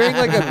 Yeah, is she wearing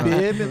like a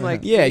bib and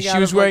like? Yeah, coming she out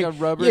was of, like, wearing- a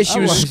rubber. Yeah, she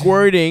was was-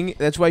 squirting.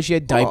 That's why she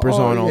had diapers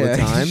on all yeah.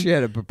 the time. She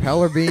had a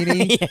propeller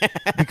beanie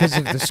because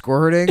of the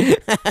squirting.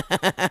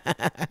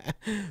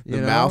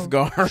 The mouth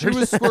guard. She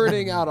was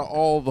squirting out of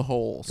all the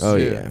holes. Oh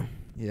too. yeah.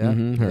 Yeah.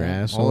 Mhm, her yeah.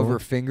 asshole. All of her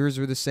fingers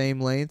were the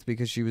same length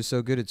because she was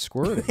so good at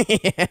squirting.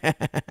 She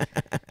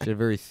had a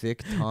very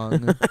thick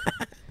tongue.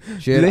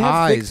 She Do had they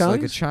have thick eyes like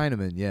a tongues?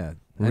 Chinaman. Yeah.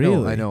 I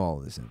Really? know all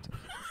this. Into.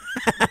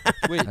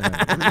 Wait, I know.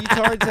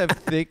 retards have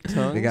thick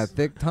tongues. They got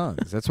thick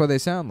tongues. That's why they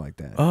sound like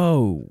that.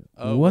 Oh,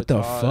 Oh, what the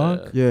retard.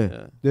 fuck?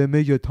 Yeah. They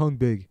make your tongue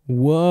big.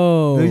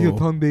 Whoa.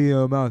 tongue big in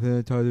your mouth and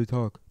that's how they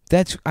talk.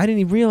 I didn't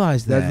even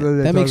realize That's that. what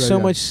they That makes talk so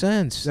like much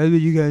sense. That's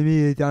what you got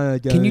me.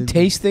 Can you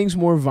taste things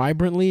more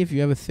vibrantly if you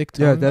have a thick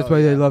tongue? Yeah, that's Oh, why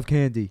yeah. they love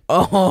candy. Yeah,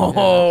 that's why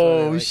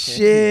Oh they like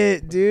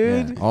shit,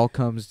 dude! Yeah, all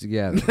comes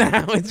together.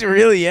 It's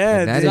really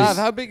And that Zav, is-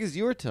 how big is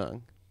your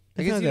tongue?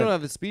 I It's guess not you that- don't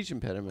have a speech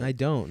impediment. I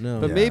don't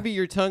know. But Yeah. maybe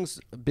your tongue's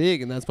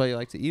big, and that's why you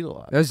like to eat a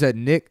lot. That was that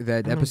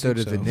don't episode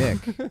of think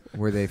the so. Nick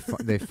where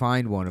they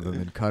find one of them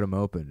and cut him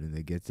open and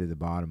they get to the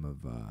bottom of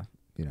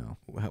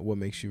What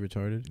makes you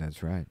retarded?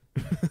 that's right.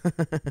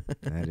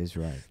 That is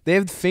right. They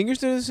have fingers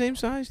that are the same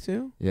size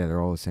too. Yeah,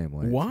 they're all the same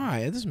length.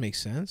 Why? That doesn't make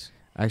sense.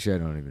 Actually, I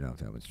don't even know if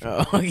that was true.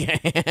 Oh, okay.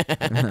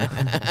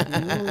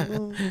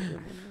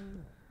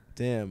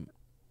 Damn.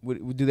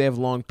 Do they have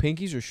long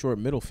pinkies or short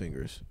middle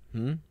fingers?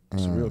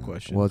 That's a real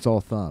question. Well, it's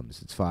all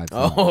thumbs. It's 5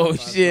 thumbs. Oh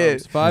Five shit!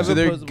 thumbs. Five So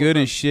they're opposable good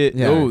as thumbs. shit.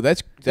 Yeah. Oh,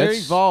 that's They're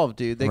evolved,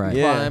 dude. They Right. can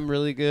Yeah. climb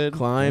really good.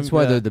 climb. That's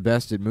why Yeah. they're the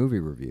best at movie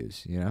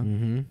reviews, you know?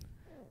 Mm-hmm.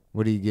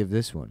 What do you give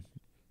this one?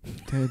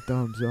 10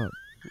 thumbs up.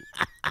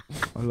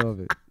 I love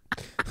it.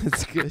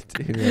 That's good,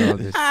 dude. Yeah,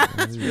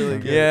 that's really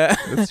good. Yeah,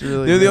 That's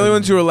really they're the good. only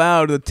ones who are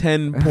allowed a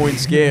 10-point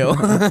scale.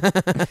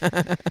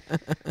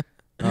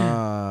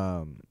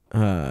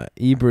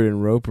 Ebert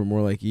and Roper,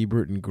 more like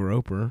Ebert and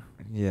Groper.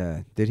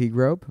 Yeah. Did he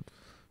grope?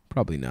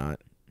 Probably not.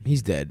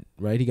 He's dead,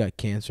 right? He got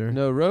cancer.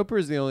 No,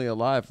 Roper's the only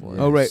alive one.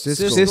 Yeah. Oh right,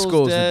 Siskel's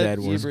Siskel's the dead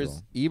one.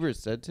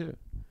 Ebert's dead too.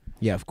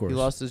 Yeah, of course. He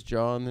lost his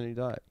jaw and then he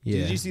died.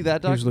 Yeah. Did you see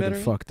that He was documentary?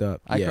 looking fucked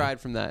up. I Yeah. cried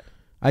from that.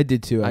 I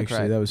did too. I Actually,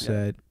 cried, that was yeah.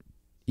 sad.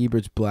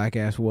 Ebert's black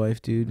ass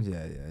wife, dude.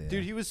 Yeah.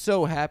 Dude, he was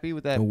so happy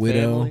with that A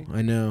widow. family.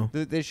 I know.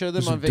 They showed them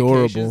was on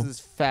vacations. adorable. This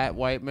fat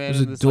white man It was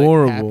and this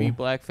adorable. like, happy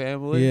black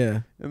family. Yeah.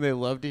 And they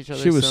loved each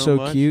other. She was so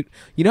much. cute.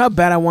 You know how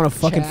bad I want a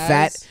fucking Chaz.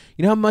 fat.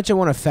 You know how much I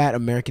want a fat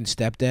American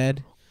stepdad.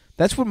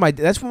 That's what my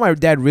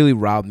dad really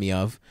robbed me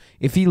of.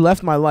 If he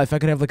left my life, I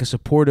could have like a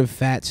supportive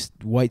fat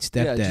white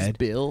Yeah, stepdad just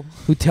Bill.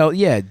 who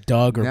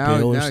Doug or now,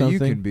 Bill or now something. you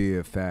can be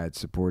a fat,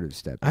 supportive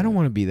stepdad. I don't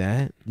want to be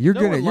that. You're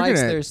No gonna, one you're likes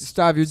gonna their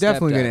stop. You're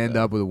definitely gonna stepdad, end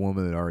though. up with a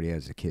woman that already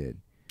has a kid.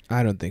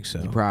 I don't think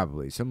so.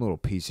 Probably some little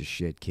piece of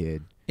shit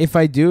kid. If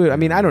I do it, I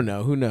mean, I don't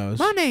know. Who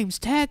knows? name's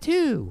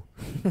Tattoo.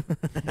 You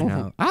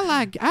know, I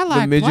like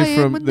the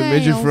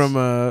midget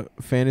from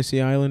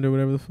Fantasy Island or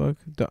whatever the fuck.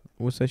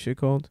 What's that shit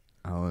called?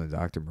 oh,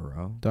 Dr.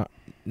 Moreau.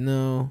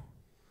 No.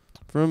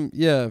 From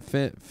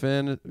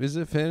is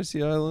it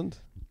Fantasy Island?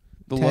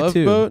 The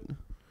Tattoo. Love Boat?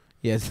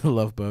 Yeah, it's the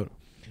Love Boat.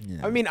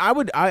 Yeah. I mean,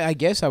 I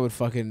guess I would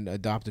fucking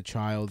adopt a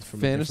child from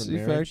Fantasy a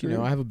different marriage. You know,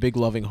 Factory? I have a big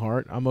loving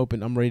heart. I'm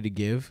open. I'm ready to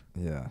give.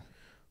 yeah.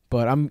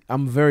 but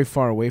I'm very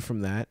far away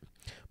from that.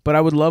 But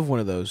I would love one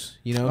of those.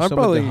 You know, I'm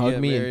someone probably to gonna hug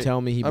get me married. and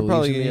tell me he I'm believes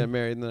probably in gonna me. get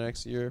married in the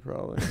next year,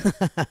 probably.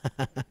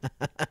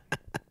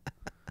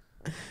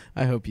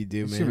 I hope you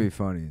do, It's man. gonna be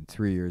funny in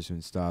 3 years when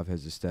Stav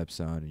has a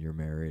stepson and you're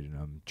married and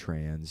I'm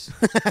trans.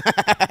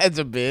 It's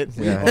a bit.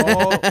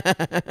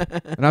 Yeah.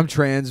 And I'm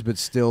trans but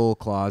still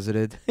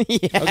closeted.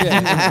 Okay.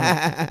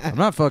 I'm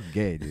not fucking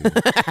gay, dude.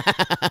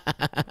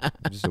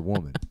 I'm just a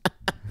woman.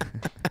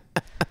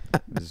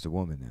 I'm just a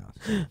woman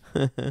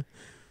now. So.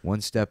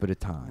 One step at a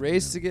time.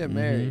 Race to you know? get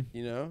married,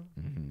 you know?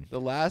 Mhm. The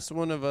last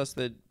one of us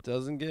that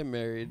doesn't get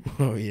married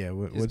Oh yeah. is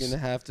What's going to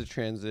have to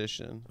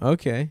transition.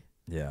 okay?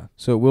 Yeah,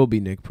 So it will be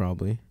Nick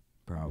probably.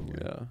 probably.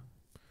 Yeah.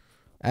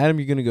 Adam,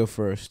 you're gonna go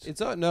first.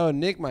 No,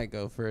 Nick might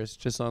go first,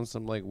 just on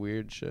some like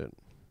weird shit.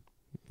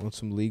 Want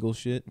some legal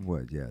shit?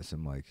 What? Yes,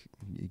 I'm like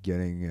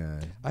getting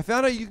I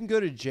found out you can go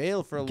to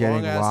jail for a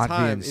getting long ass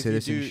time Latvian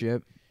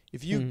citizenship.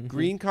 if you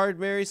green card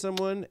marry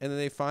someone and then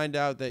they find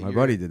out that My you're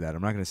buddy did that.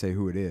 I'm not gonna say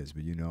who it is,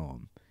 but you know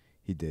him.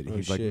 He did. Oh,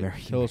 He's shit. like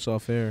married. Tell us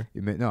off air.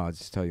 No, I'll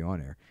just tell you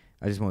on air.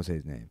 I just won't say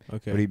his name.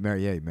 Okay. But he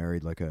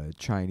married like a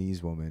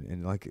Chinese woman,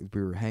 and like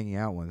we were hanging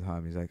out one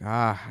time. He's like,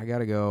 I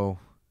gotta go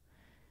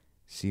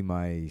see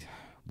my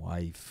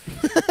wife.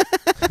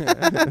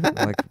 I'm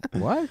like,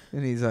 what?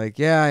 And he's like,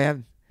 yeah,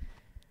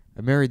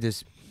 I married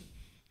this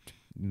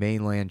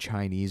mainland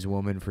Chinese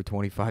woman for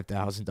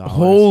 $25,000.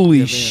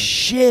 Holy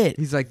shit!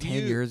 He's like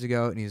 10 years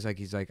ago, and he's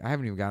like, I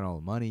haven't even gotten all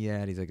the money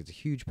yet. He's like, it's a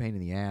huge pain in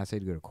the ass. I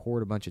had to go to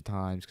court a bunch of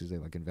times because they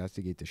like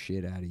investigate the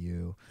shit out of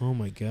you. Oh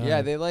my god.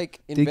 Yeah, they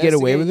like Did he get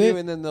away with investigate you, it?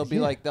 and then they'll be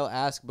Yeah. like, they'll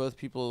ask both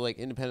people like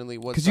independently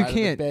what 'Cause you side of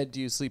the can't- bed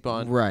do you sleep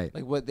on, Right.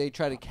 like what they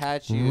try to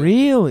catch you.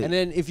 Really? And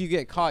then if you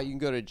get caught, you can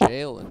go to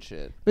jail and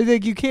shit. But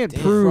like, you can't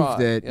Damn. prove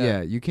Fraud, that. yeah.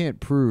 Yeah, you can't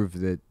prove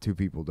that two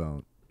people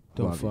don't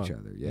love fuck. each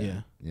other. Yeah.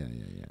 Yeah.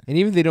 Yeah. And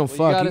even if they don't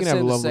Well, you fuck, gotta you can have a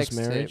send a loveless sex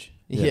marriage.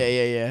 tape.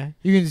 Yeah, yeah.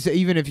 You can say,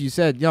 even if you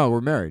said, no, we're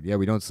married. Yeah,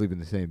 we don't sleep in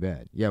the same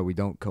bed. Yeah, we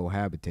don't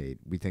cohabitate.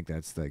 We think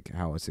that's like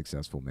how a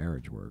successful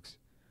marriage works.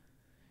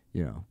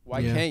 You know, Why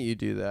Yeah. can't you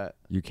do that?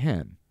 you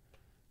can.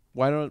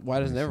 Why doesn't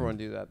Makes everyone sense.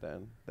 do that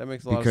then? That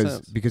makes a lot of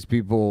sense. Because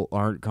people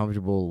aren't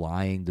comfortable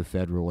lying to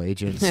federal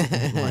agents.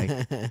 Like,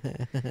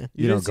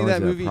 You know, didn't see going that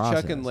through movie Chuck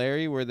process. and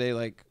Larry where they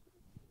like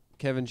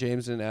Kevin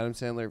James and Adam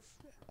Sandler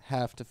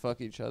have to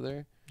fuck each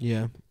other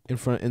Yeah.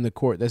 In the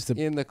court. That's the.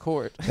 in the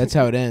court. That's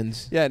how it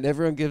ends. Yeah, and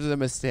everyone gives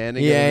them a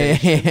standing Yeah,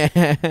 ovation.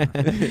 yeah.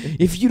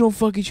 If you don't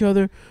fuck each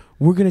other,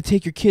 we're gonna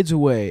take your kids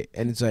away.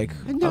 And it's like,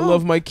 I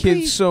love my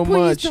kids so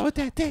much. Don't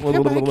take Blah,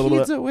 blah, my blah, blah, blah.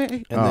 kids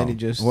away. And then he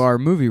just. Well, our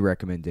movie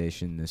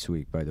recommendation this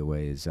week, by the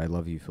way, is I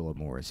Love You, Philip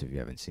Morris. If you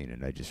haven't seen it,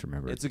 I just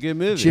remembered. It's a good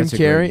movie. Jim That's a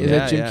great Carrey. Is movie.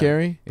 that Jim Yeah,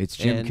 Carrey? It's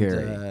Jim And,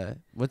 Carrey.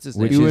 what's his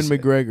Which name? Ewan is-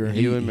 McGregor.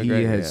 He, Ewan he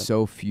McGregor, has yeah.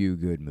 so few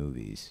good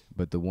movies,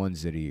 but the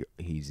ones that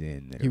he's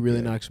in that He are really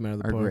good knocks him out of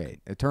the are park. great.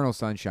 Eternal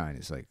Sunshine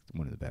is like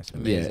one of the best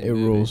movies. Yeah, Amazing it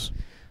movie. rules.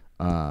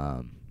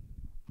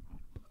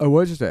 I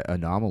watched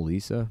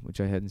Anomalisa, which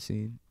I hadn't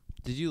seen.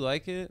 Did you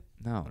like it?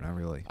 No, not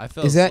really. I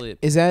fell Is that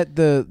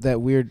asleep.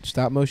 that weird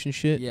stop motion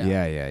shit? Yeah.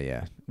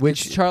 Yeah.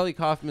 Which Charlie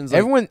Kaufman's like,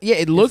 Everyone, yeah,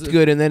 it looked a-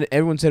 good, and then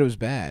everyone said it was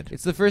bad.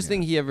 it's the first Yeah.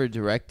 thing he ever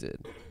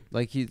directed.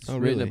 Like he's Oh,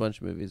 written really? a bunch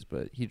of movies,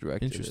 but he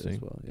directed it Interesting.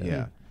 as well.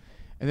 Yeah.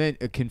 And then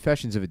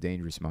Confessions of a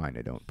Dangerous Mind,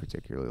 I don't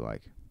particularly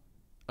like.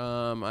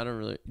 I don't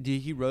really.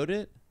 He wrote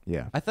it?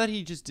 Yeah. I thought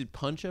he just did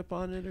punch up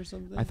on it or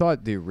something. I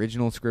thought the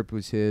original script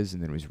was his,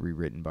 and then it was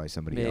rewritten by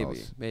somebody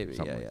else. Maybe,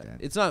 something yeah. like that.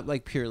 It's not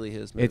like purely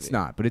his movie. It's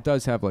not, but it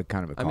does have like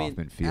kind of a I Kaufman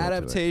mean, feel to it.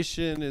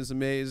 adaptation is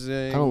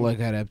amazing. I don't like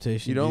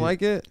adaptation. You don't dude.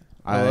 like it?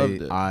 I loved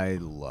it. I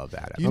love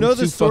that. You I'm know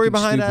the too story fucking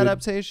behind stupid.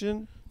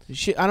 adaptation?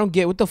 Shit, I don't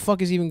get what the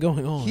fuck is even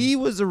going on. He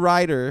was a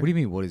writer. What do you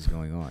mean? What is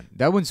going on?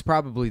 That one's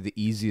probably the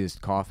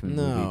easiest Kaufman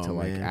no, movie to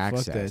like man,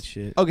 access. Fuck that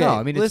shit. Okay, No,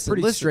 I mean it's listen,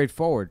 pretty listen.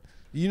 straightforward.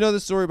 You know the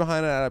story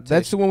behind adaptation.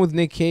 That's the one with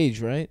Nick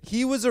Cage, right?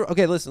 He was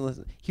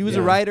listen. He was a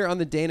Yeah. writer on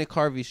the Dana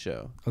Carvey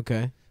show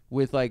Okay.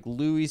 with like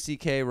Louis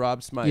C.K.,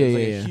 Rob Smiley. Yeah, It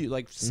was, yeah, like, yeah.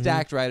 like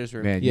stacked writers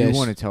room. Man, Yes. you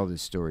want to tell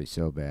this story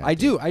so bad. I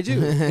do.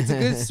 It's a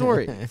good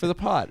story for the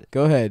pod,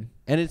 Go ahead.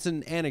 and it's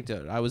an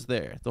anecdote. I was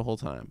there the whole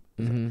time.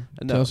 Mm-hmm.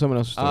 No. Tell someone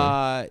else's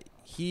story.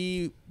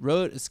 He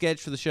wrote a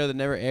sketch for the show that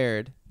never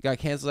aired. Got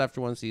canceled after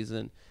one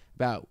season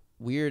about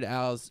Weird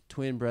Al's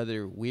twin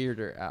brother,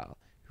 Weirder Al,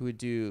 who would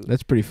do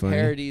That's pretty funny.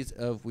 parodies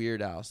of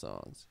Weird Al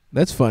songs.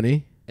 That's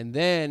funny. And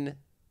then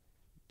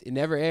it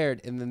never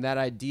aired, and then that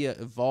idea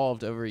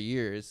evolved over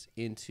years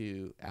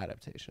into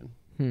adaptation.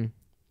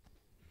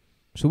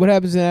 So what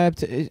happens in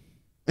adaptation?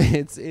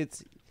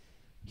 It's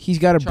He's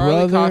got a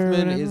Charlie brother. or Kaufman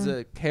whatever? is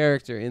a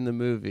character in the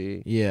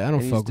movie. Yeah, I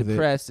don't and fuck he's with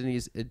depressed, and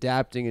he's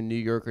adapting a New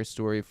Yorker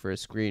story for a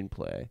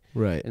screenplay. it.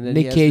 Right. and then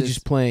he Nick has Cage this- is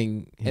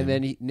playing. Him. And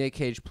then Nick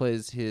Cage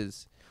plays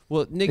his.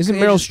 Well, Nick Isn't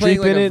Cage Meryl is playing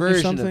Streep like in a it or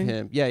version something? of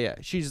him. Yeah.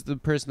 She's the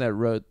person that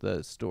wrote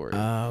the story.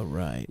 Oh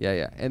right.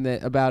 yeah. And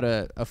then about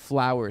a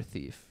flower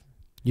thief.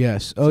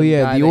 Yes. Oh Some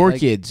yeah, guy the that, like,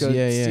 orchids. goes-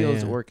 yeah.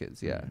 steals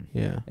orchids. Yeah.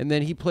 Yeah. And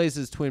then he plays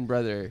his twin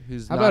brother,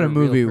 who's How not about a real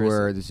movie person.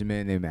 where there's a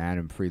man named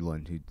Adam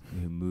Friedland who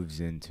moves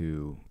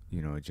into a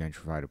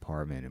gentrified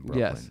apartment in Brooklyn.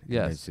 Yes, and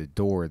yes. there's a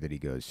door that he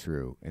goes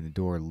through, and the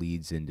door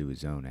leads into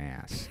his own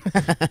ass.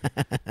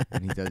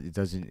 And it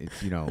doesn't.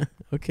 It's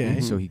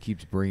Okay. So he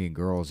keeps bringing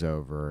girls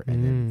over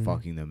and then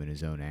fucking them in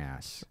his own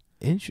ass.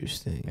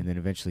 Interesting. And then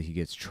eventually he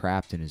gets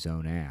trapped in his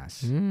own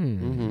ass.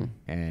 Mhm.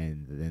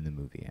 And then the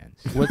movie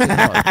ends. What's it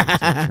called?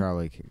 So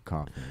Charlie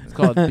Kaufman. It's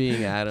called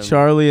Being Adam.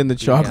 Charlie and the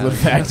Chocolate Adam.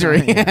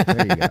 Factory. Yeah,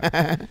 there you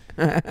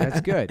go. That's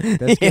good.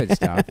 That's good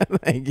stuff.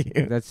 Thank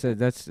you.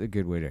 That's a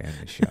good way to end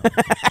the show.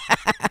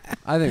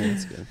 I think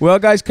that's good. Well,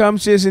 guys, come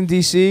see us in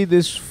DC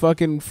this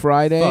fucking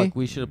Friday. Fuck,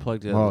 we should have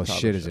plugged it. at Oh the top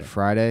shit! of the Is show. it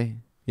Friday?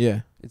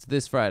 Yeah. It's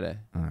this Friday.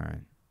 All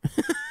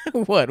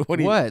right. What? What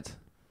do you? What?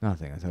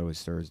 Nothing. I thought it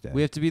was Thursday.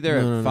 We have to be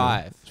there No, at no.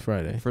 5 It's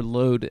Friday. for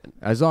load.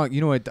 As long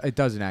it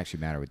doesn't actually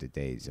matter what the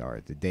days are.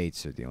 The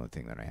dates are the only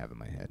thing that I have in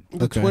my head.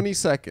 The Okay.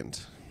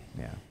 22nd.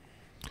 Yeah.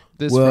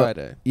 This Well,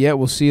 Friday. Yeah,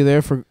 we'll see you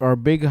there for our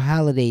big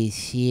holiday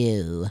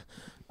show.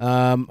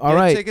 All Get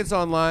right. tickets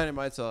online. It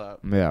might sell out.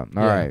 Yeah. All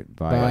Yeah. right.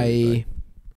 Bye. Bye.